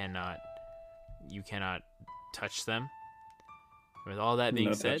 You cannot touch them. With all that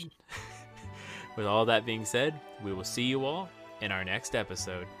being said, we will see you all in our next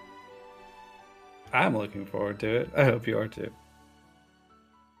episode. I'm looking forward to it. I hope you are too.